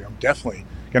reminds me. I'm definitely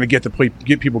going to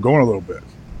get people going a little bit.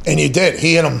 And you did.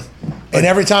 He hit them. And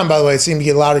every time, by the way, it seemed to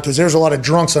get louder because there's a lot of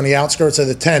drunks on the outskirts of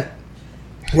the tent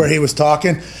where he was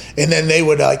talking. And then they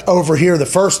would like overhear the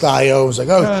first IO. It was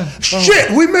like,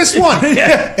 shit, we missed one.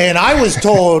 And I was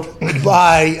told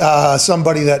by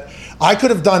somebody that I could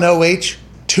have done OH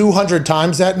 200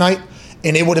 times that night,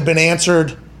 and it would have been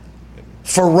answered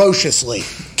ferociously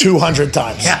 200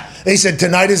 times. Yeah. They said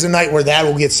tonight is a night where that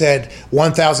will get said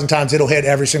 1,000 times. It'll hit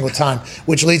every single time,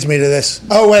 which leads me to this.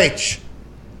 OH.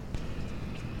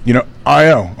 You know,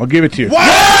 IO. I'll give it to you. What?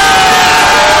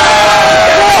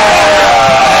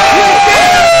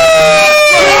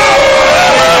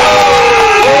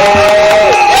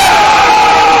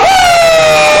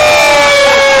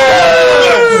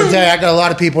 I got a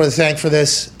lot of people to thank for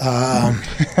this.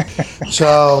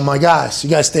 So, my guys,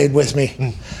 you guys stayed with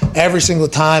me every single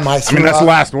time I threw that's up. the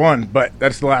last one, but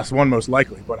that's the last one most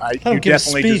likely. But you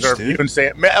definitely deserve it. You and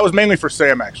Sam. That was mainly for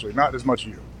Sam, actually, not as much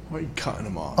you. Why are you cutting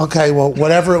him off? Okay, well,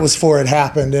 whatever it was for, it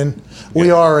happened, and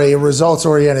we are a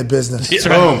results-oriented business.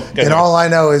 Boom. And all I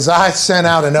know is I sent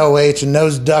out an OH, and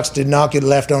those ducks did not get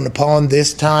left on the pond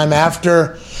this time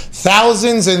after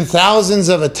thousands and thousands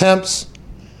of attempts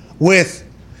with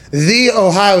the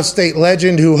Ohio State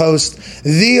legend who hosts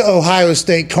the Ohio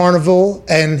State Carnival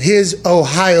and his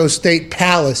Ohio State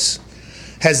Palace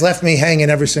has left me hanging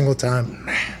every single time.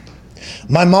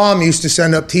 My mom used to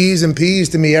send up T's and P's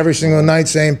to me every single night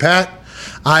saying, Pat,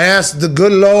 I asked the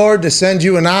good Lord to send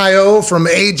you an IO from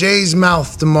AJ's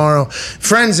mouth tomorrow.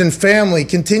 Friends and family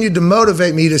continued to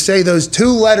motivate me to say those 2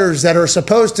 letters that are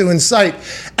supposed to incite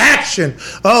action.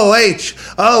 OH,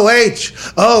 OH,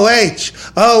 OH,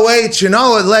 OH. And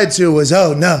all it led to was,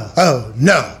 oh, no, oh,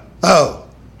 no, oh,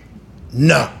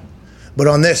 no. But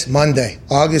on this Monday,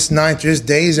 August 9th, just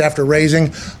days after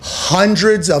raising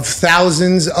hundreds of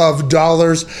thousands of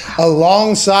dollars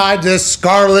alongside the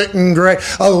Scarlet and Gray,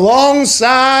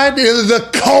 alongside the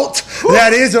cult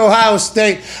that is Ohio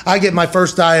State, I get my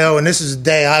first IO, and this is a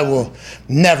day I will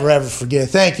never, ever forget.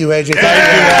 Thank you, AJ.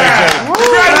 Thank you, AJ.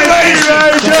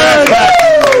 Congratulations, AJ.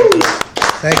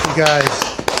 Thank you, guys.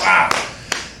 Wow.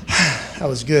 That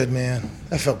was good, man.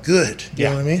 That felt good. You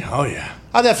know what I mean? Oh, yeah.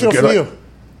 How'd that feel for you?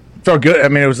 Felt good. I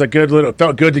mean, it was a good little.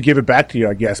 Felt good to give it back to you,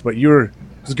 I guess. But it was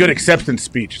a good acceptance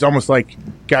speech. It's almost like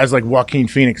guys like Joaquin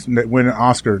Phoenix that win an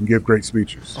Oscar and give great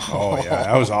speeches. Oh yeah,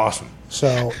 that was awesome.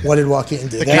 So what did Joaquin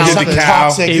do? He did the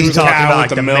cow. He was talking about like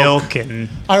the milk and.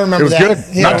 I remember that. It was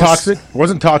good. Not toxic. It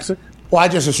wasn't toxic. Well, I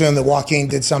just assumed that Joaquin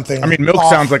did something. I mean, milk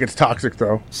sounds like it's toxic,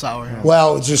 though. Sour. Yeah.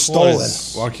 Well, it's just stolen.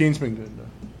 Joaquin's been good, though.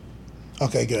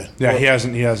 Okay, good. Yeah, well, he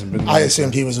hasn't been. I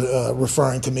assumed he was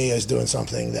referring to me as doing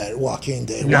something that Joaquin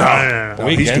did. No.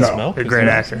 We against milk. A great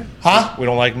actor. Huh? We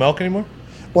don't like milk anymore?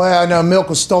 Well, I know milk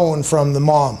was stolen from the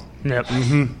mom. Yep.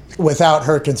 Mm-hmm. Without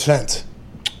her consent.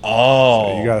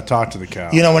 Oh. So you got to talk to the cow.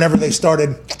 You know, whenever they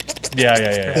started.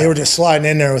 Yeah. They were just sliding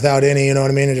in there without any, you know what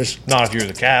I mean? And just. Not if you were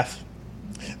the calf.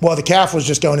 Well, the calf was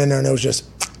just going in there and it was just.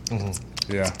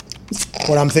 Mm-hmm. Yeah.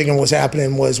 What I'm thinking was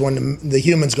happening was when the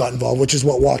humans got involved, which is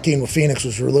what Joaquin Phoenix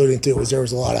was alluding to, was there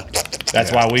was a lot of.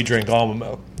 That's why we drink almond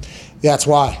milk. That's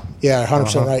why. Yeah,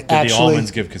 100% right. Did the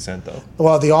almonds give consent, though?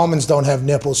 Well, the almonds don't have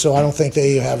nipples, so I don't think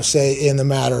they have a say in the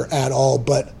matter at all.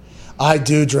 But I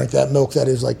do drink that milk that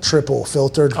is like triple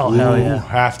filtered. Oh, hell yeah.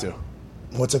 Have to.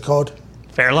 What's it called?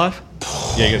 Fairlife?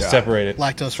 Yeah, you got to separate it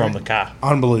Lactose from free. the cow.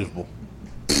 Unbelievable.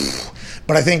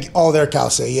 But I think all their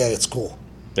cows say, yeah, it's cool.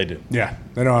 They do. Yeah,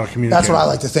 they know how to communicate. That's what I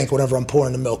like to think whenever I'm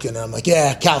pouring the milk in. And I'm like,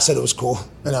 yeah, Cal said it was cool.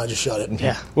 And I just shut it.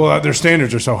 Yeah. Well, their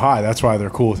standards are so high. That's why they're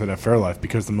cool with it at Fairlife,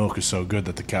 because the milk is so good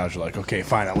that the cows are like, okay,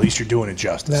 fine, at least you're doing it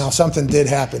justice. Now, something did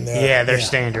happen there. Yeah, their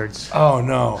standards. Oh,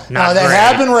 no. Not they great.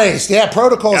 have been raised. Yeah,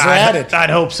 protocols are added. I'd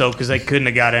hope so, because they couldn't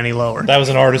have got any lower. That was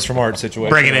an artist from art situation.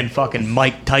 Bringing in fucking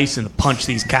Mike Tyson to punch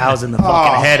these cows in the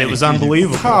fucking head. It was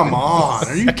unbelievable. Come on.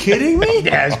 Are you kidding me?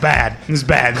 Yeah, it's bad. It's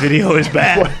bad. Video is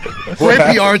bad. Great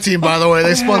PR team, by the way.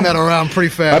 They spun that around pretty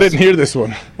fast. I didn't hear this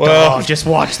one. Well, just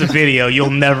watch the video. You'll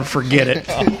never forget it.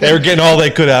 They were getting all they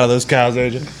could out of those cows,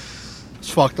 AJ. It's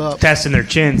fucked up. Testing their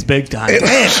chins big time.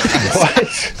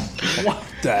 What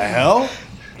the hell?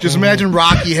 Just imagine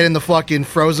Rocky hitting the fucking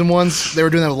frozen ones. They were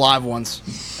doing that with live ones.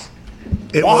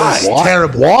 It was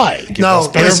terrible. Why?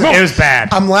 No, listen, It was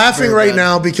bad. I'm laughing Very right bad.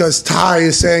 now because Ty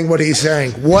is saying what he's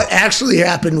saying. What actually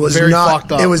happened was Very not.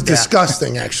 fucked up. It was Yeah.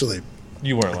 disgusting, actually.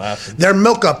 You weren't laughing. Their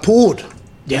milk got pooled.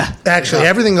 Yeah. Actually,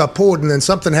 everything got pulled, and then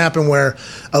something happened where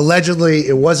allegedly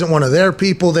it wasn't one of their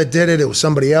people that did it; it was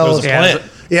somebody else. was a plant.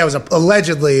 Yeah, it was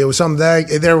allegedly it was something.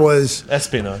 There was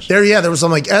Espionage. there was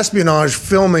some like espionage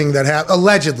filming that happened.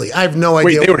 Allegedly, I have no Wait,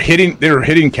 idea. they were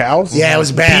hitting cows? Yeah, it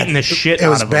was bad. Beating the shit It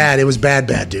was out of bad. It was bad,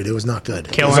 dude. It was not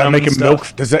good. Killing Does that them make and them milk?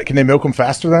 stuff. Can they milk them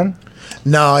faster then?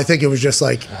 No, I think it was just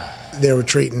like they were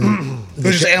treating. It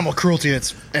was just animal cruelty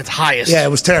at its highest. Yeah, it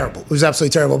was terrible. It was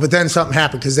absolutely terrible. But then something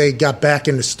happened because they got back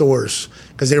into stores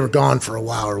because they were gone for a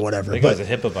while or whatever. I think it But was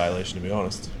a HIPAA violation, to be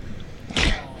honest.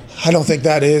 I don't think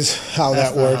that is how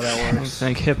that works.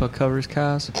 I think HIPAA covers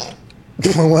cows.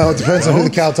 Well, it depends on who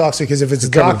the cow talks to, because if it's a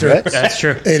doctor, That's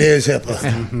true. it is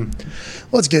HIPAA.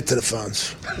 Let's get to the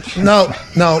phones. No.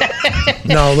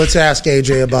 Let's ask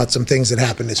AJ about some things that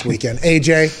happened this weekend.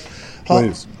 AJ,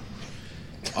 Please.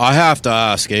 I have to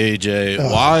ask AJ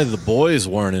why the boys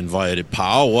weren't invited,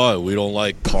 pal. What, we don't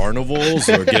like carnivals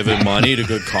or giving money to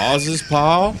good causes,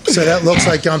 pal? So that looks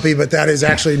like Gumpy, but that is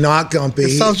actually not Gumpy.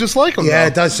 It sounds just like him. Yeah, though.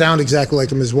 it does sound exactly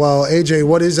like him as well. AJ,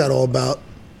 what is that all about?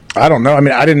 I don't know. I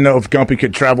mean, I didn't know if Gumpy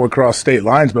could travel across state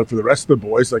lines, but for the rest of the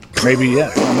boys, like maybe,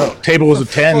 yeah, I don't know. Table was a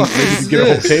 10. Maybe you could get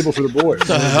a whole table for the boys. What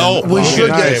the hell? We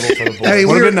should nice. get. Table for the boys. Hey,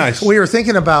 Would've we were, been nice. we were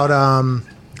thinking about.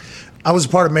 I was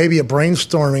part of maybe a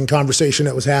brainstorming conversation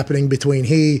that was happening between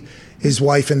his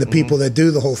wife, and the people that do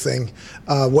the whole thing.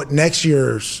 What next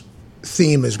year's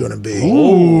theme is going to be?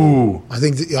 Ooh. I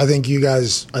think you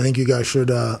guys should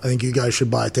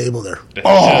buy a table there.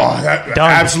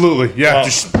 Absolutely. Yeah,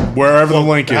 just wherever the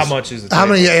link is. How much is it? How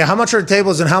many? Yeah, how much are the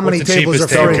tables, and how many the tables are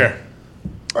cheapest free? table?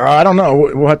 I don't know.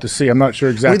 We'll have to see. I'm not sure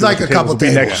exactly. We'd like what a the couple will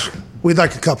be tables. We'd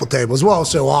like a couple tables. We'll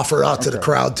also offer out to the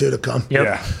crowd too to come. Yep.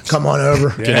 Yeah. Come on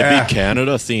over. Can it be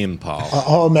Canada themed, pal?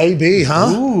 Oh, maybe, huh?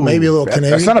 Maybe a little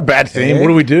Canadian. That's not a bad theme. What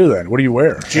do we do then? What do you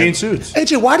wear? Jean suits.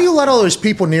 AJ, why do you let all those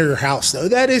people near your house, though?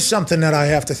 That is something that I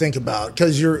have to think about,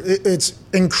 because it's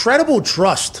incredible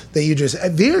trust that you just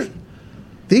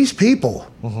these people.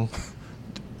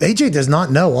 AJ does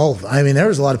not know all of them. I mean,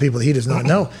 there's a lot of people that he does not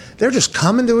know. They're just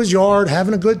coming to his yard,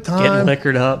 having a good time, Getting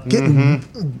liquored up.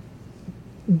 getting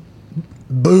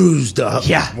boozed up.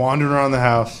 Yeah. Wandering around the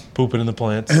house. Pooping in the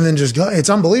plants. And then just go. It's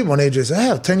unbelievable. And AJ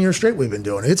says, 10 years straight we've been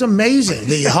doing it. It's amazing.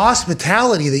 The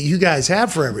hospitality that you guys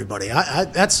have for everybody.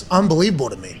 That's unbelievable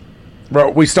to me.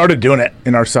 Bro, we started doing it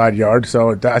in our side yard,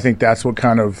 so I think that's what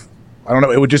kind of, I don't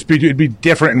know, it'd be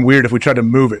different and weird if we tried to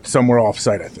move it somewhere off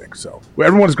site, I think. So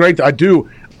everyone's great.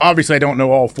 Obviously I don't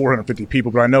know all 450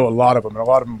 people, but I know a lot of them, and a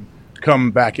lot of them come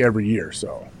back every year.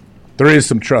 So there is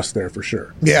some trust there for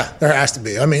sure. Yeah, there has to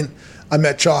be. I mean, I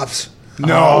met Chops. No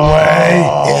way.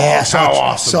 Yeah, how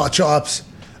awesome. Saw Chops,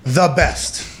 the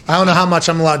best. I don't know how much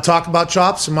I'm allowed to talk about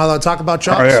Chops. Am I allowed to talk about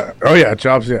Chops? Oh yeah,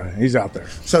 Chops. Yeah, he's out there.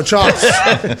 So Chops,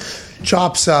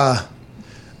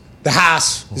 the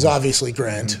house is obviously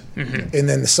grand, and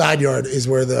then the side yard is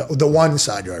where the one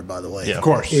side yard, by the way, Yeah, Of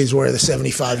course. is where the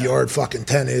 75-yard fucking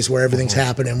tent is, where everything's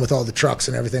happening with all the trucks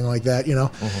and everything like that. You know,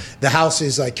 the house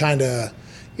is like kind of,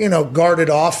 guarded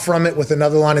off from it with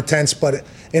another line of tents, but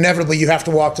inevitably you have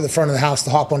to walk to the front of the house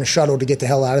to hop on a shuttle to get the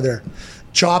hell out of there.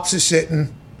 Chops is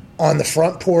sitting on the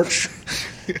front porch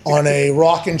on a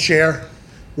rocking chair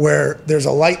where there's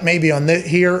a light maybe on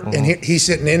here, and he's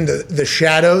sitting in the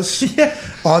shadows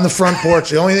on the front porch.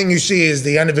 The only thing you see is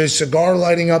the end of his cigar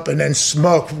lighting up and then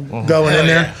smoke going in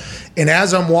there. And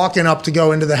as I'm walking up to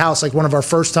go into the house, like one of our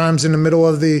first times in the middle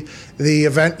of the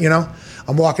event,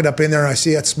 I'm walking up in there and I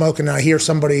see that smoke, and I hear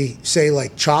somebody say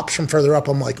like Chops from further up.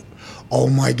 I'm like, oh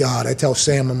my God. I tell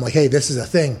Sam, I'm like, hey, this is a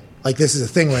thing. Like, this is a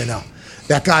thing right now.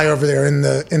 That guy over there in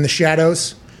the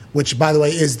shadows which, by the way,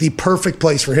 is the perfect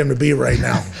place for him to be right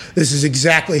now. This is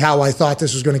exactly how I thought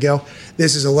this was going to go.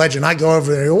 This is a legend. I go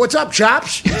over there and go, what's up,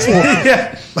 Chops?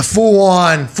 A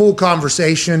full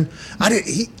conversation.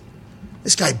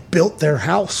 This guy built their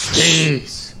house.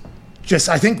 Jeez. Just,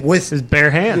 I think with his bare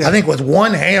hands. I think with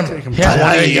one hammer.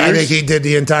 I think he did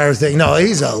the entire thing. No,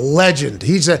 he's a legend.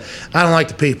 I don't like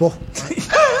the people.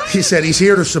 He said he's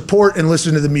here to support and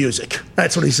listen to the music.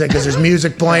 That's what he said, because there's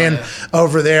music playing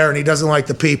over there, and he doesn't like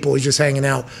the people. He's just hanging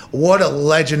out. What a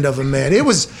legend of a man. It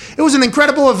was an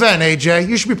incredible event, AJ.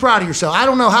 You should be proud of yourself. I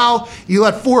don't know how you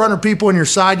let 400 people in your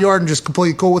side yard and just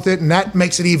completely cool with it, and that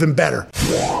makes it even better.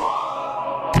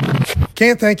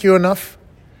 Can't thank you enough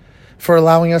for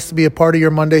allowing us to be a part of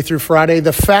your Monday through Friday.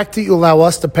 The fact that you allow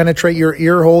us to penetrate your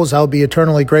ear holes, I'll be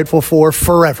eternally grateful for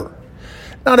forever.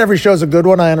 Not every show's a good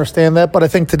one, I understand that, but I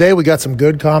think today we got some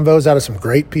good convos out of some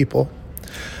great people.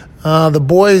 The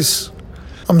boys,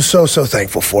 I'm so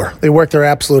thankful for. They work their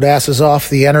absolute asses off.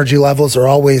 The energy levels are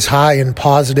always high and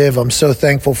positive. I'm so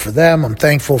thankful for them. I'm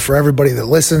thankful for everybody that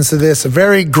listens to this. A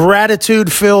very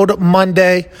gratitude-filled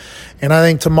Monday, and I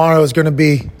think tomorrow is going to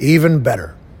be even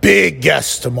better. Big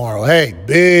guests tomorrow. Hey,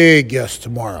 big guests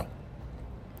tomorrow.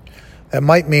 That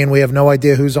might mean we have no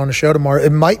idea who's on the show tomorrow.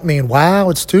 It might mean, wow,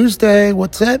 it's Tuesday.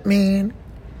 What's that mean?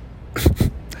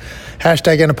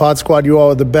 Hashtag Anapod Squad. You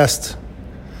all are the best.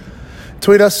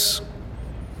 Tweet us.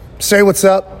 Say what's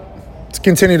up. Let's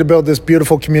continue to build this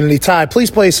beautiful community. Ty,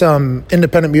 please play some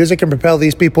independent music and propel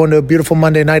these people into a beautiful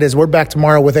Monday night as we're back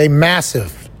tomorrow with a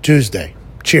massive Tuesday.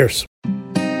 Cheers.